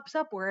mole pops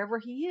up wherever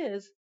he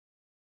is,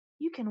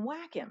 you can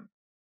whack him.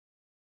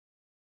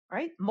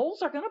 Right?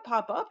 Moles are going to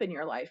pop up in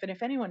your life. And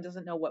if anyone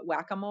doesn't know what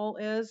whack-a-mole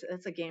is,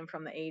 it's a game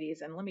from the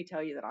 80s. And let me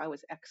tell you that I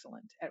was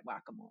excellent at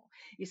whack-a-mole.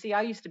 You see,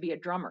 I used to be a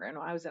drummer, and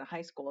I was in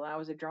high school and I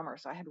was a drummer.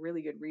 So I had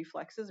really good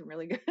reflexes and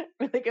really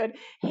good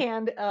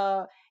hand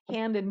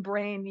and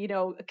brain,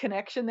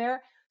 connection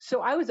there.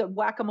 So I was a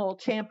whack-a-mole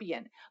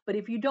champion. But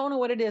if you don't know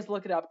what it is,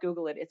 look it up,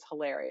 Google it. It's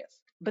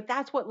hilarious. But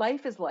that's what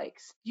life is like.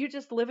 You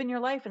just live in your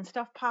life and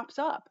stuff pops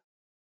up.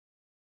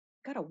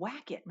 Got to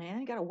whack it, man.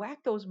 You got to whack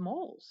those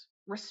moles.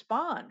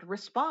 Respond.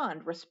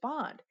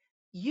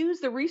 Use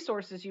the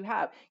resources you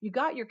have. You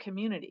got your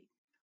community.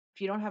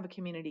 If you don't have a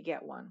community,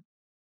 get one.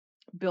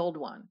 Build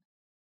one.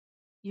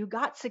 You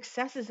got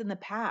successes in the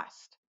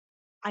past.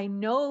 I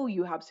know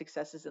you have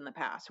successes in the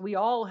past. We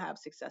all have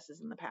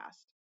successes in the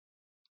past.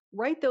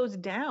 Write those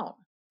down.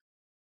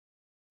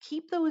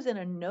 Keep those in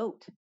a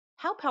note.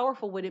 How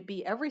powerful would it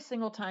be every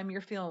single time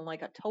you're feeling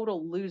like a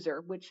total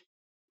loser, which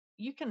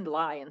you can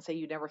lie and say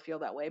you never feel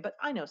that way, but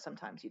I know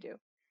sometimes you do,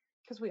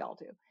 because we all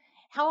do.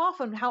 How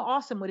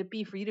awesome would it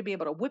be for you to be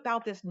able to whip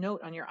out this note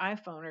on your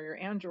iPhone or your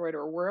Android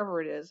or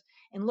wherever it is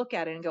and look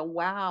at it and go,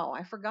 wow,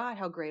 I forgot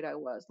how great I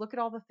was. Look at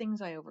all the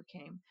things I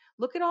overcame.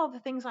 Look at all the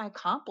things I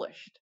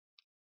accomplished.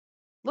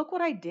 Look what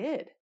I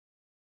did.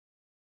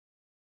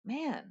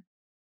 Man,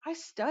 I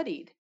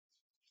studied.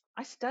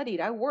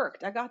 I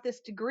worked. I got this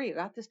degree. I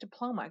got this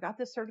diploma. I got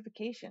this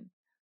certification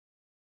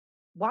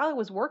while I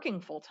was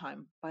working full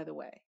time, by the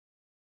way,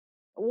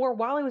 or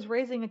while I was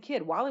raising a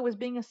kid, while I was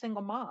being a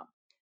single mom.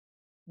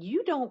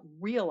 You don't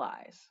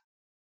realize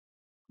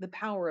the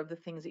power of the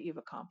things that you've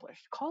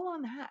accomplished. Call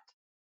on that.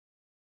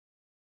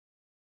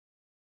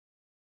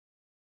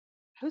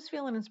 Who's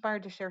feeling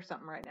inspired to share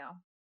something right now?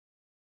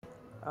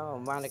 Oh,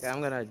 Monica,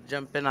 I'm going to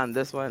jump in on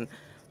this one.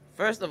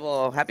 First of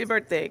all, happy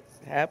birthday.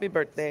 Happy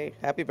birthday.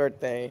 Happy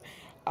birthday.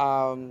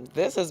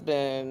 This has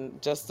been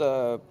just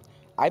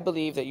I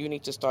believe that you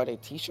need to start a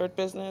t-shirt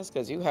business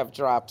because you have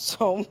dropped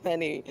so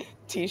many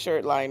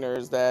t-shirt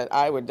liners that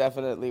I would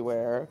definitely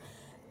wear.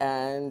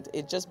 And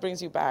it just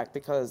brings you back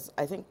because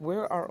I think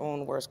we're our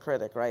own worst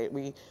critic, right?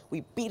 We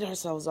beat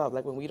ourselves up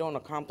like when we don't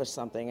accomplish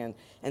something.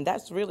 And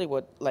that's really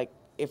what, like,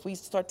 if we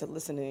start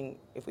listening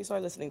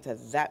to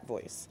that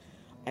voice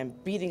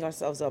and beating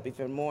ourselves up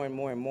even more and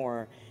more and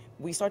more,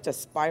 we start to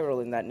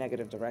spiral in that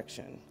negative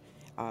direction.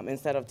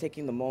 Instead of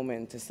taking the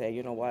moment to say,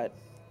 you know what,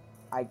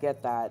 I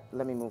get that,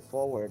 let me move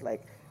forward.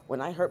 Like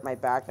when I hurt my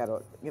back it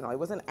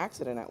was an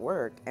accident at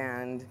work,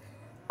 and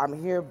I'm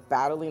here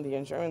battling the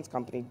insurance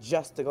company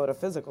just to go to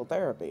physical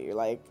therapy.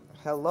 Like,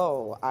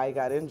 hello, I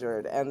got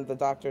injured, and the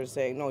doctor's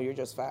saying, no, you're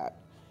just fat.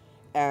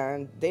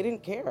 And they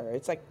didn't care.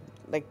 It's like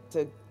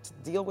to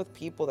deal with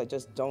people that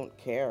just don't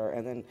care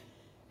and then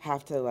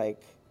have to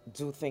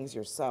do things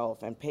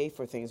yourself and pay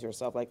for things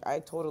yourself. Like, I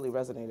totally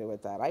resonated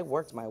with that. I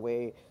worked my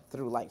way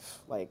through life.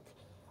 Like,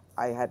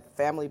 I had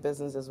family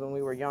businesses when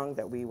we were young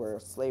that we were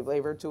slave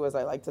labor to, as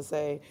I like to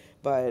say,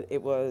 but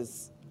it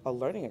was a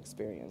learning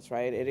experience,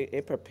 right?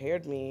 It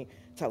prepared me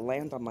to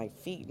land on my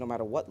feet no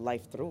matter what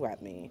life threw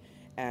at me.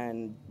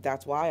 And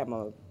that's why I'm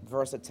a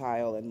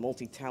versatile and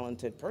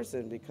multi-talented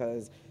person,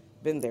 because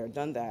been there,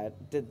 done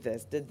that, did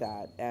this, did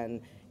that,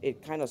 and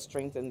it kind of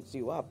strengthens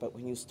you up. But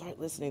when you start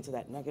listening to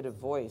that negative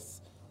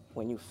voice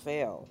when you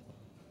fail,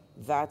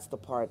 that's the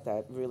part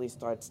that really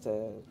starts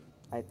to,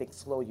 I think,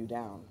 slow you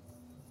down.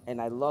 And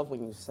I love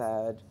when you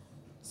said,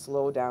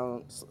 slow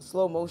down,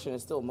 slow motion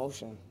is still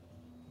motion.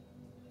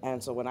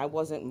 And so when I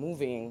wasn't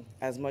moving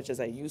as much as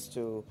I used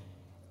to,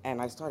 and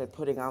I started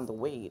putting on the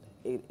weight,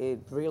 it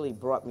really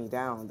brought me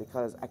down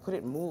because I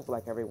couldn't move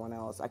like everyone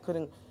else. I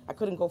couldn't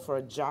go for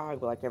a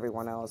jog like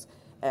everyone else.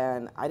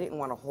 And I didn't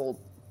want to hold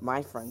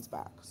my friends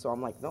back. So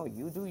I'm like, no,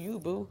 you do you,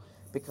 boo,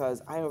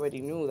 because I already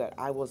knew that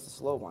I was the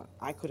slow one.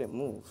 I couldn't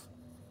move.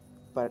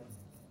 But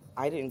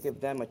I didn't give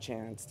them a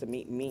chance to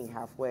meet me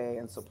halfway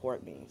and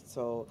support me.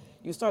 So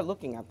you start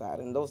looking at that,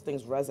 and those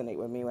things resonate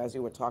with me as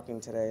you were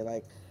talking today.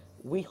 Like,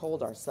 we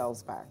hold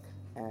ourselves back.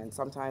 And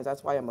sometimes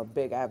that's why I'm a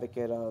big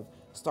advocate of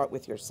start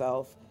with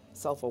yourself,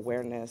 self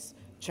awareness,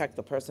 check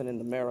the person in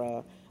the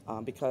mirror,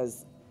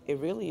 because it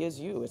really is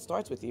you. It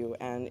starts with you.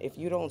 And if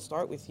you don't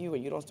start with you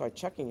and you don't start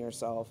checking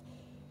yourself,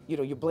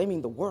 you're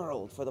blaming the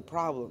world for the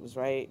problems,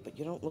 right? But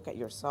you don't look at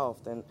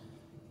yourself, then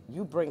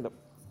you bring the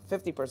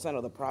 50%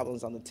 of the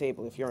problems on the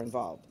table if you're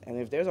involved. And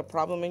if there's a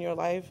problem in your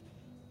life,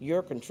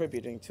 you're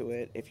contributing to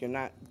it if you're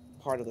not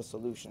part of the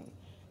solution.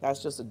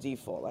 That's just a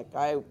default.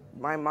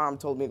 My mom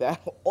told me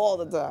that all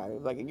the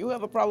time. Like, if you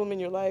have a problem in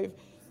your life,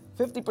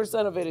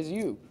 50% of it is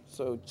you.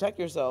 So check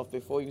yourself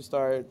before you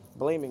start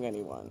blaming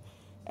anyone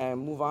and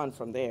move on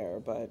from there.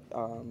 But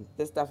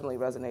this definitely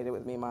resonated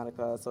with me,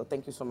 Monica. So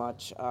thank you so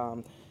much.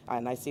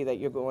 And I see that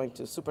you're going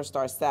to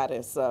superstar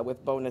status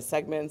with bonus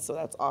segments. So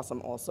that's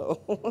awesome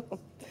also.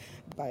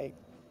 Bye.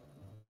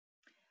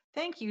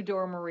 Thank you,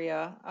 Dora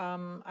Maria.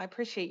 I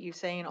appreciate you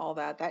saying all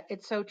that. That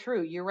it's so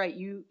true. You're right.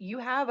 You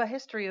have a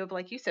history of,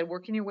 like you said,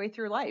 working your way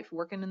through life,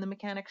 working in the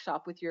mechanic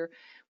shop with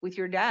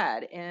your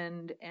dad,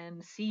 and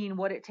seeing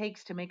what it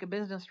takes to make a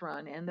business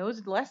run. And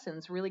those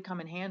lessons really come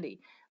in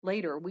handy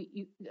later.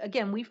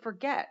 Again, we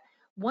forget.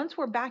 Once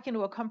we're back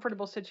into a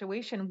comfortable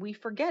situation, we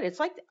forget. It's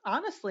like,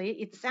 honestly,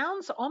 it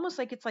sounds almost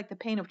like it's like the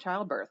pain of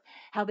childbirth.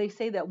 How they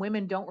say that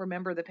women don't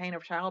remember the pain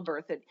of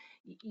childbirth. That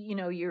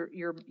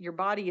your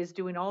body is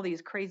doing all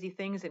these crazy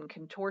things and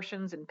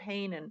contortions and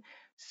pain and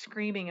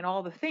screaming and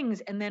all the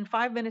things, and then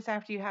 5 minutes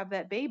after you have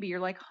that baby, you're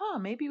like,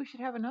 maybe we should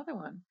have another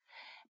one,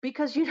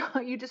 because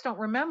you just don't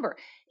remember.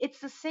 It's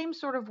the same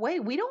sort of way.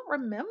 We don't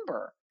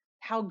remember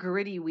how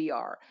gritty we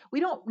are.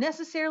 We don't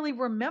necessarily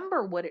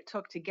remember what it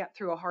took to get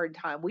through a hard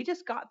time. We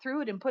just got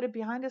through it and put it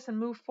behind us and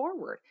moved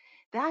forward.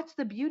 That's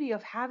the beauty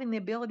of having the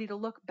ability to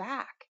look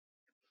back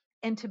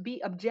and to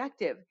be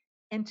objective,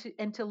 and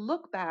to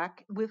look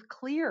back with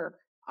clear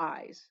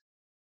eyes,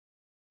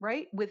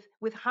 right?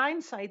 With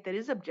hindsight that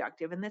is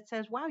objective and that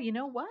says, wow, you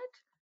know what,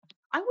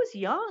 I was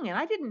young and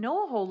I didn't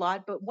know a whole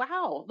lot, but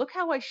wow, look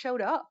how I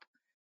showed up.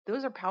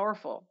 Those are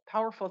powerful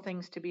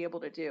things to be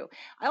able to do.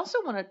 I also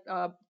want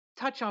to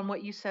touch on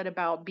what you said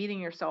about beating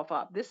yourself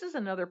up. This is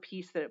another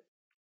piece that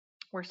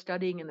we're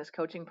studying in this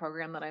coaching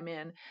program that I'm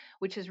in,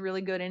 which is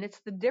really good. And it's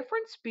the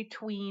difference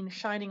between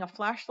shining a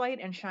flashlight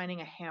and shining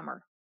a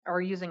hammer,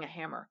 or using a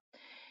hammer.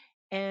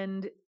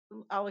 And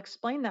I'll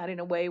explain that in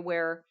a way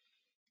where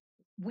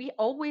we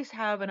always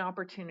have an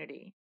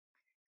opportunity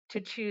to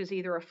choose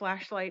either a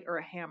flashlight or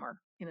a hammer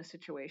in a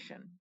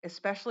situation,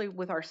 especially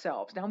with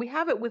ourselves. Now we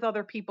have it with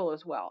other people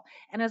as well.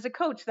 And as a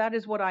coach, that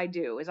is what I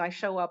do, is I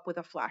show up with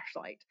a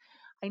flashlight.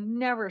 I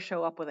never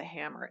show up with a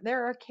hammer.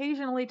 There are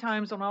occasionally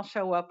times when I'll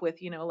show up with,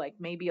 like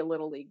maybe a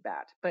little league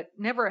bat, but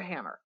never a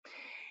hammer.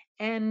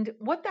 And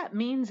what that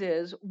means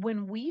is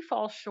when we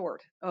fall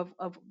short of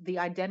the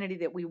identity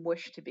that we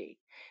wish to be,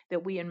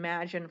 that we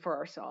imagine for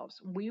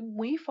ourselves,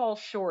 we fall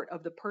short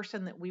of the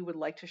person that we would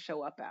like to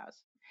show up as.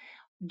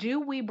 Do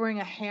we bring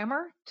a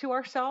hammer to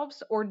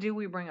ourselves, or do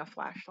we bring a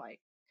flashlight?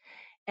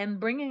 And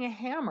bringing a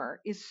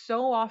hammer is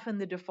so often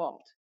the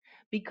default,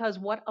 because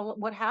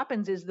what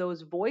happens is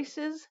those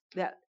voices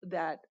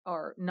that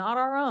are not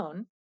our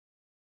own,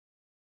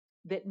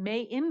 that may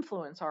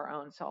influence our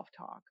own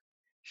self-talk,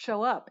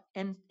 show up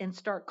and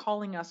start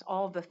calling us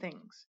all the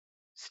things.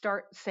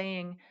 Start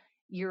saying,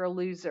 you're a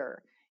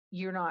loser,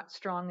 you're not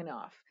strong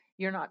enough,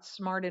 you're not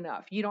smart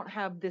enough, you don't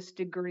have this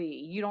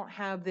degree, you don't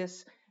have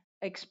this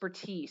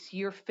expertise,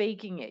 you're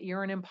faking it,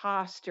 you're an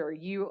imposter,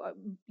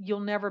 you'll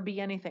never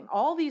be anything.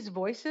 All these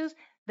voices,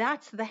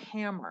 that's the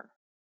hammer.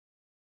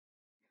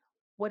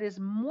 What is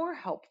more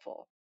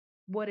helpful,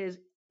 what is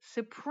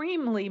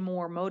supremely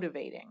more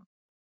motivating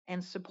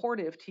and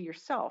supportive to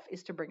yourself,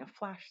 is to bring a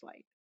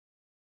flashlight.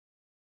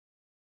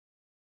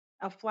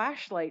 A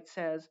flashlight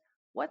says,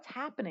 what's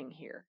happening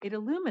here? It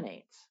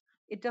illuminates.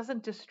 It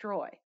doesn't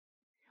destroy.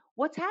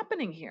 What's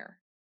happening here?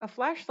 A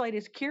flashlight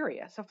is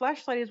curious. A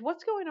flashlight is,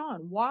 what's going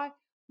on? Why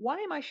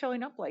am I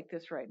showing up like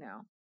this right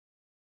now?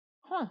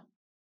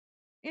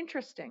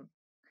 Interesting.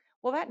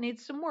 Well, that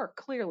needs some work,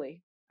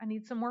 clearly. I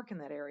need some work in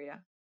that area.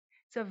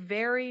 It's a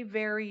very,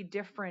 very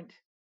different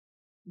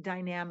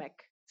dynamic.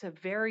 It's a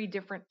very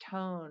different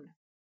tone.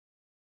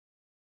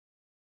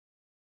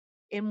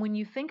 And when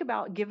you think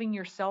about giving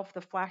yourself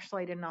the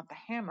flashlight and not the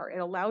hammer, it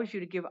allows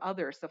you to give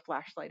others the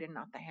flashlight and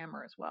not the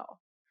hammer as well.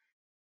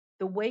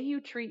 The way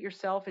you treat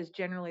yourself is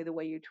generally the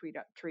way you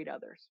treat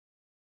others.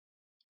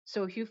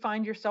 So if you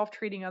find yourself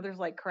treating others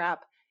like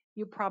crap,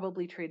 you're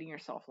probably treating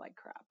yourself like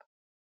crap,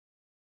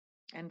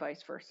 and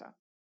vice versa.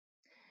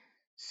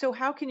 So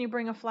how can you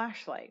bring a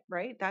flashlight,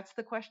 right? That's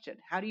the question.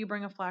 How do you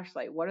bring a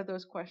flashlight? What are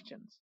those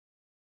questions?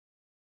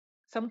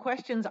 Some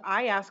questions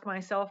I ask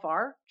myself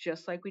are,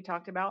 just like we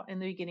talked about in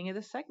the beginning of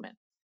this segment,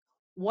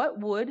 what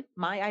would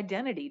my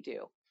identity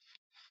do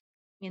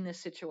in this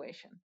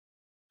situation?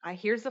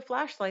 Here's the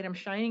flashlight. I'm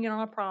shining it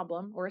on a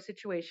problem or a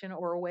situation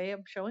or a way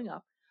of showing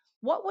up.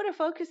 What would a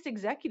focused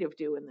executive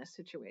do in this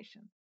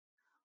situation?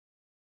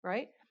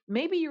 Right?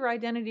 Maybe your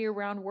identity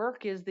around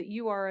work is that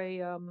you're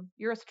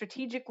a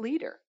strategic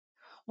leader.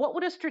 What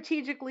would a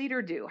strategic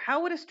leader do?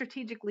 How would a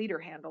strategic leader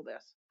handle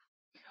this?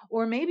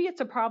 Or maybe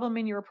it's a problem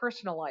in your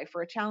personal life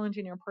or a challenge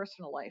in your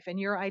personal life, and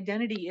your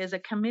identity is a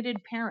committed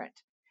parent.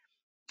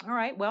 All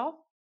right, well,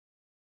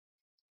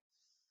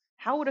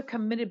 how would a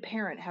committed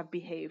parent have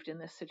behaved in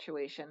this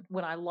situation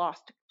when I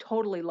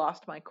totally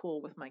lost my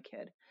cool with my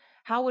kid?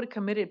 How would a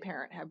committed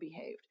parent have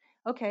behaved?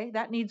 Okay,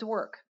 that needs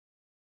work.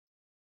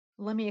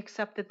 Let me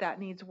accept that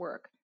needs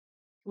work.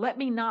 Let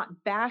me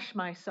not bash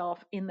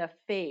myself in the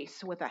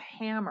face with a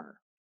hammer.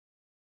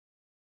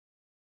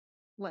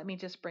 Let me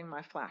just bring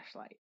my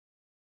flashlight.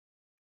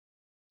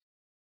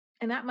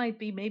 And that might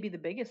be maybe the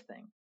biggest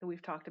thing that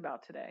we've talked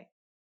about today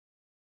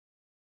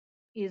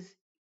is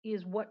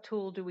what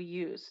tool do we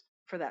use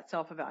for that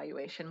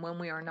self-evaluation when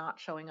we are not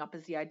showing up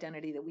as the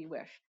identity that we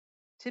wish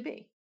to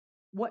be?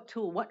 What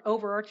tool, what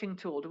overarching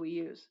tool do we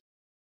use?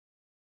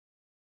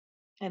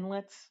 And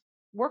let's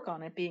work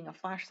on it being a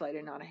flashlight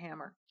and not a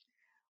hammer.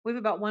 We have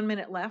about 1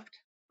 minute left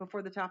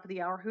before the top of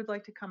the hour. Who'd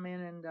like to come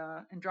in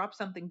and drop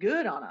something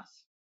good on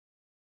us?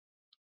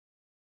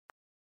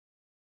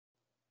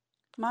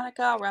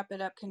 Monica, I'll wrap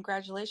it up.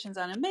 Congratulations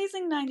on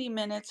amazing 90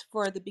 minutes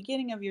for the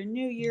beginning of your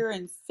new year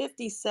and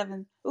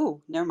 57.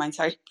 Ooh, never mind.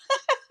 Sorry.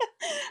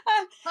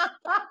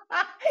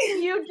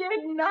 You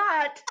did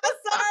not.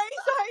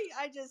 Sorry.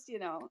 I just,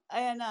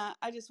 and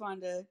I just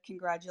wanted to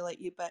congratulate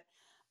you. But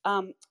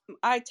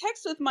I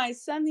texted with my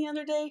son the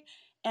other day,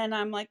 and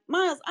I'm like,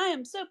 Miles, I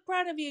am so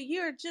proud of you.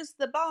 You're just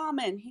the bomb.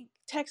 And he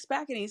texts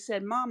back and he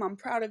said, Mom, I'm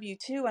proud of you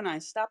too. And I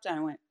stopped and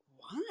I went,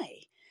 why?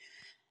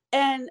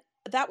 And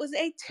that was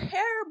a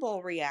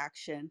terrible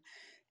reaction.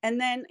 And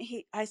then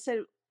I said,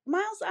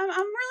 Miles, I'm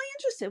really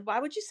interested. Why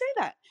would you say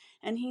that?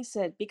 And he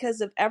said,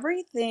 because of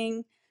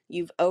everything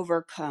you've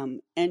overcome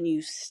and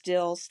you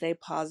still stay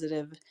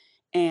positive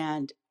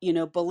and,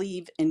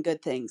 believe in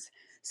good things.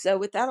 So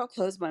with that, I'll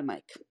close my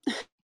mic.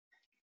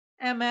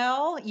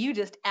 ML, you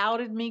just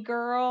outed me,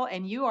 girl,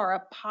 and you are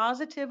a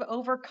positive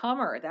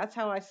overcomer. That's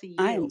how I see you.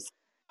 I am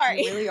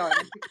sorry. You really are.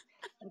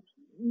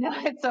 No,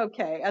 it's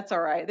okay. That's all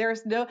right. There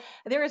is no,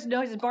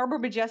 as Barbara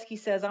Majeski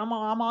says, I'm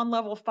on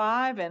level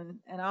 5 and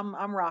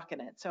I'm rocking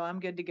it. So I'm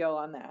good to go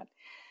on that.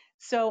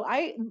 So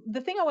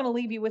the thing I want to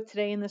leave you with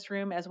today in this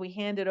room as we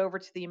hand it over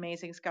to the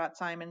amazing Scott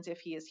Simons, if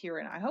he is here,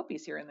 and I hope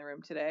he's here in the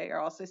room today, or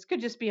else this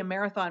could just be a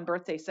marathon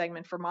birthday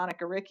segment for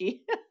Monica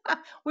Ricky,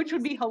 which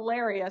would be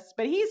hilarious,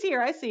 but he's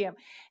here. I see him.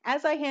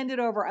 As I hand it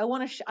over, I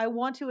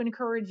want to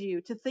encourage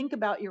you to think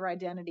about your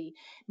identity,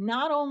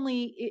 not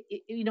only,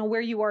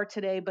 where you are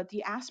today, but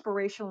the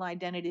aspirational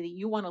identity that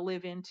you want to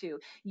live into.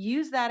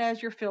 Use that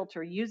as your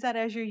filter. Use that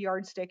as your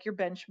yardstick, your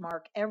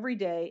benchmark every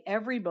day,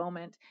 every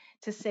moment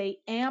to say,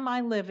 am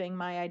I living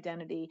my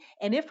identity?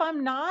 And if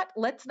I'm not,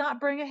 let's not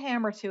bring a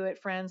hammer to it,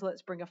 friends.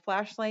 Let's bring a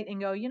flashlight and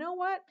go, you know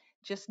what?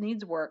 Just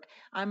needs work.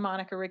 I'm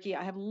Monica Ricky.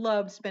 I have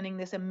loved spending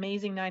this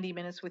amazing 90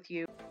 minutes with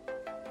you.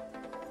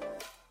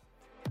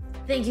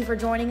 Thank you for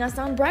joining us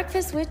on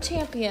Breakfast with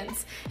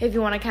Champions. If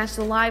you want to catch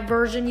the live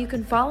version, you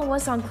can follow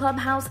us on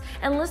Clubhouse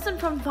and listen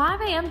from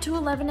 5 a.m. to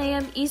 11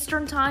 a.m.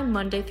 Eastern Time,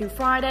 Monday through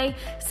Friday,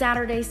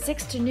 Saturdays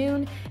 6 to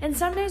noon, and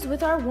Sundays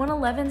with our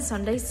 111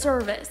 Sunday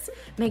service.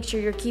 Make sure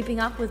you're keeping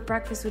up with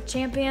Breakfast with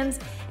Champions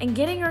and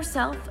getting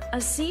yourself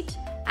a seat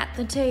at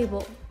the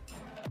table.